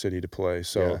Mexico City to play.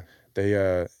 So they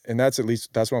and that's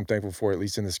what I'm thankful for, at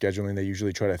least in the scheduling. They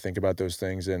usually try to think about those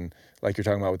things, and like you're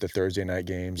talking about with the Thursday night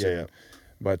games.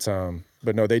 But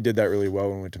no, they did that really well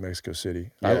when we went to Mexico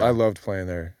City. I loved playing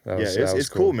there. It's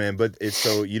cool, man. But it's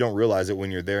so you don't realize it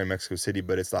when you're there in Mexico City,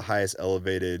 but it's the highest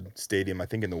elevated stadium I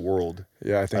think in the world.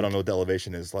 Yeah, I don't know what the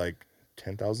elevation is like.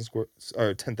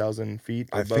 10,000 feet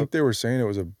above. I think they were saying it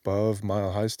was above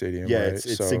Mile High Stadium. Yeah, right?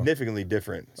 it's significantly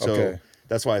different. So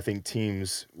that's why I think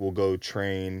teams will go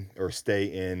train or stay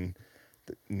in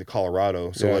the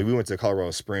Colorado. So like we went to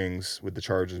Colorado Springs with the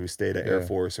Chargers. We stayed at Air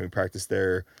Force and we practiced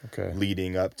there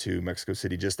leading up to Mexico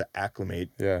City just to acclimate.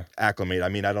 Yeah. Acclimate. I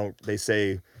mean, they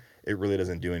say it really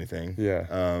doesn't do anything.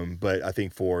 Yeah. But I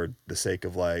think for the sake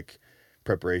of like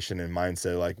preparation and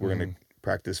mindset, like we're going to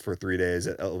practice for 3 days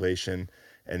at elevation,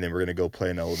 and then we're gonna go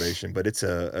play in elevation. But it's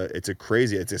a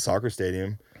soccer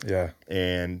stadium. Yeah.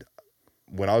 And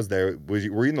when I was there, were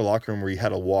you in the locker room where you had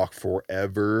to walk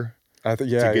forever to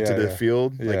get to the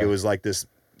field? Like it was like this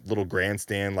little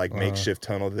grandstand, like makeshift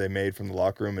tunnel that they made from the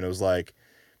locker room, and it was like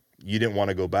you didn't want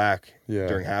to go back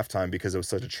during halftime because it was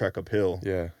such a trek uphill.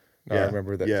 Yeah. No, I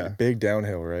remember that. Yeah. Big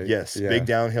downhill, right? Yes, big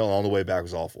downhill, and all the way back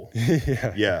was awful.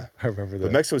 Yeah. I remember that.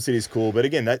 But Mexico City's cool. But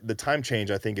again, the time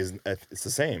change, I think, it's the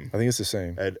same. I think it's the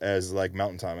same. As like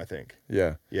mountain time, I think.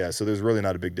 Yeah. Yeah, so there's really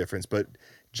not a big difference. But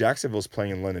Jacksonville's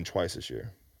playing in London twice this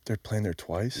year. They're playing there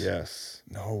twice? Yes.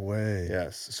 No way.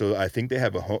 Yes. So I think they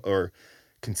have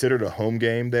considered a home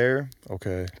game there.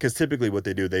 Okay. Because typically what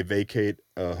they do, they vacate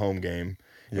a home game.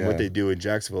 And what they do in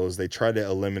Jacksonville is they try to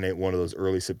eliminate one of those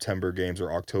early September games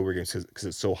or October games because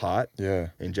it's so hot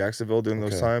in Jacksonville during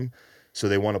those time. So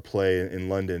they want to play in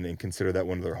London and consider that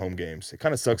one of their home games. It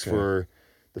kind of sucks for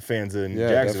the fans in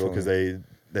Jacksonville because they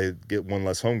get one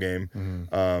less home game.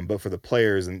 But for the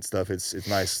players and stuff, it's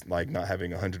nice like not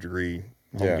having a 100-degree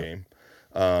home game.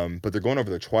 But they're going over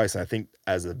there twice, and I think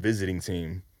as a visiting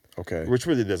team, which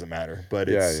really doesn't matter. But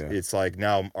it's like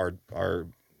now our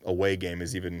away game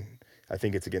is even. I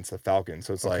think it's against the Falcons.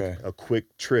 So it's like a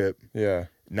quick trip. Yeah.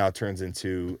 Now turns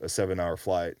into a 7-hour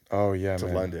flight. Oh yeah, to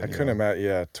man. London. I couldn't imagine.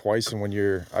 Yeah, twice in 1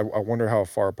 year. I wonder how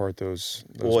far apart those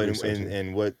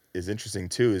and what is interesting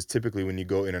too is typically when you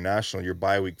go international, your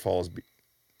bye week falls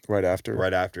right after.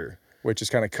 Right after. Which is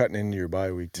kind of cutting into your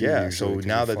bye week too. Yeah. So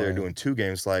now that they're doing 2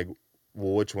 games, like,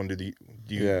 well, which one do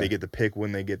they get to pick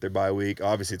when they get their bye week?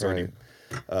 Obviously, it's already.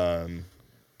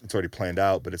 it's already planned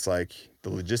out, but it's like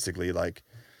logistically, like,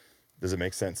 does it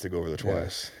make sense to go over there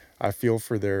twice? I feel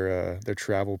for their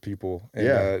travel people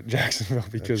in Jacksonville,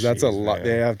 because that's a lot. Man.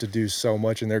 They have to do so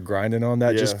much, and they're grinding on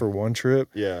that just for one trip.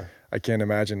 Yeah. I can't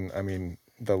imagine. I mean,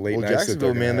 the late nights.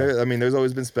 Jacksonville, man. There's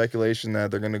always been speculation that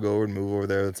they're going to go over and move over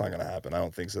there. That's not going to happen. I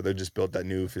don't think so. They just built that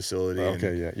new facility.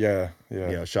 Okay. And, yeah.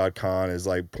 You know, Shad Khan is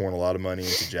like pouring a lot of money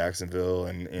into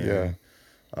Jacksonville,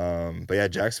 but yeah,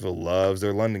 Jacksonville loves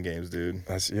their London games, dude.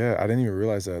 I didn't even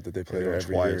realize that they play there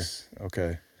every twice. Year.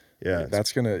 Okay. Yeah,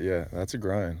 that's a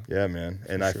grind. Yeah, man.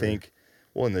 And I think,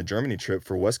 in the Germany trip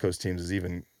for West Coast teams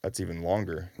that's even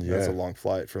longer. Yeah, that's a long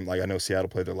flight from, like, I know Seattle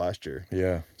played there last year.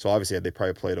 Yeah. So obviously they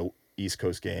probably played a East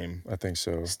Coast game. I think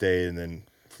so. Stayed and then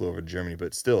flew over to Germany,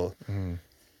 but still,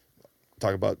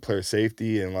 talk about player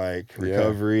safety and like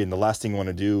recovery, and the last thing you want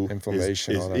to do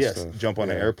inflammation, is jump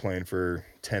on an airplane for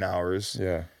 10 hours.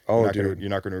 Yeah. Oh, you're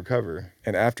not going to recover.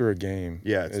 And after a game,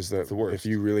 it's the worst. If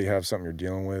you really have something you're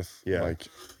dealing with, yeah. Like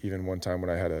even one time when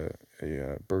I had a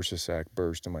bursa sac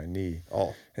burst in my knee,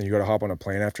 and you got to hop on a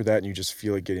plane after that, and you just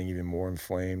feel it getting even more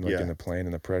inflamed, like in the plane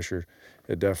and the pressure.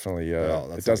 It definitely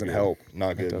it doesn't help.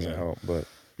 Not good. It doesn't help, but.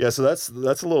 Yeah, so that's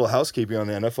a little housekeeping on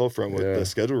the NFL front with the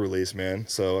schedule release, man.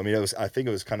 So I mean, I think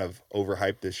it was kind of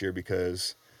overhyped this year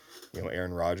because,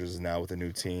 Aaron Rodgers is now with a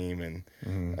new team,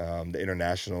 and the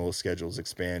international schedule is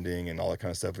expanding and all that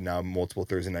kind of stuff. And now multiple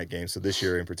Thursday night games. So this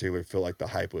year in particular, felt like the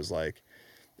hype was like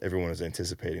everyone was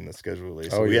anticipating the schedule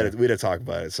release. So we had to talk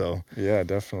about it. So yeah,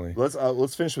 definitely.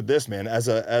 Let's finish with this, man. As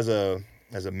a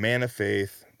man of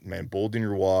faith, man, bold in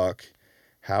your walk.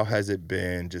 How has it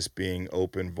been just being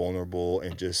open, vulnerable,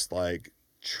 and just like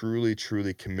truly,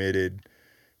 truly committed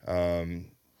to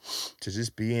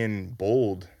just being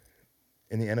bold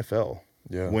in the NFL?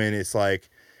 Yeah. When it's like,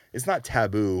 it's not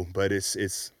taboo, but it's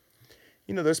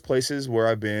there's places where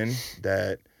I've been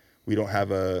that we don't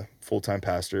have a full-time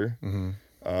pastor.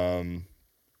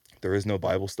 There is no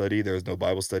Bible study. There is no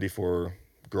Bible study for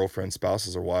girlfriends,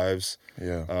 spouses, or wives.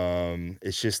 Yeah.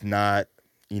 It's just not.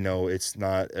 It's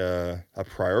not a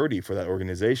priority for that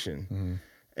organization.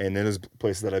 And then there's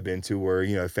places that I've been to where,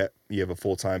 if you have a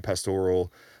full-time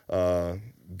pastoral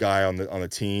guy on the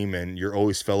team, and you're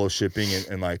always fellowshipping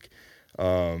and like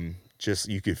just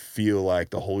you could feel like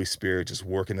the Holy Spirit just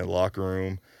working in the locker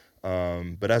room.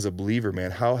 But as a believer,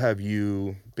 man, how have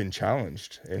you been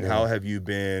challenged? And how have you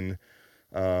been,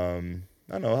 I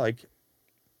don't know, like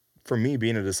for me,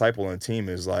 being a disciple on a team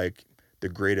is like the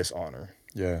greatest honor.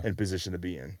 Yeah. And position to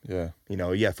be in.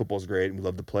 Yeah. Football's great and we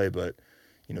love to play, but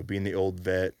being the old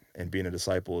vet and being a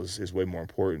disciple is way more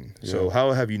important. Yeah. So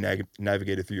how have you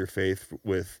navigated through your faith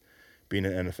with being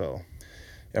in NFL?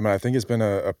 I mean, I think it's been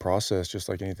a process just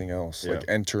like anything else. Like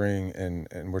entering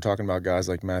and we're talking about guys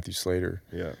like Matthew Slater.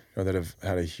 Yeah. That have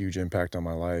had a huge impact on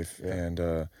my life. Yeah.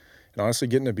 And honestly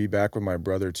getting to be back with my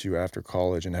brother too after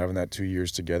college and having that 2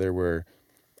 years together where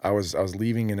I was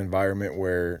leaving an environment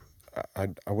where I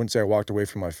wouldn't say I walked away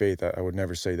from my faith. I would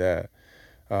never say that.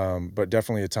 But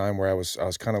definitely a time where I was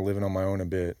kind of living on my own a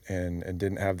bit and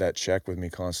didn't have that check with me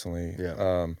constantly.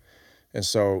 Yeah. And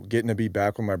so getting to be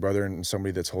back with my brother and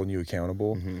somebody that's holding you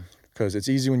accountable, because it's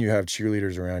easy when you have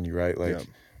cheerleaders around you, right? Like,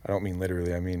 I don't mean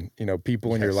literally. I mean,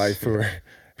 people in your life who are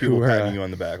patting you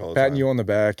on the back all the time. Patting you on the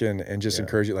back and just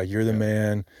encourage you, like, you're the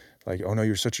man. Like, oh no,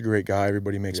 you're such a great guy.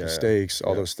 Everybody makes mistakes,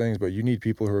 all those things. But you need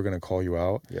people who are going to call you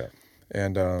out. Yeah.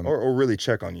 And or really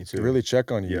check on you too. Really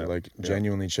check on you,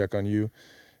 genuinely check on you.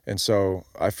 And so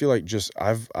I feel like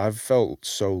I've felt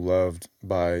so loved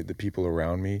by the people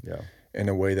around me in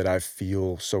a way that I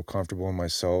feel so comfortable in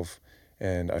myself,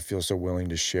 and I feel so willing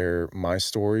to share my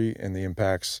story and the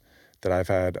impacts that I've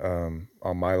had on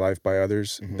my life by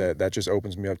others. That just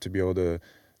opens me up to be able to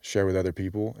share with other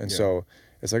people. And so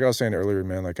it's like I was saying earlier,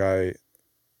 man, like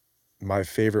my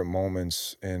favorite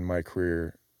moments in my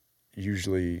career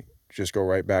usually just go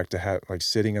right back to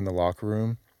sitting in the locker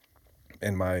room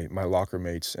and my locker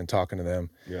mates and talking to them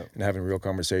and having real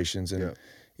conversations. And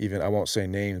even, I won't say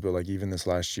names, but like even this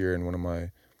last year, and one of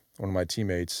my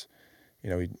teammates, he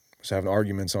was having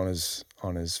arguments on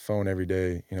his phone every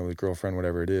day, with his girlfriend,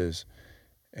 whatever it is.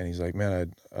 And he's like,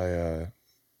 man,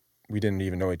 we didn't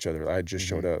even know each other. I had just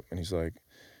showed up, and he's like,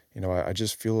 I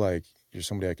just feel like you're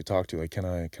somebody I could talk to. Like, can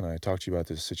I talk to you about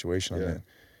this situation I'm in?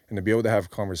 And to be able to have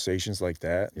conversations like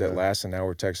that last an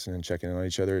hour, texting and checking in on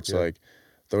each other, it's like,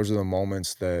 those are the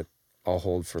moments that I'll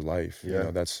hold for life.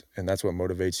 That's what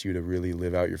motivates you to really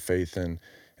live out your faith and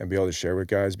be able to share with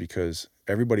guys, because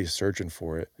everybody's searching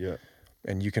for it. Yeah.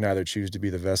 And you can either choose to be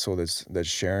the vessel that's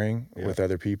sharing with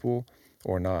other people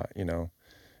or not,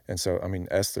 And so, I mean,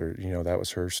 Esther, that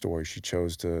was her story. She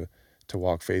chose to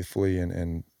walk faithfully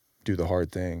and do the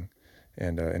hard thing.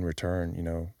 And in return, you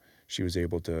know, she was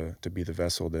able to be the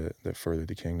vessel that furthered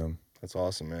the kingdom. That's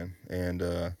awesome, man.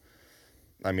 And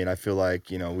I mean, I feel like,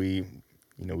 you know, we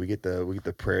get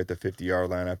the prayer at the 50-yard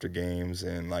line after games,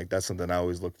 and like that's something I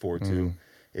always look forward to,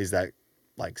 is that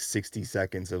like 60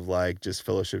 seconds of like just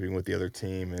fellowshipping with the other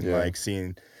team and like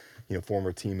seeing, you know,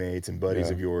 former teammates and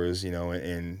buddies of yours, you know,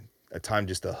 and a time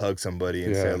just to hug somebody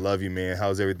and say, I love you, man.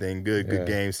 How's everything? Good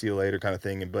game. See you later, kind of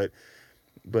thing. And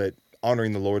but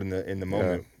honoring the Lord in the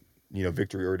moment, you know,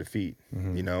 victory or defeat,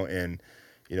 you know, and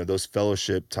you know, those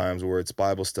fellowship times where it's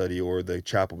Bible study or the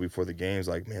chapel before the games,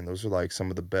 like, man, those are like some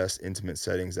of the best intimate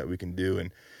settings that we can do.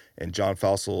 And John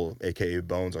Fausel, aka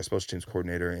Bones, our special teams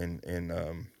coordinator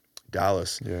in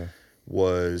Dallas,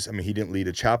 was, I mean, he didn't lead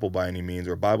a chapel by any means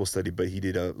or a Bible study, but he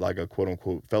did a quote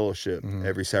unquote fellowship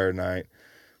every Saturday night.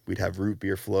 We'd have root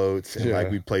beer floats and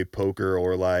like we'd play poker,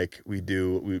 or like we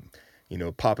you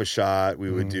know, pop a shot.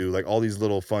 We would do like all these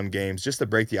little fun games just to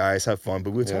break the ice, have fun.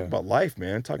 But we would talk about life,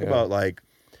 man. Talk about like,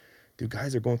 dude,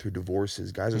 guys are going through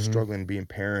divorces. Guys are struggling being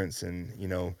parents, and you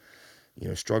know,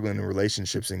 struggling in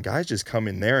relationships. And guys just come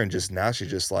in there and just naturally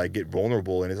just like get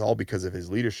vulnerable, and it's all because of his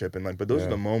leadership. And like, but those are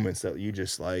the moments that you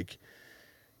just like,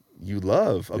 you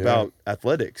love about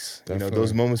athletics. Definitely. You know,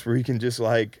 those moments where you can just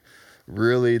like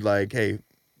really like, hey,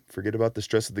 forget about the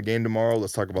stress of the game tomorrow.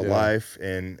 Let's talk about life.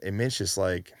 And it's just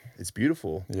like, it's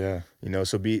beautiful. Yeah. You know,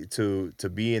 so to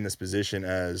be in this position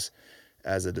as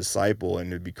a disciple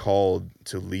and to be called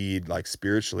to lead like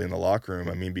spiritually in the locker room.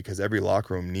 I mean, because every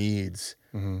locker room needs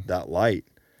that light.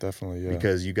 Definitely. Yeah.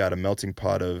 Because you got a melting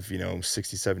pot of, you know,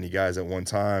 60, 70 guys at one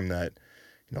time that,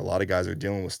 you know, a lot of guys are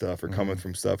dealing with stuff or coming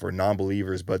from stuff or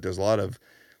non-believers, but there's a lot of,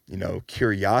 you know,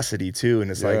 curiosity too. And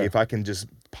it's like, if I can just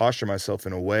posture myself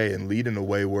in a way and lead in a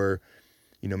way where,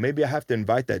 you know, maybe I have to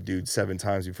invite that dude 7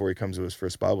 times before he comes to his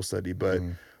first Bible study, but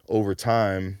over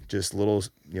time, just little,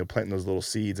 you know, planting those little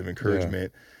seeds of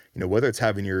encouragement, you know, whether it's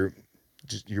having your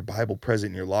Bible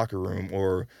present in your locker room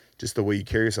or just the way you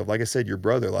carry yourself. Like I said, your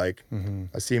brother, like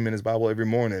I see him in his Bible every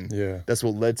morning. Yeah. That's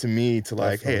what led to me to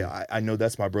like, hey, I know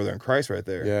that's my brother in Christ right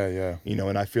there. Yeah. Yeah. You know,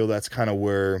 and I feel that's kind of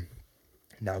where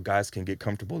now guys can get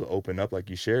comfortable to open up, like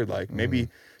you shared, like maybe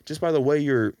just by the way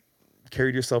you're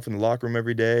carried yourself in the locker room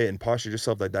every day and postured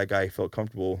yourself like that guy felt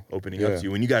comfortable opening up to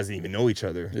you when you guys didn't even know each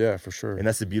other. Yeah, for sure. And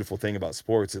that's the beautiful thing about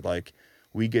sports. It's like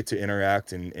we get to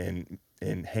interact and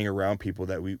hang around people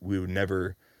that we would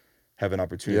never have an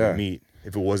opportunity to meet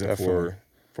if it wasn't for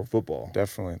football.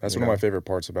 Definitely. That's one of my favorite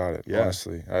parts about it,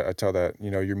 honestly. I tell that,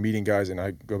 you know, you're meeting guys, and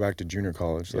I go back to junior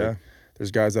college. Like,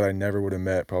 there's guys that I never would have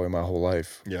met probably my whole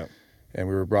life. Yeah. And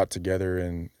we were brought together,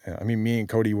 and I mean, me and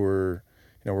Cody were,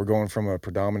 you know, we're going from a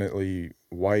predominantly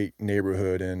white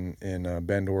neighborhood in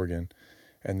Bend, Oregon,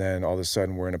 and then all of a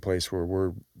sudden we're in a place where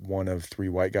we're one of 3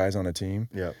 white guys on a team.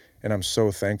 Yeah. And I'm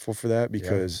so thankful for that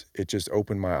because it just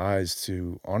opened my eyes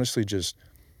to honestly just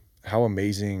how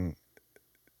amazing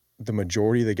the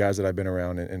majority of the guys that I've been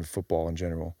around in football in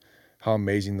general, how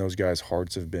amazing those guys'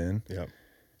 hearts have been. Yeah.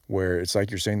 Where it's like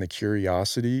you're saying, the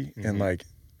curiosity and like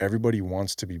everybody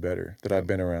wants to be better that I've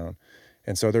been around.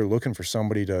 And so they're looking for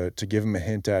somebody to give them a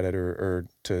hint at it or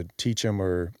to teach them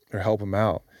or help them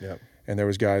out. Yep. And there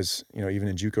was guys, you know, even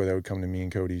in JUCO that would come to me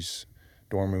and Cody's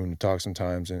dorm room to talk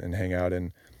sometimes and hang out.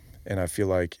 And I feel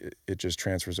like it just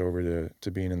transfers over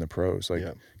to being in the pros. Like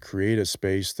create a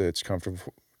space that's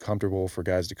comfortable for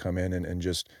guys to come in and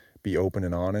just be open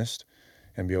and honest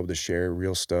and be able to share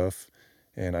real stuff.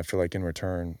 And I feel like in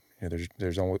return, you know,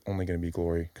 there's only going to be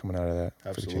glory coming out of that.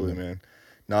 Absolutely, man.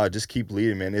 No, just keep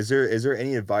leading, man. Is there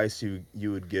any advice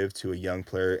you would give to a young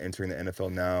player entering the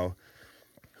NFL now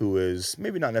who is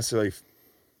maybe not necessarily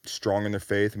strong in their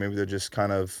faith, maybe they're just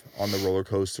kind of on the roller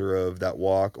coaster of that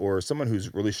walk, or someone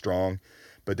who's really strong,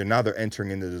 but they're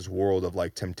entering into this world of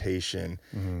like temptation.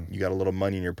 You got a little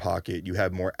money in your pocket, you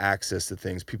have more access to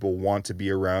things, people want to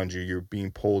be around you, you're being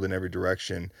pulled in every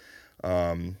direction.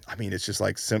 I mean, it's just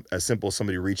like as simple as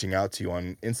somebody reaching out to you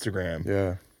on Instagram.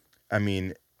 Yeah. I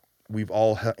mean, we've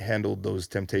all handled those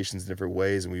temptations in different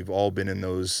ways, and we've all been in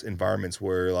those environments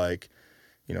where, like,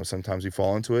 you know, sometimes we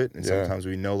fall into it, and sometimes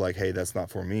we know, like, hey, that's not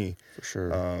for me. For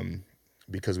sure.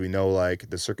 Because we know, like,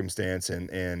 the circumstance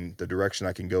and the direction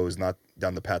I can go is not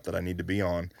down the path that I need to be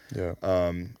on. Yeah.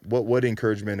 What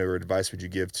encouragement or advice would you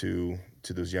give to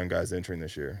those young guys entering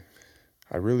this year?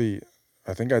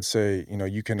 I think I'd say, you know,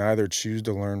 you can either choose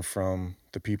to learn from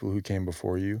the people who came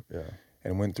before you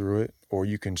and went through it, or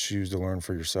you can choose to learn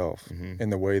for yourself in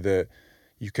the way that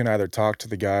you can either talk to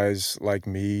the guys like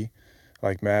me,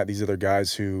 like Matt, these other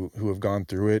guys who have gone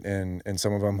through it, and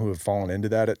some of them who have fallen into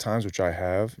that at times, which I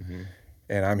have,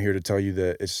 And I'm here to tell you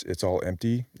that it's all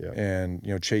empty. Yeah. And,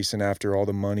 chasing after all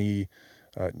the money.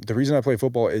 The reason I play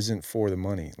football isn't for the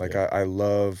money. Like I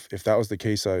love, if that was the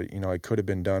case, I could have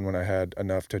been done when I had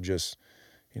enough to just,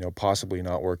 possibly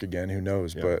not work again. Who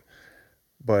knows? Yeah.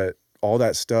 But all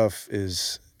that stuff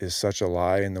is such a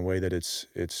lie in the way that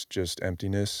it's just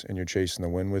emptiness and you're chasing the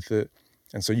wind with it.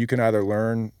 And so you can either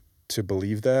learn to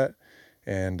believe that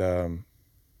and have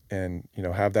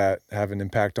an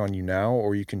impact on you now,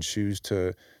 or you can choose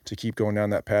to keep going down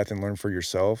that path and learn for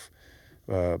yourself.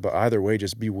 But either way,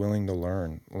 just be willing to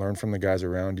learn from the guys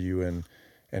around you and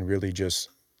really just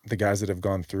the guys that have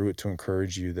gone through it to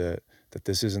encourage you that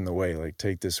this isn't the way. Like,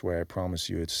 take this way. I promise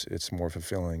you it's more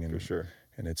fulfilling. And, for sure.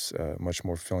 And it's much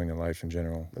more fulfilling in life in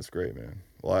general. That's great, man.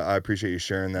 Well, I appreciate you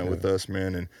sharing that with us,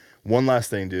 man. And one last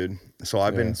thing, dude. So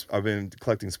I've been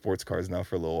collecting sports cards now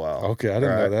for a little while. Okay, I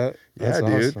didn't know that. That's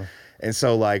dude. Awesome. And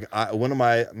so like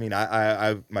my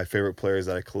favorite players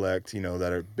that I collect,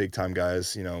 that are big time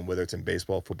guys, whether it's in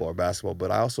baseball, football, or basketball,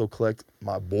 but I also collect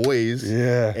my boys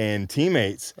and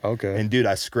teammates. Okay. And dude,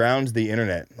 I scrounged the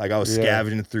internet. Like I was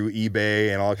scavenging through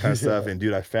eBay and all that kind of stuff. And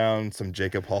dude, I found some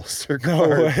Jacob Hollister cards.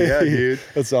 No way. Yeah, dude.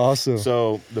 That's awesome.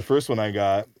 So the first one I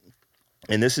got,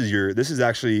 and this is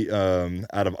actually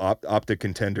out of Optic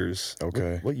Contenders.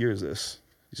 Okay. What year is this?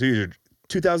 So you're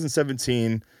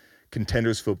 2017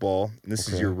 Contenders football. And this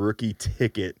is your rookie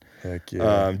ticket. Heck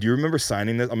yeah. Do you remember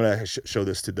signing this? I'm gonna show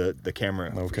this to the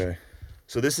camera. Okay.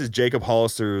 So this is Jacob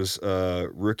Hollister's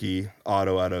rookie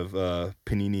auto out of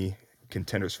Panini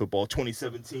Contenders football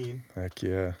 2017. Heck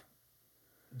yeah.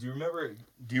 Do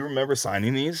you remember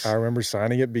signing these? I remember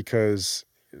signing it because,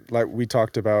 like we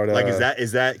talked about,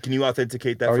 is that? Can you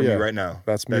authenticate that for me right now?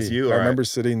 That's me. That's you. I remember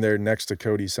sitting there next to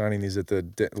Cody signing these at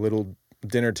the little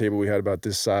dinner table we had about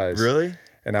this size. Really?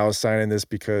 And I was signing this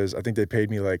because I think they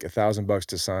paid me like $1,000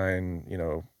 to sign,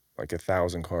 like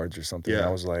 1,000 cards or something. Yeah. And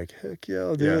I was like, heck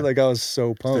yeah, dude! Yeah. Like I was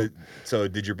so pumped. So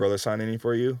did your brother sign any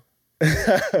for you?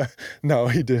 No,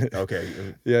 he didn't. Okay.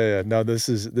 Yeah. No, this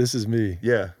is me.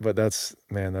 Yeah. But that's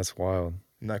wild.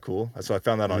 Isn't that cool? So I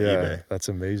found that on eBay. That's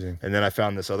amazing. And then I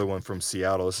found this other one from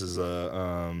Seattle.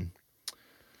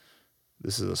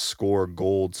 This is a score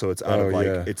gold, so it's out of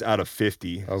it's out of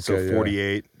 50. Okay, so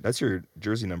 48. That's your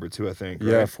jersey number too, I think.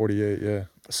 Right? Yeah, 48. Yeah.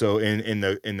 So in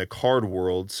the card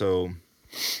world, so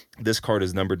this card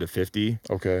is numbered to 50.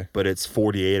 Okay. But it's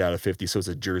 48 out of 50, so it's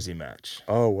a jersey match.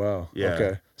 Oh wow. Yeah.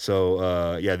 Okay.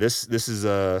 So this is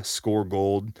a score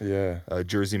gold. Yeah.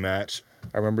 Jersey match.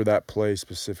 I remember that play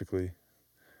specifically.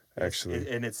 Actually.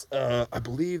 And it's I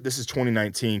believe this is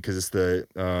 2019 because it's the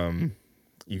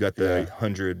you got the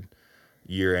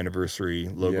 100-year anniversary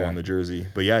logo on the jersey.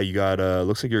 But yeah, you got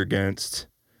looks like you're against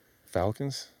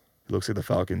Falcons. Looks like the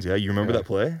Falcons. Yeah, you remember that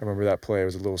play? I remember that play. It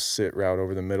was a little sit route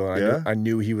over the middle, and I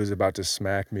knew he was about to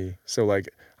smack me. So like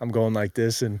I'm going like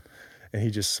this, and he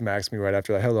just smacks me right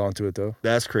after. I held on to it though.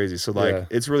 That's crazy. So like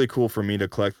it's really cool for me to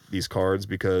collect these cards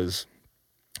because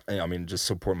I mean just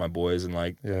support my boys and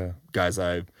like guys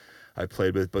I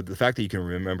played with. But the fact that you can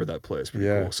remember that play is pretty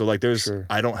cool. So like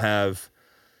I don't have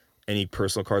any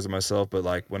personal cards of myself, but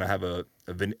like when I have a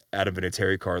Adam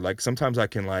Vinatieri card, like sometimes I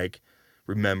can like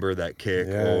remember that kick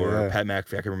or Pat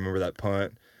McAfee, I can remember that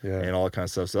punt and all that kind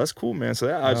of stuff. So that's cool, man.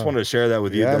 So I just wanted to share that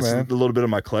with you. That's a little bit of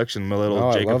my collection, my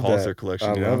little Jacob Hollister collection.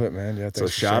 I love it, man. Yeah. So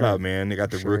shout out, man. They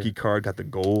got the rookie card, got the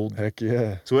gold. Heck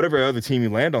yeah. So whatever other team you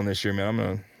land on this year, man, I'm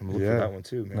gonna look for that one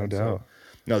too, man. No doubt.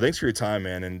 No, thanks for your time,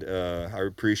 man, and I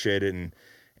appreciate it,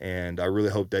 and I really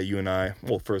hope that you and I.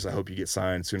 Well, first, I hope you get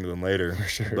signed sooner than later. For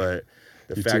sure. But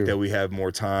the fact that we have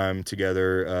more time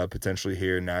together, potentially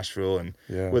here in Nashville, and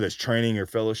whether it's training or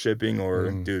fellowshipping,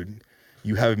 or dude,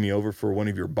 you having me over for one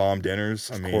of your bomb dinners.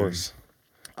 Of course.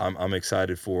 I'm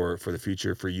excited for the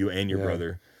future for you and your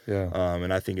brother. Yeah.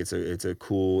 And I think it's a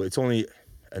cool. It's only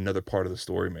another part of the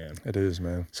story, man. It is,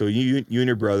 man. So you and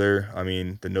your brother, I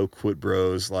mean, the No Quit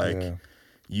Bros, like. Yeah.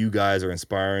 You guys are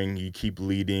inspiring. You keep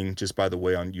leading just by the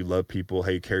way you love people,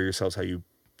 how you carry yourselves, how you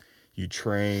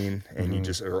train, and you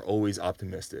just are always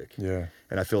optimistic. Yeah.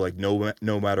 And I feel like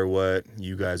no matter what,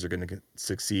 you guys are going to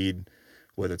succeed,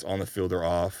 whether it's on the field or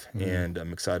off. And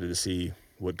I'm excited to see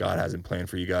what God has in plan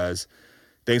for you guys.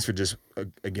 Thanks for just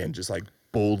like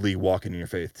boldly walking in your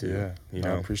faith too. Yeah.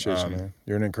 I appreciate you, man.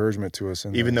 You're an encouragement to us.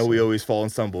 Even though we always fall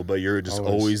and stumble, but you're just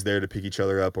always there to pick each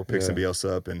other up or pick somebody else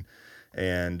up. And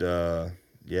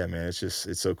yeah, man,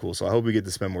 it's so cool. So I hope we get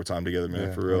to spend more time together,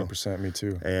 man, for real. 100%, me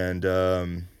too. And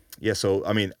so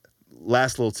I mean,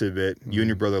 last little tidbit, you and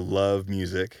your brother love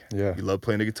music. Yeah. You love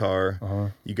playing the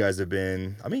guitar. You guys have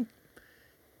been, I mean,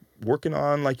 working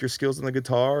on like your skills on the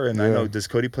guitar, and I know, does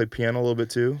Cody play piano a little bit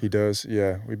too? He does,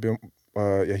 yeah.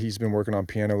 he's been working on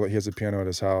piano. He has a piano at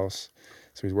his house,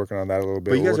 so he's working on that a little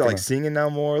bit. But you guys are like singing now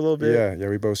more a little bit. Yeah,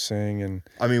 we both sing. And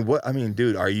I mean,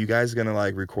 dude, are you guys gonna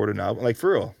like record an album, like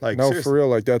for real? Like no, seriously? for real.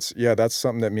 Like that's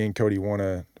something that me and Cody want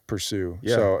to pursue.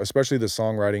 Yeah. So especially the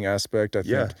songwriting aspect, I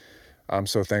think I'm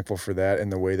so thankful for that,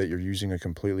 and the way that you're using a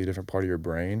completely different part of your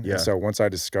brain. Yeah. And so once I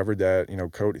discovered that,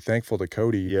 Cody, thankful to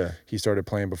Cody, he started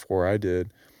playing before I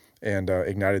did, and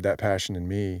ignited that passion in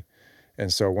me.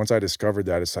 And so once I discovered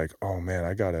that, it's like, oh man,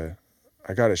 I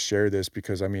gotta share this,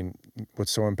 because I mean,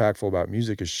 what's so impactful about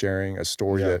music is sharing a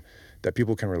story that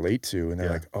people can relate to, and they're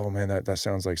like, oh man, that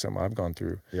sounds like something I've gone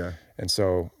through. Yeah. And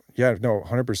so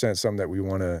 100% something that we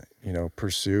want to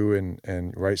pursue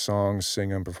and write songs, sing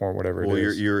them, perform, whatever it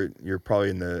is. Well, you're probably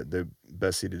in the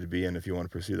best seated to be in if you want to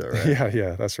pursue that, right?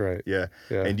 Yeah, that's right. Yeah.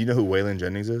 And do you know who Waylon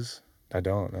Jennings is? I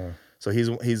don't know. So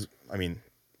he's I mean,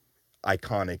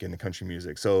 iconic in the country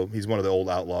music. So he's one of the old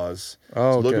outlaws.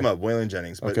 Oh, so look him up, Waylon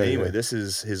Jennings. But anyway, this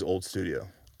is his old studio.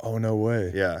 Oh, no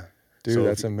way. Yeah. Dude, so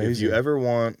that's amazing. If you ever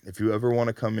want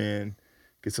to come in,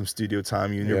 get some studio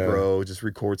time, you and your bro, just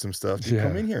record some stuff. Dude,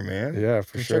 come in here, man. Yeah,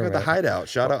 for sure. Check out the Hideout.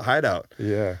 Shout out Hideout.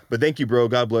 Yeah. But thank you, bro.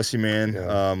 God bless you, man.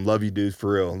 Yeah. Love you, dude,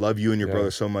 for real. Love you and your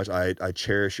brother so much. I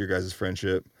cherish your guys'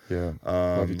 friendship. Yeah.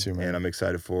 Love you too, man. And I'm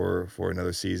excited for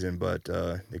another season, but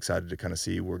excited to kind of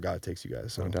see where God takes you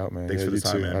guys. So no doubt, man. Thanks for the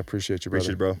time, man. I appreciate you,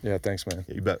 brother. Appreciate it, bro. Yeah, thanks, man.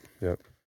 Yeah, you bet. Yep.